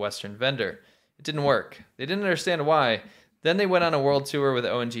technology from a Western vendor. It didn't work. They didn't understand why. Then they went on a world tour with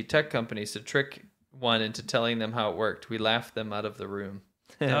O&G tech companies to trick one into telling them how it worked. We laughed them out of the room.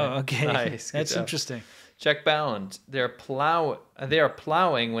 Oh, okay. Nice. That's interesting. Check bound. They are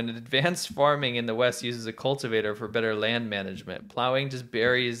plowing when advanced farming in the West uses a cultivator for better land management. Plowing just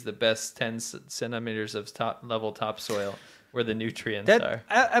buries the best 10 centimeters of top-level topsoil where the nutrients are.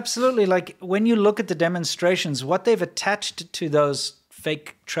 Absolutely. Like, when you look at the demonstrations, what they've attached to those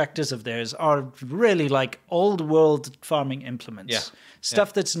fake tractors of theirs are really like old world farming implements.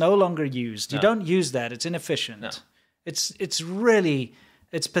 Stuff that's no longer used. You don't use that. It's inefficient. No. It's really,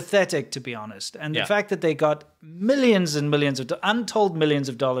 it's pathetic, to be honest. And the fact that they got millions and millions of untold millions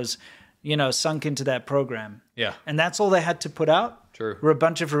of dollars, sunk into that program. Yeah. And that's all they had to put out. True. Were a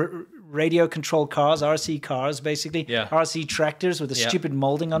bunch of radio controlled cars, RC cars, basically. Yeah. RC tractors with a stupid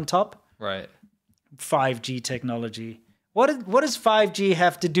molding on top. Right. 5G technology. What does 5G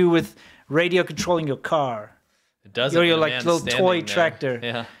have to do with radio controlling your car? It doesn't. Your like little toy tractor.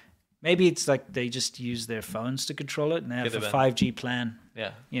 Yeah. Maybe it's like they just use their phones to control it and they have a 5G plan.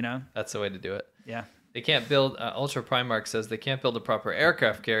 Yeah. You know? That's the way to do it. Yeah. They can't build. Ultra Primarch says they can't build a proper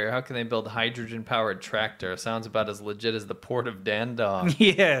aircraft carrier. How can they build a hydrogen-powered tractor? Sounds about as legit as the port of Dandong.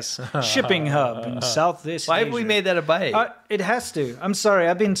 Yes, shipping hub in Southeast Why Asia. have we made that a bite? It has to. I'm sorry.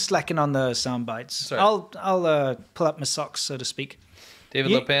 I've been slacking on the sound bites. Sorry. I'll pull up my socks, so to speak.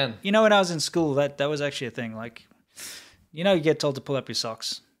 David Lopan. You know, when I was in school, that was actually a thing. Like, you know, you get told to pull up your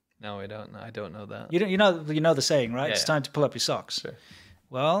socks. No, I don't. I don't know that. You know the saying, right? Yeah, It's yeah. time to pull up your socks. Sure.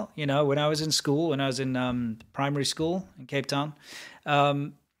 Well, you know, when I was in school, when I was in primary school in Cape Town,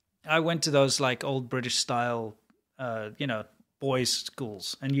 I went to those like old British style, boys'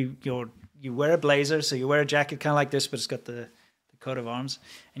 schools, and you wear a blazer, so you wear a jacket kind of like this, but it's got the coat of arms,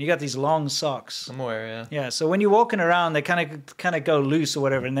 and you got these long socks. I'm aware, yeah. Yeah, so when you're walking around, they kind of go loose or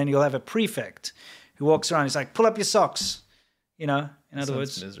whatever, and then you'll have a prefect who walks around. He's like, "Pull up your socks," you know. In other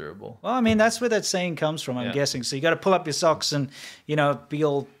words, miserable. well, I mean, that's where that saying comes from, I'm Yeah. guessing. So you got to pull up your socks and, be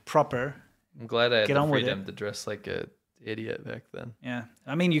all proper. I'm glad I had Get the on with freedom it. to dress like a idiot back then. Yeah.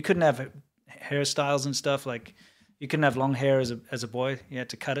 I mean, you couldn't have hairstyles and stuff. Like, you couldn't have long hair as a boy. You had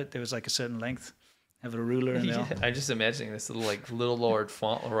to cut it. There was like a certain length. Have a ruler and all. I'm just imagining this little Lord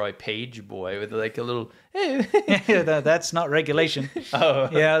Fauntleroy page boy with like a little. Yeah, that's not regulation. Oh,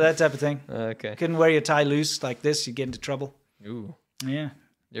 Yeah, that type of thing. okay. Couldn't wear your tie loose like this. You get into trouble. Ooh, Yeah.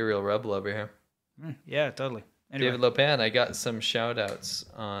 you're a real rebel over here. Yeah, totally. Anyway. David Lopan, I got some shout outs.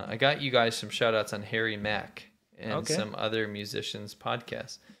 I got you guys some shout outs on Harry Mack and Okay. some other musicians'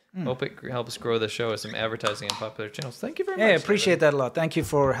 podcasts. Hope it helps grow the show with some advertising on popular channels. Thank you very much. Yeah, I appreciate that a lot. Thank you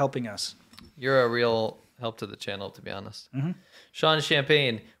for helping us. You're a real help to the channel, to be honest. Sean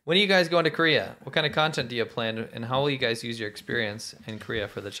Champagne, when are you guys going to Korea? What kind of content do you plan, and how will you guys use your experience in Korea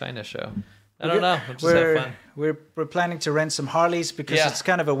for the China show? I don't know. We'll just have fun. We're planning to rent some Harleys because Yeah. it's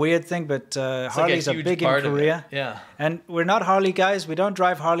kind of a weird thing, but It's like a Harleys are huge big in part of it. Korea. Yeah. And we're not Harley guys. We don't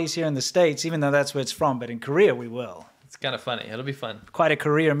drive Harleys here in the States, even though that's where it's from. But in Korea, we will. It's kind of funny. It'll be fun. Quite a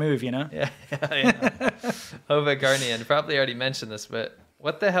career move, you know? Yeah. Hova Garnian probably already mentioned this, but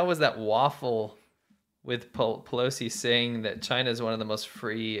what the hell was that waffle with Pelosi saying that China is one of the most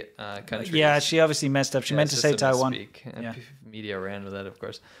free countries? Yeah, she obviously messed up. She meant to it's say just a Taiwan. misspeak. Yeah. Media ran with that, of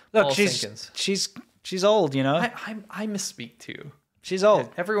course. Look, Paul she's Sinkins. old, you know? I misspeak too. She's old.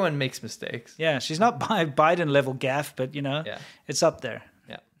 Everyone makes mistakes. Yeah, she's not Biden level gaff, but, Yeah. it's up there.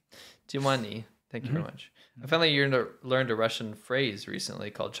 Yeah. Jimani, thank Mm-hmm. you very much. I finally learned a Russian phrase recently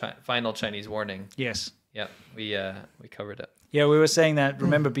called Final Chinese Warning. Yes. Yeah, we covered it. Yeah, we were saying that.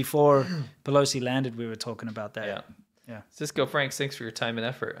 Remember, before Pelosi landed, we were talking about that. Yeah. Yeah. Cisco Franks, thanks for your time and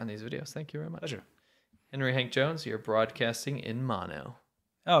effort on these videos. Thank you very much. Pleasure. Henry Hank Jones, you're broadcasting in mono.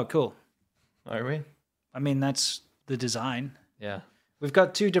 Oh, cool. Are we? I mean, that's the design. Yeah. We've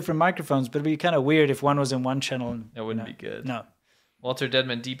got two different microphones, but it'd be kind of weird if one was in one channel. And, That wouldn't be good. No. Walter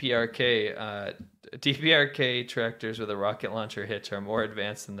Deadman, DPRK tractors with a rocket launcher hitch are more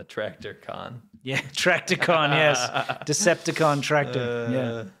advanced than the Tractor Con. Yeah, Tracticon, yes. Decepticon tractor.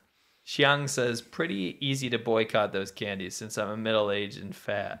 Yeah. Xiang says, pretty easy to boycott those candies since I'm a middle-aged and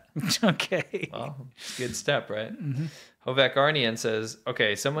fat. Okay. Well, it's a good step, right? Hovak Arnian says,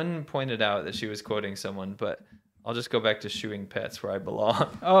 okay, someone pointed out that she was quoting someone, but I'll just go back to shoeing pets where I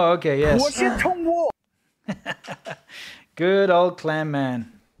belong. Oh, okay, yes. Good old clam man.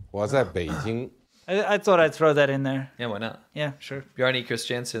 我在北京 I thought I'd throw that in there. Yeah, why not? Yeah, sure. Bjarni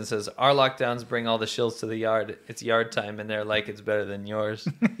Christiansen says, our lockdowns bring all the shills to the yard. It's yard time, and they're like it's better than yours.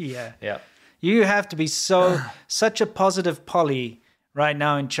 Yeah. Yeah. You have to be such a positive Polly right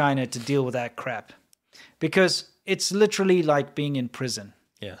now in China to deal with that crap. Because it's literally like being in prison.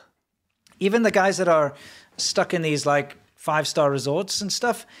 Yeah. Even the guys that are stuck in these like 5-star resorts and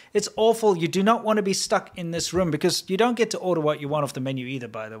stuff, it's awful. You do not want to be stuck in this room because you don't get to order what you want off the menu either,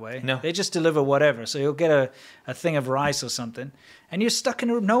 by the way. No. They just deliver whatever. So you'll get a thing of rice or something. And you're stuck in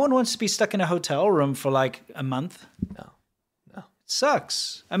a room. No one wants to be stuck in a hotel room for like a month. No. It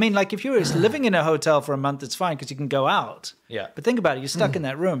sucks. I mean, like if you're living in a hotel for a month, it's fine because you can go out. Yeah. But think about it. You're stuck in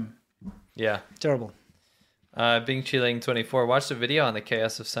that room. Yeah. Terrible. Bing Chiling 24 watched a video on the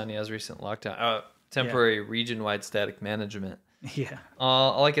chaos of Sanya's recent lockdown. Temporary region-wide static management. Yeah.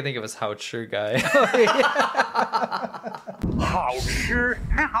 All I can think of is Hao Chi guy.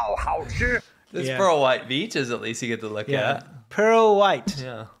 It's Yeah. Pearl White Beaches, at least you get to look Yeah. at. Pearl White.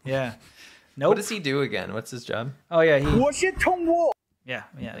 Yeah. Yeah. What Nope. does he do again? What's his job? Oh, yeah.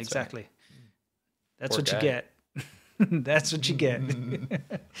 Yeah, exactly. That's Poor what guy. you get. That's what you get.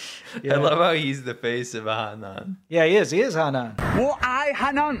 I love how he's the face of Hanan. Yeah, he is. He is Hanan.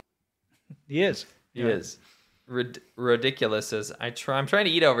 He is. He is. Ridiculous says, I'm trying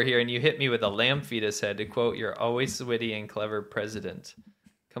to eat over here and you hit me with a lamb fetus head to quote your always witty and clever president.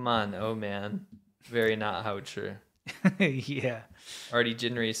 Come on, oh man. Very not how true. Yeah. Artie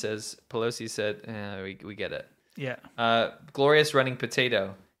Jinri says, Pelosi said, we get it. Yeah. Glorious Running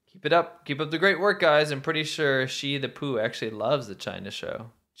Potato. Keep it up. Keep up the great work, guys. I'm pretty sure She the Pooh actually loves the China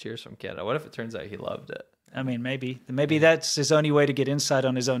show. Cheers from Canada. What if it turns out he loved it? I mean, maybe that's his only way to get insight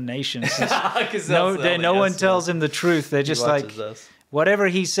on his own nation. No one tells him the truth. They're just like, us. whatever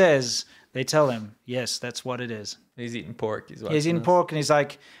he says, they tell him, yes, that's what it is. He's eating pork. He's eating this. pork, and he's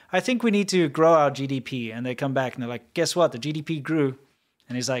like, I think we need to grow our GDP. And they come back, and they're like, guess what? The GDP grew.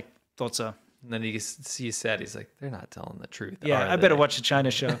 And he's like, thought so. And then he's sad. He's like, they're not telling the truth. Yeah, I better watch the China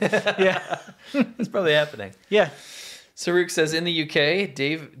show. Yeah. It's probably happening. Yeah. Saruk says, in the UK,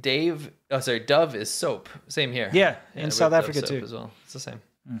 Dove is soap. Same here. Yeah, in South Dove Africa soap too. As well. It's the same.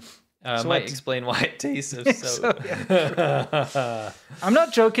 So Might explain why it tastes of soap. I'm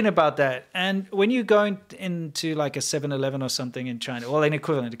not joking about that. And when you go into like a 7-Eleven or something in China, well, an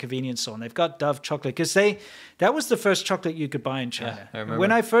equivalent, a convenience store, and they've got Dove chocolate, because that was the first chocolate you could buy in China. Yeah, I remember.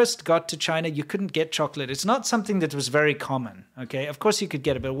 When I first got to China, you couldn't get chocolate. It's not something that was very common, okay? Of course you could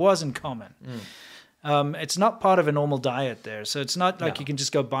get it, but it wasn't common. It's not part of a normal diet there, so it's not like you can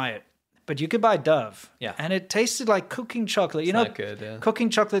just go buy it. But you could buy Dove. Yeah. And it tasted like cooking chocolate. You It's know, not good, yeah. cooking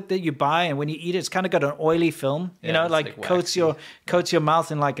chocolate that you buy, and when you eat it, it's kind of got an oily film. You Yeah, know, it's like like coats your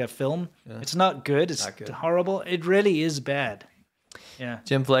mouth in like a film. Yeah. It's not good. It's Not good. horrible. It really is bad. Yeah.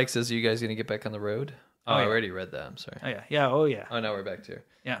 Jim Flag says, are you guys going to get back on the road? Oh, I yeah. already read that. I'm sorry. Oh yeah. Yeah. Oh yeah. Oh, now we're back to here.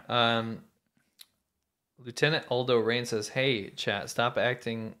 Yeah. Lieutenant Aldo Rain says, hey, chat, stop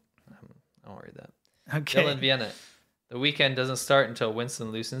acting. I won't read that. Okay. Dylan Vienna. The weekend doesn't start until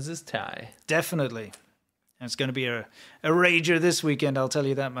Winston loosens his tie. Definitely. And it's going to be a rager this weekend. I'll tell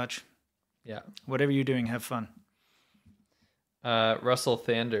you that much. Yeah. Whatever you're doing, have fun. Russell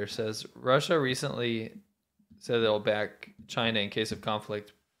Thander says, Russia recently said they'll back China in case of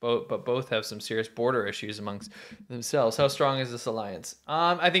conflict, but both have some serious border issues amongst themselves. How strong is this alliance?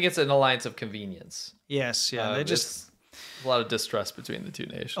 I think it's an alliance of convenience. Yes. Yeah. They're just It's a lot of distrust between the two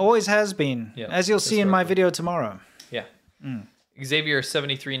nations. always has been, Yeah, as you'll see in my historically. video tomorrow. Yeah. Xavier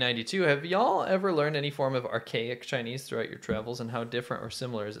 7392. Have y'all ever learned any form of archaic Chinese throughout your travels, and how different or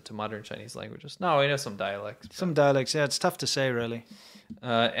similar is it to modern Chinese languages? No, I know some dialects. Some dialects. Yeah, it's tough to say, really.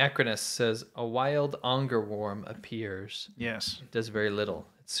 Acronus says a wild angerworm appears. Yes. It does very little.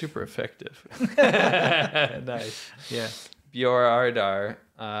 It's super effective. Nice. Yeah. Bjor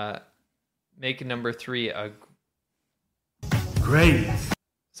Ardar. Make number 3 a Great.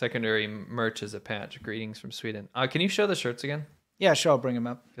 secondary merch as a patch. Greetings from Sweden. Can you show the shirts again? Yeah, sure. I'll bring him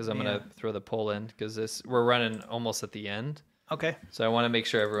up. Because I'm gonna throw the poll in because we're running almost at the end, Okay. so I want to make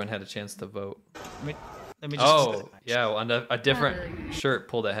sure everyone had a chance to vote. Let me just. Yeah, on a different shirt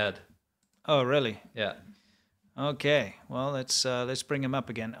pulled ahead. Oh, really? Yeah, Okay. Well, let's bring him up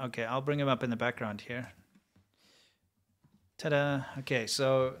again. Okay, I'll bring him up in the background here. Ta-da. Okay,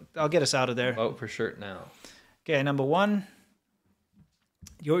 so I'll get us out of there. vote for shirt now. Okay, number 1.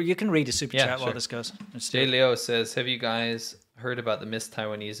 You can read the super Yeah, chat while sure. this goes. Let's do Jay it. Leo says, "Have you guys heard about the Miss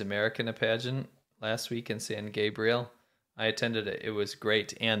Taiwanese American pageant last week in San Gabriel? I attended it. It was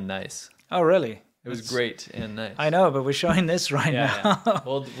great and nice. Oh, really? It was great and nice. I know, but we're showing this right now. Yeah.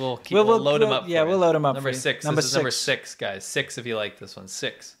 We'll load them up. Yeah, for we'll you. load them up. Number for you. 6. Number This is 6. number 6, guys. 6 if you like this one.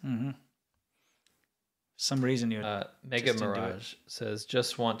 6. Some reason you. Mega Just didn't do Mirage says,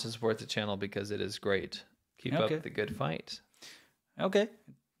 just want to support the channel because it is great. Keep Okay. up the good fight. Okay.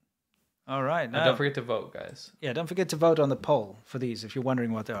 All right. And Now, don't forget to vote, guys. yeah, don't forget to vote on the poll for these if you're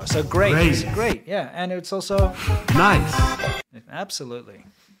wondering what they are. So great. Great. Yeah, and it's also Nice. absolutely.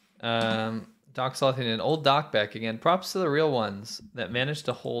 Doc Slothian, old Doc back again. Props to the real ones that managed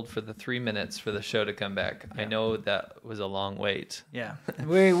to hold for the 3 minutes for the show to come back. I know that was a long wait. Yeah,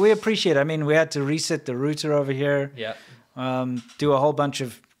 we appreciate it. I mean, we had to reset the router over here. Yeah. Do a whole bunch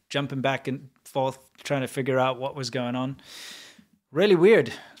of jumping back and forth, trying to figure out what was going on. Really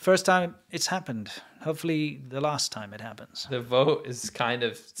weird. First time it's happened. Hopefully the last time it happens. The vote is kind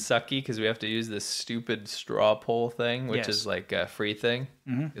of sucky because we have to use this stupid straw poll thing, which Yes. is like a free thing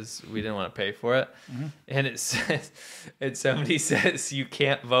because we didn't want to pay for it. And it says, somebody says you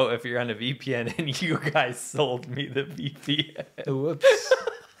can't vote if you're on a VPN, and you guys sold me the VPN. Whoops.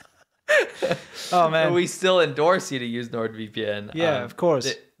 Oh man. But we still endorse you to use NordVPN. Yeah, of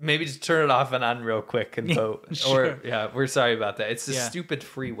course. Maybe just turn it off and on real quick and vote. Sure. Or yeah, we're sorry about that. It's a Yeah. stupid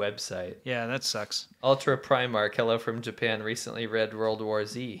free website. Yeah, that sucks. Ultra Primark, hello from Japan, recently read World War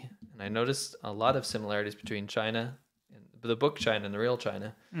Z, and I noticed a lot of similarities between China, and the book China and the real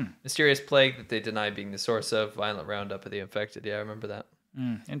China. Mysterious plague that they deny being the source of, violent roundup of the infected. Yeah, I remember that.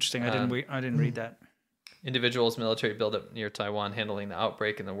 Interesting. I didn't read that. Individuals' military buildup near Taiwan handling the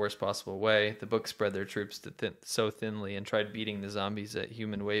outbreak in the worst possible way. The book spread their troops so thinly and tried beating the zombies at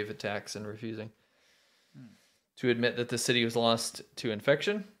human wave attacks and refusing to admit that the city was lost to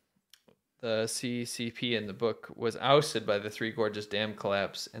infection. The CCP in the book was ousted by the Three Gorges Dam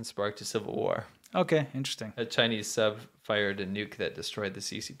collapse and sparked a civil war. Okay, interesting. A Chinese sub fired a nuke that destroyed the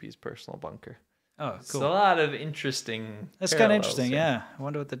CCP's personal bunker. Oh, It's cool. a lot of interesting. That's kind of parallels interesting. here. Yeah, I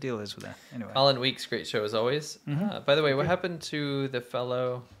wonder what the deal is with that. Anyway, Alan Weeks, great show as always. By the way, what happened to the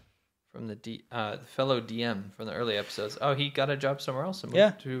fellow from the fellow DM from the early episodes? Oh, he got a job somewhere else and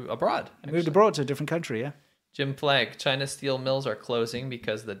moved to abroad. moved actually. abroad to a different country. Yeah. Jim Flagg, China steel mills are closing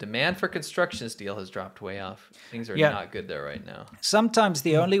because the demand for construction steel has dropped way off. Things are not good there right now. Sometimes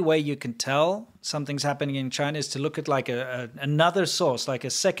the only way you can tell something's happening in China is to look at like another source, like a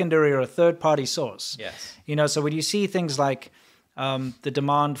secondary or a third party source. Yes. You know, so when you see things like the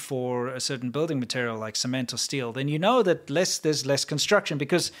demand for a certain building material like cement or steel, then you know that there's less construction,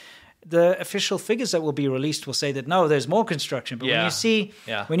 because the official figures that will be released will say that no, there's more construction. But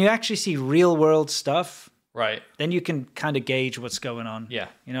when you actually see real world stuff, right, then you can kind of gauge what's going on. Yeah.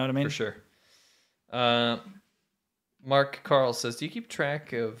 You know what I mean? For sure. Mark Carl says, do you keep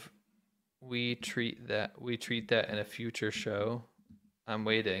track of we treat that in a future show? I'm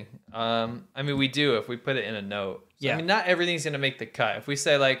waiting. I mean, we do if we put it in a note. So, Yeah. I mean, not everything's going to make the cut. If we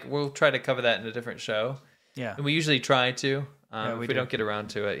say, like, we'll try to cover that in a different show. Yeah. And we usually try to. If we do. don't get around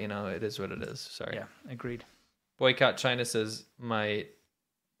to it, you know, it is what it is. Sorry. Yeah, agreed. Boycott China says, my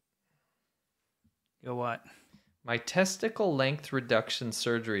what? My testicle length reduction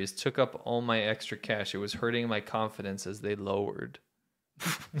surgeries took up all my extra cash. It was hurting my confidence as they lowered.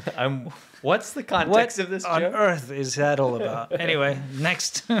 What's the context of this on joke? earth is that all about? Anyway,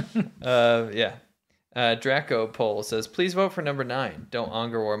 next. Draco Poll says, please vote for number 9. Don't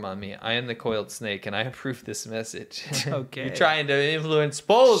anger worm on me. I am the coiled snake, and I approve this message. Okay. You're trying to influence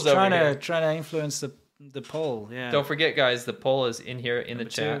polls over here. Trying to influence the poll. Yeah. Don't forget, guys, the poll is in here in Number the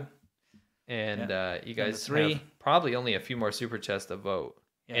chat. 2. And you guys Number 3. have probably only a few more super chats to vote.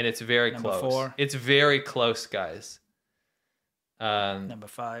 Yeah. And it's very Number close. 4. It's very close, guys. Number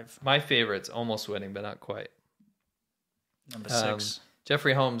 5. My favorite's almost winning, but not quite. Number 6.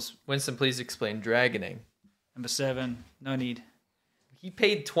 Jeffrey Holmes, Winston, please explain dragoning. Number 7. No need. He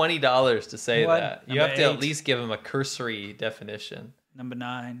paid $20 to say What? that. You Number have to 8. at least give him a cursory definition. Number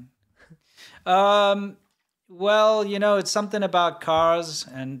 9. Well, you know, it's something about cars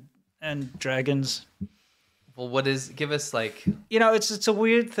and dragons. Well, give us like... You know, it's a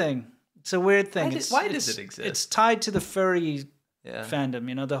weird thing. It's a weird thing. Why does it exist? It's tied to the furry fandom,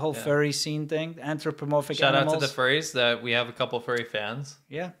 you know, the whole furry scene thing, anthropomorphic Shout animals. out to the furries, that we have a couple furry fans.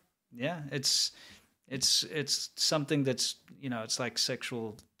 Yeah. It's something that's, you know, it's like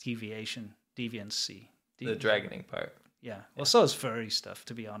sexual deviancy. The dragoning part. Yeah. Well, so is furry stuff,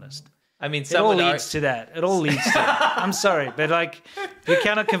 to be honest. I mean, it all leads to that. It all leads to that. I'm sorry, but like, you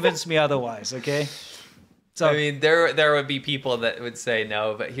cannot convince me otherwise, okay? So, I mean, there would be people that would say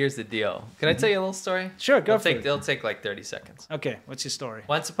no, but here's the deal. Can I tell you a little story? Sure, go for it. It'll take like 30 seconds. Okay, what's your story?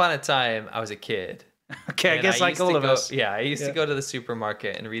 Once upon a time, I was a kid. Okay, I guess like all of us. Yeah, I used to go to the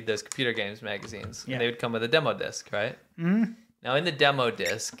supermarket and read those computer games magazines. Yeah. And they would come with a demo disc, right? Mm-hmm. Now, in the demo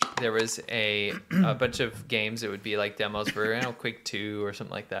disc, there was a bunch of games that would be like demos for, Quake 2 or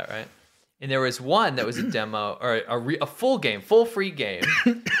something like that, right? And there was one that was a demo, or a full game, full free game.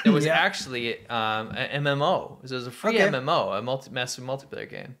 It was actually an MMO. It was a free MMO, a massive multiplayer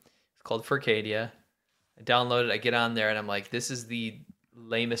game. It's called Furcadia. I downloaded it, I get on there, and I'm like, this is the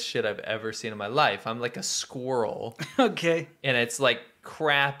lamest shit I've ever seen in my life. I'm like a squirrel. Okay. And it's like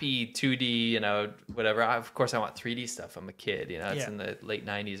crappy 2D, whatever. Of course, I want 3D stuff. I'm a kid, it's in the late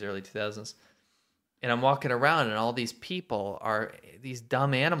 90s, early 2000s. And I'm walking around, and all these people are these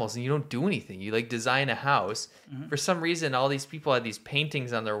dumb animals, and you don't do anything. You like design a house. Mm-hmm. For some reason, all these people had these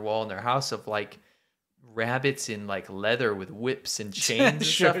paintings on their wall in their house of like rabbits in like leather with whips and chains and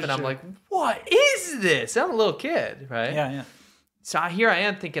stuff. And I'm like, what is this? I'm a little kid, right? Yeah. So here I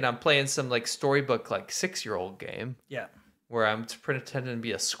am thinking I'm playing some like storybook like 6-year-old game. Yeah. Where I'm pretending to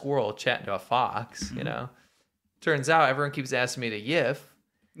be a squirrel chatting to a fox. Turns out everyone keeps asking me to yiff.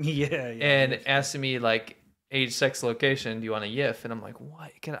 Yeah. And asking me like age, sex, location. Do you want a yiff? And I'm like,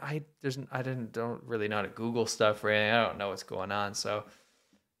 what? Don't really know how to Google stuff or anything. I don't know what's going on. So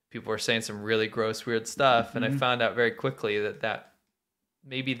people were saying some really gross, weird stuff, and I found out very quickly that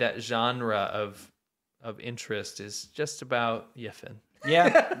maybe that genre of interest is just about yiffing.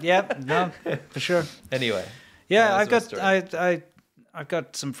 Yeah. No, for sure. Anyway. Yeah, I've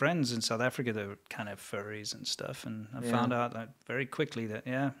got some friends in South Africa that were kind of furries and stuff, and I found out very quickly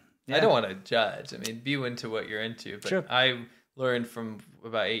that I don't want to judge. I mean, be into what you're into. But Sure. I learned from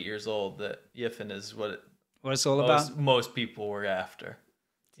about 8 years old that yiffin is what it's all about. most people were after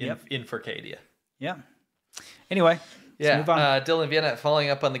in, Yep. in Furcadia. Yeah. Anyway, let's move on. Dylan Vienna, following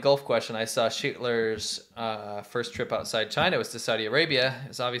up on the Gulf question, I saw Schittler's first trip outside China was to Saudi Arabia.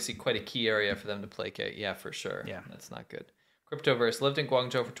 It's obviously quite a key area for them to placate. Yeah, for sure. Yeah. That's not good. Cryptoverse lived in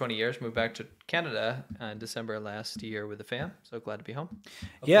Guangzhou for 20 years, moved back to Canada in December last year with the fam. So glad to be home.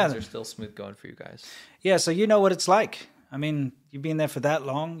 Hope things are still smooth going for you guys. Yeah, so you know what it's like. I mean, you've been there for that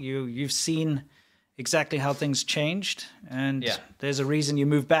long. You've seen exactly how things changed, and there's a reason you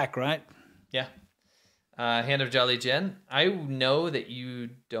moved back, right? Yeah. Hand of Jolly Jen. I know that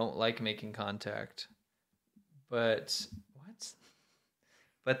you don't like making contact, but what?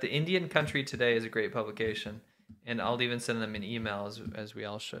 But the Indian Country Today is a great publication, and I'll even send them an email as we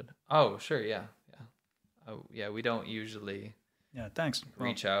all should. Oh, sure, yeah. Oh, yeah. We don't usually thanks.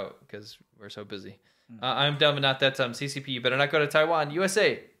 reach out because we're so busy. I'm dumb and not that dumb. CCP, you better not go to Taiwan.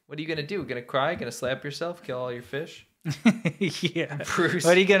 USA, what are you gonna do? Gonna cry? Gonna slap yourself? Kill all your fish? Yeah. Bruce.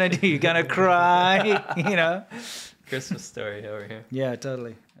 What are you gonna do? You gonna cry? You know. Christmas story over here. Yeah,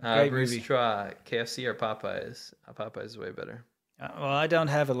 totally. Great Bruce movie. Tra, KFC or Popeyes? Popeyes is way better. Well, I don't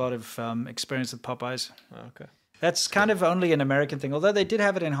have a lot of experience with Popeyes. Oh, okay. That's kind of only an American thing, although they did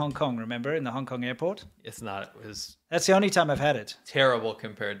have it in Hong Kong, remember, in the Hong Kong airport? It's not. It was That's the only time I've had it. terrible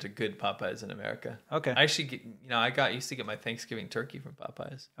compared to good Popeyes in America. Okay. I actually get, I used to get my Thanksgiving turkey from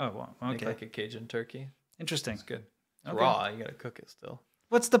Popeyes. Oh, well, Make okay. like a Cajun turkey. Interesting. It's good. It's Okay. raw. You got to cook it still.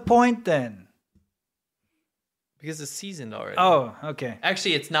 What's the point then? Because it's seasoned already. Oh, okay.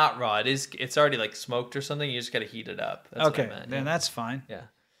 Actually, it's not raw. It's already like smoked or something. You just got to heat it up. That's Okay, what I meant. then yeah. that's fine. Yeah.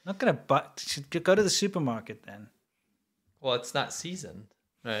 Not going to should go to the supermarket then. Well, it's not seasoned,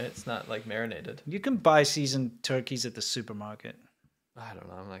 right? It's not like marinated. You can buy seasoned turkeys at the supermarket. I don't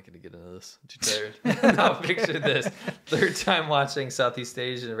know. I'm not going to get into this. I'm too tired. No, picture this. Third time watching Southeast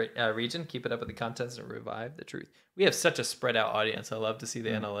Asian region. Keep it up with the contents and revive the truth. We have such a spread out audience. I love to see the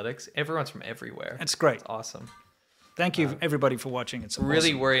analytics. Everyone's from everywhere. That's great. It's awesome. Thank you, everybody, for watching. It's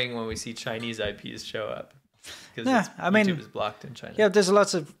Really awesome. worrying when we see Chinese IPs show up. Because Nah, I mean- YouTube is blocked in China. Yeah, there's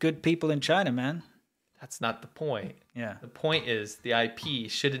lots of good people in China, man. That's not the point. Yeah. The point is the IP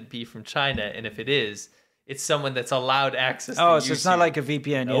shouldn't be from China. And if it is, it's someone that's allowed access to Oh, so it's not YouTube. like a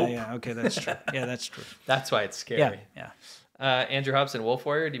VPN. Nope. Yeah. Okay, that's true. Yeah, that's true. That's why it's scary. Yeah. Andrew Hobson, Wolf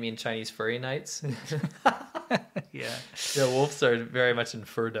Warrior, do you mean Chinese furry knights? Yeah. The wolves are very much in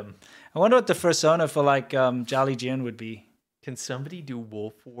furdom. I wonder what the persona for like Jolly Jin would be. Can somebody do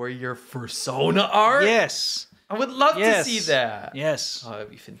Wolf Warrior persona art? Yes. I would love Yes. to see that. Yes. Oh, that'd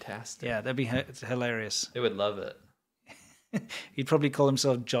be fantastic. Yeah, that'd be hilarious. They would love it. He'd probably call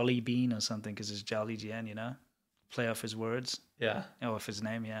himself Jolly Bean or something because it's Jolly Jian, Play off his words. Yeah. Oh, off his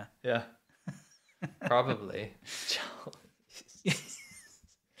name, yeah. Yeah. Probably.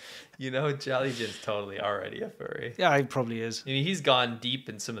 Jolly Jin's totally already a furry. Yeah, he probably is. I mean, he's gone deep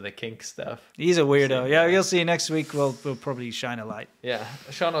in some of the kink stuff. He's a weirdo. Yeah, you'll see next week. We'll probably shine a light. Yeah.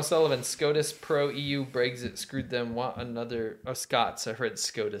 Sean O'Sullivan, SCOTUS pro EU Brexit screwed them. Want another... Oh, Scots. I heard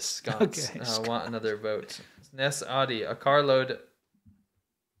SCOTUS. Scots. Okay, Want another vote. Ness Audi, a carload...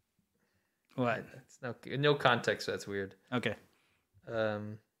 What? That's no context. So that's weird. Okay. What?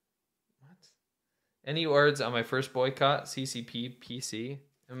 Any words on my first boycott? CCP PC,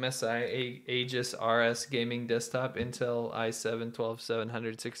 MSI Aegis RS gaming desktop, Intel i7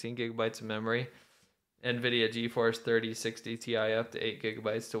 12700, 16 gigabytes of memory, NVIDIA GeForce 3060 Ti up to 8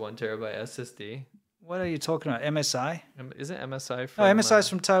 gigabytes to 1 terabyte SSD. What are you talking about? MSI? Isn't MSI Oh, from? MSI's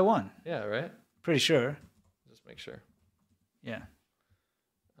from Taiwan. Yeah, right. Pretty sure. Just make sure. Yeah.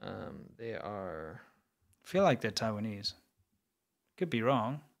 They are. I feel like they're Taiwanese. Could be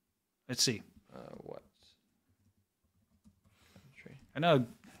wrong. Let's see. What? Country. I know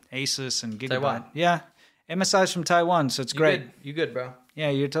Asus and Gigabyte. Taiwan. Yeah. MSI's from Taiwan, so it's great. You good, bro? Yeah,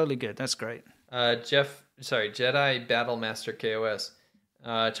 you're totally good. That's great. Jedi Battlemaster KOS.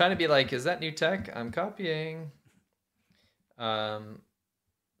 Trying to be like, is that new tech? I'm copying. Doc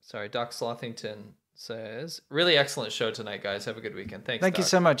Slothington says, really excellent show tonight, guys. Have a good weekend. Thanks. Thank you Doc.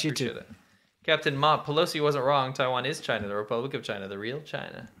 so much. You Appreciate too. it. Captain Ma, Pelosi wasn't wrong. Taiwan is China, the Republic of China, the real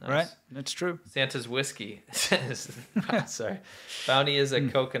China. Nice. Right? That's true. Santa's whiskey says, sorry. Bounty is a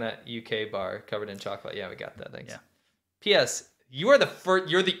coconut UK bar covered in chocolate. Yeah, we got that. Thanks. Yeah. P.S. You're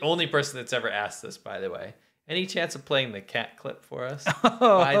the only person that's ever asked this, by the way. Any chance of playing the cat clip for us?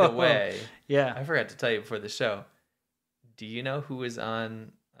 By the way, Yeah. I forgot to tell you before the show. Do you know who is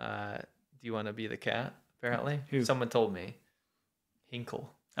on Do You Want to Be the Cat? Apparently. Who? Someone told me. Hinkle.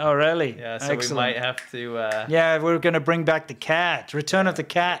 Oh, really? Yeah, so Excellent. we might have to. Yeah, we're going to bring back the cat. Return of the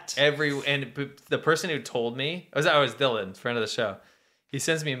cat. The person who told me, I was Dylan, friend of the show. He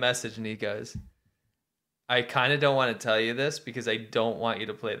sends me a message and he goes, I kind of don't want to tell you this because I don't want you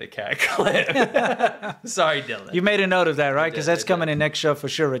to play the cat clip. Sorry, Dylan. You made a note of that, right? Because that's I coming in next show for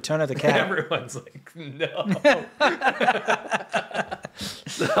sure. Return of the cat. Everyone's like, no.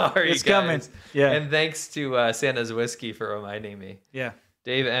 Sorry, It's guys. coming. Yeah. And thanks to Santa's Whiskey for reminding me. Yeah.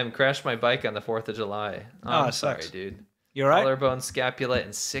 Dave M. crashed my bike on the 4th of July. Oh, I'm it sorry, sucks. dude. You all right? Collarbone, scapula,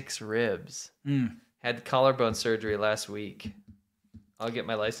 and 6 ribs. Had collarbone surgery last week. I'll get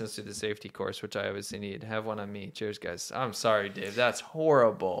my license through the safety course, which I obviously need. Have one on me. Cheers, guys. I'm sorry, Dave. That's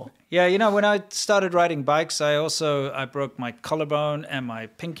horrible. Yeah, you know, when I started riding bikes, I broke my collarbone and my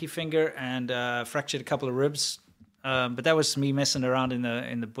pinky finger and fractured a couple of ribs. But that was me messing around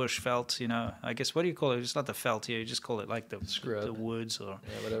in the bush felt, you know. I guess, what do you call it? It's not the felt here. You just call it like the woods or,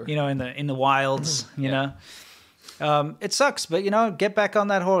 whatever. you know, in the wilds, you know. It sucks, but, you know, get back on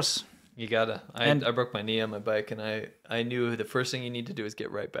that horse. You gotta. I broke my knee on my bike, and I knew the first thing you need to do is get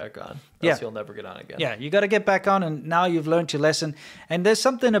right back on. Else you'll never get on again. Yeah, you got to get back on, and now you've learned your lesson. And there's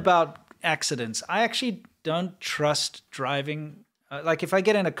something about accidents. I actually don't trust driving. Like if I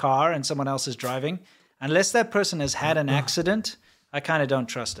get in a car and someone else is driving, unless that person has had an accident, I kind of don't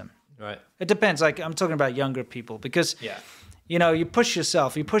trust them. Right. It depends. Like I'm talking about younger people because, you know, you push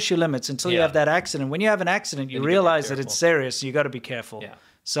yourself, you push your limits until you have that accident. When you have an accident, you realize that it's serious. So you got to be careful. Yeah.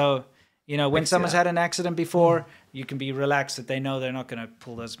 So, you know, when someone's had an accident before, you can be relaxed that they know they're not going to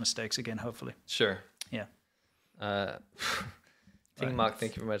pull those mistakes again, hopefully. Sure. Yeah. Ting Mock,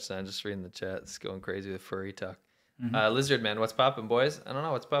 thank you very much. I'm just reading the chat. It's going crazy with furry talk. Lizard Man, what's poppin', boys? I don't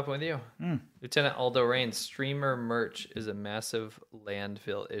know. What's poppin' with you? Lieutenant Aldo Rain, streamer merch is a massive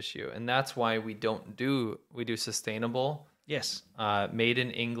landfill issue. And that's why we do sustainable, Yes. made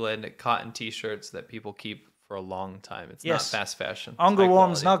in England cotton t-shirts that people keep for a long time. It's not fast fashion. Onga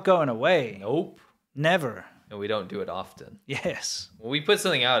Warm's not going away. Nope. Never. And we don't do it often. Yes. When we put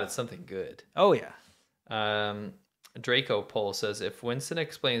something out, it's something good. Oh, yeah. Draco Pole says if Winston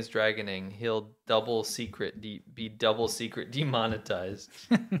explains dragoning, he'll be double secret demonetized.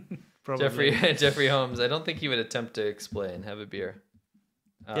 Probably. Jeffrey Holmes, I don't think he would attempt to explain. Have a beer.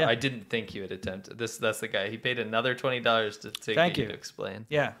 I didn't think he would attempt. That's the guy. He paid another $20 to get you to explain.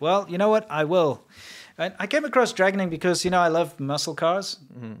 Yeah. Well, you know what? I will. I came across dragoning because, you know, I love muscle cars,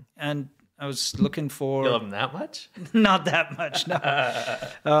 and I was looking for. You love them that much? Not that much, no.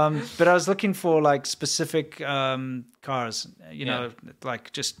 But I was looking for like specific cars, you know,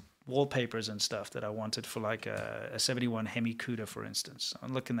 like just wallpapers and stuff that I wanted for like a 71 Hemi Cuda, for instance.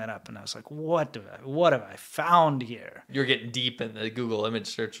 I'm looking that up, and I was like, what have I found here? You're getting deep in the Google image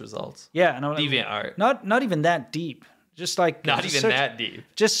search results. Yeah, and I'm DeviantArt. Not even that deep. Just like not even that deep.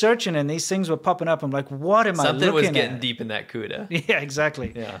 Just searching, and these things were popping up. I'm like, what am I looking at? Something was getting deep in that Cuda. Yeah,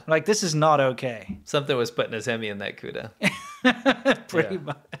 exactly. Yeah. Like, this is not okay. Something was putting his Hemi in that Cuda. Pretty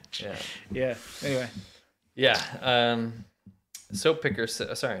much. Yeah. Yeah. Anyway. Yeah. Soap Picker,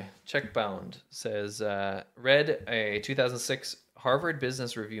 Checkbound says, read a 2006 Harvard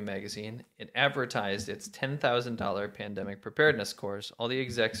Business Review magazine. It advertised its $10,000 pandemic preparedness course. All the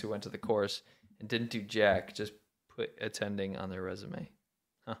execs who went to the course and didn't do jack just put attending on their resume.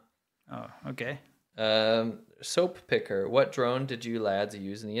 Huh. Oh, okay. Soap Picker, what drone did you lads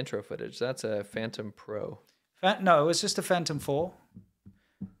use in the intro footage? That's a Phantom Pro. No, it was just a Phantom 4.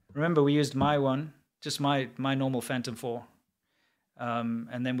 Remember, we used my one, just my normal Phantom 4.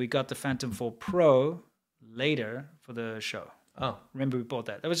 And then we got the Phantom 4 Pro later for the show. Oh. Remember, we bought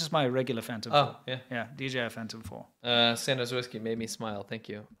that. That was just my regular Phantom 4. Oh, yeah. Yeah, DJI Phantom 4. Santa's Whiskey made me smile. Thank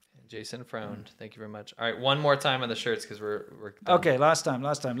you. Jason frowned. Thank you very much. All right, one more time on the shirts because we're done. Okay, last time.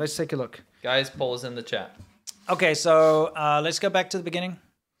 Let's take a look. Guys, poll is in the chat. Okay, so let's go back to the beginning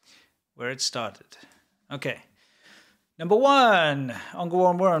where it started. Okay. Number 1, Onga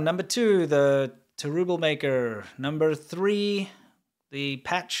Warm Worm. Number 2, the Teruble Maker. Number 3, the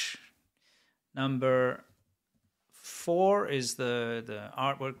patch. Number 4 is the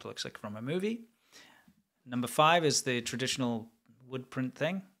artwork that looks like from a movie. Number 5 is the traditional wood print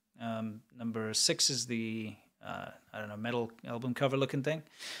thing. Number 6 is the metal album cover looking thing.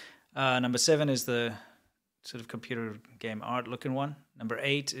 Number 7 is the sort of computer game art looking one. Number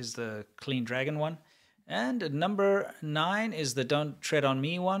 8 is the clean dragon one. And number 9 is the Don't Tread on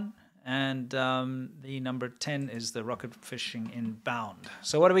Me one. And the number 10 is the Rocket Fishing Inbound.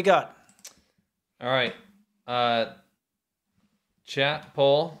 So what do we got? All right. Chat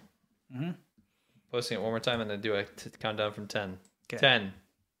poll. Posting it one more time and then do a countdown from 10. Okay. 10,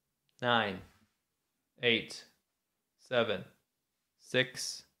 9, 8, 7,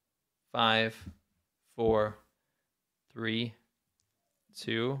 6, 5, 4, 3,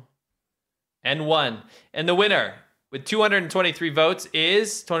 2, and 1. And the winner with 223 votes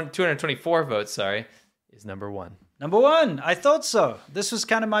is 224 votes, sorry, is number 1. Number 1. I thought so. This was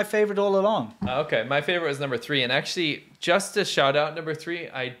kind of my favorite all along. Okay, my favorite was number 3. And actually, just to shout out number 3,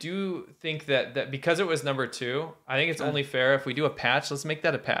 I do think that because it was number 2, I think it's only fair if we do a patch. Let's make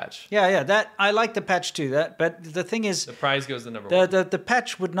that a patch. Yeah. That I like the patch too. But the thing is, The prize goes to number 1. the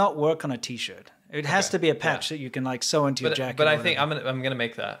patch would not work on a T-shirt. It has to be a patch that you can like sew into your jacket. But or I think whatever. I'm gonna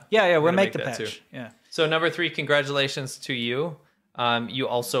make that. Yeah, I'm we'll gonna make the that patch. too. Yeah. So number 3, congratulations to you. You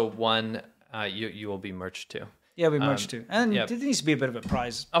also won. You will be merged too. Yeah, we merged too, and yeah. there needs to be a bit of a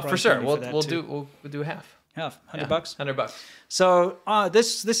prize. Oh, for prize sure. money We'll for that we'll too. do half. half $100. $100. So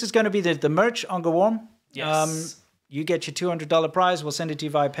this is going to be the merch on Go Warm. Yes. You get your $200 prize. We'll send it to you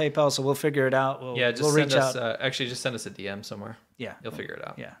via PayPal, so we'll figure it out. We'll Just reach send us. out. Actually, just send us a DM somewhere. Yeah, You'll figure it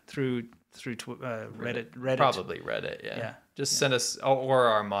out. Yeah, through Reddit. Probably Reddit. Yeah. Yeah. Just send us or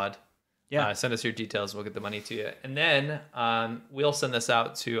our mod. Yeah. Send us your details. We'll get the money to you, and then we'll send this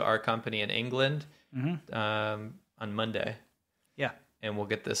out to our company in England on Monday. Yeah. And we'll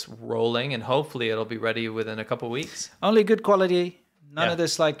get this rolling, and hopefully it'll be ready within a couple weeks. Only good quality. None Yeah. of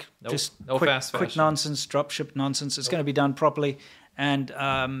this like Nope. just No quick, fast quick fashion. nonsense, dropship nonsense. It's going to be done properly. And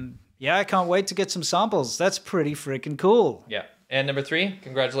I can't wait to get some samples. That's pretty freaking cool. Yeah. And number 3,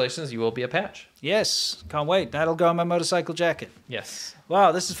 congratulations, you will be a patch. Yes, can't wait. That'll go on my motorcycle jacket. Yes.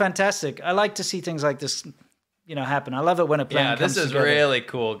 Wow, this is fantastic. I like to see things like this, happen. I love it when a plan Yeah, comes this is together. really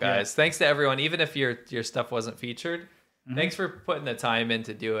cool, guys. Thanks to everyone, even if your stuff wasn't featured. Mm-hmm. Thanks for putting the time in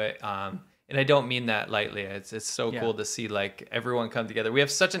to do it. And I don't mean that lightly. It's so Yeah. cool to see like everyone come together. We have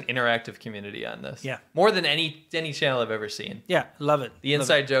such an interactive community on this. Yeah. More than any channel I've ever seen. Yeah, love it. The Love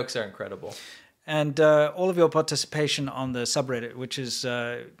inside jokes are incredible. And all of your participation on the subreddit, which is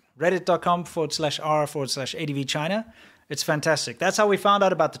reddit.com/r/ADV China. It's fantastic. That's how we found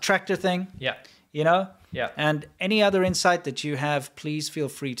out about the tractor thing, Yeah. Yeah. And And any other insight that you have, please feel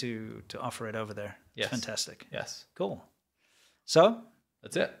free to offer it over there. Yes. It's fantastic. yes. Cool. So,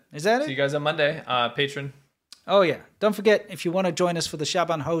 That's it. is that See you it? guys on Monday. Patron. Oh, yeah. Don't forget, if you want to join us for the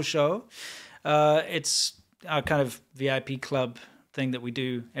Shaban Ho show, it's our kind of VIP club thing that we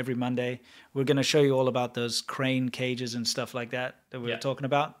do every Monday. We're going to show you all about those crane cages and stuff like that we were talking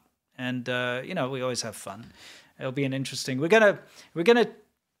about. And, we always have fun. It'll be an interesting... We're going to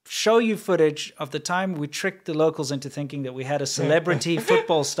show you footage of the time we tricked the locals into thinking that we had a celebrity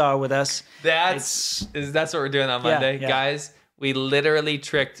football star with us. That's what we're doing on Monday. yeah. Guys, we literally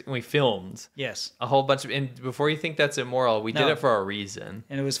tricked, we filmed Yes. a whole bunch of, and before you think that's immoral, we did No. it for a reason.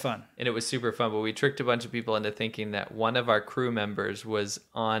 And it was fun. And it was super fun, but we tricked a bunch of people into thinking that one of our crew members was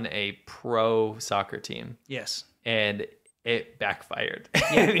on a pro soccer team, Yes. and it backfired.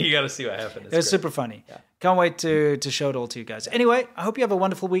 You got to see what happened. It was super funny. Can't wait to show it all to you guys. Anyway, I hope you have a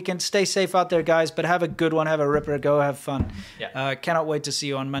wonderful weekend. Stay safe out there, guys, but have a good one. Have a ripper. Go have fun. Yeah. Cannot wait to see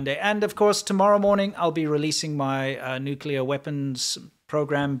you on Monday. And, of course, tomorrow morning, I'll be releasing my nuclear weapons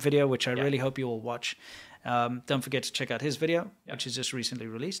program video, which I really hope you all watch. Don't forget to check out his video, which is just recently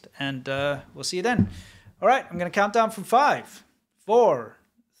released. And we'll see you then. All right, I'm going to count down from 5, 4,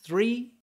 3,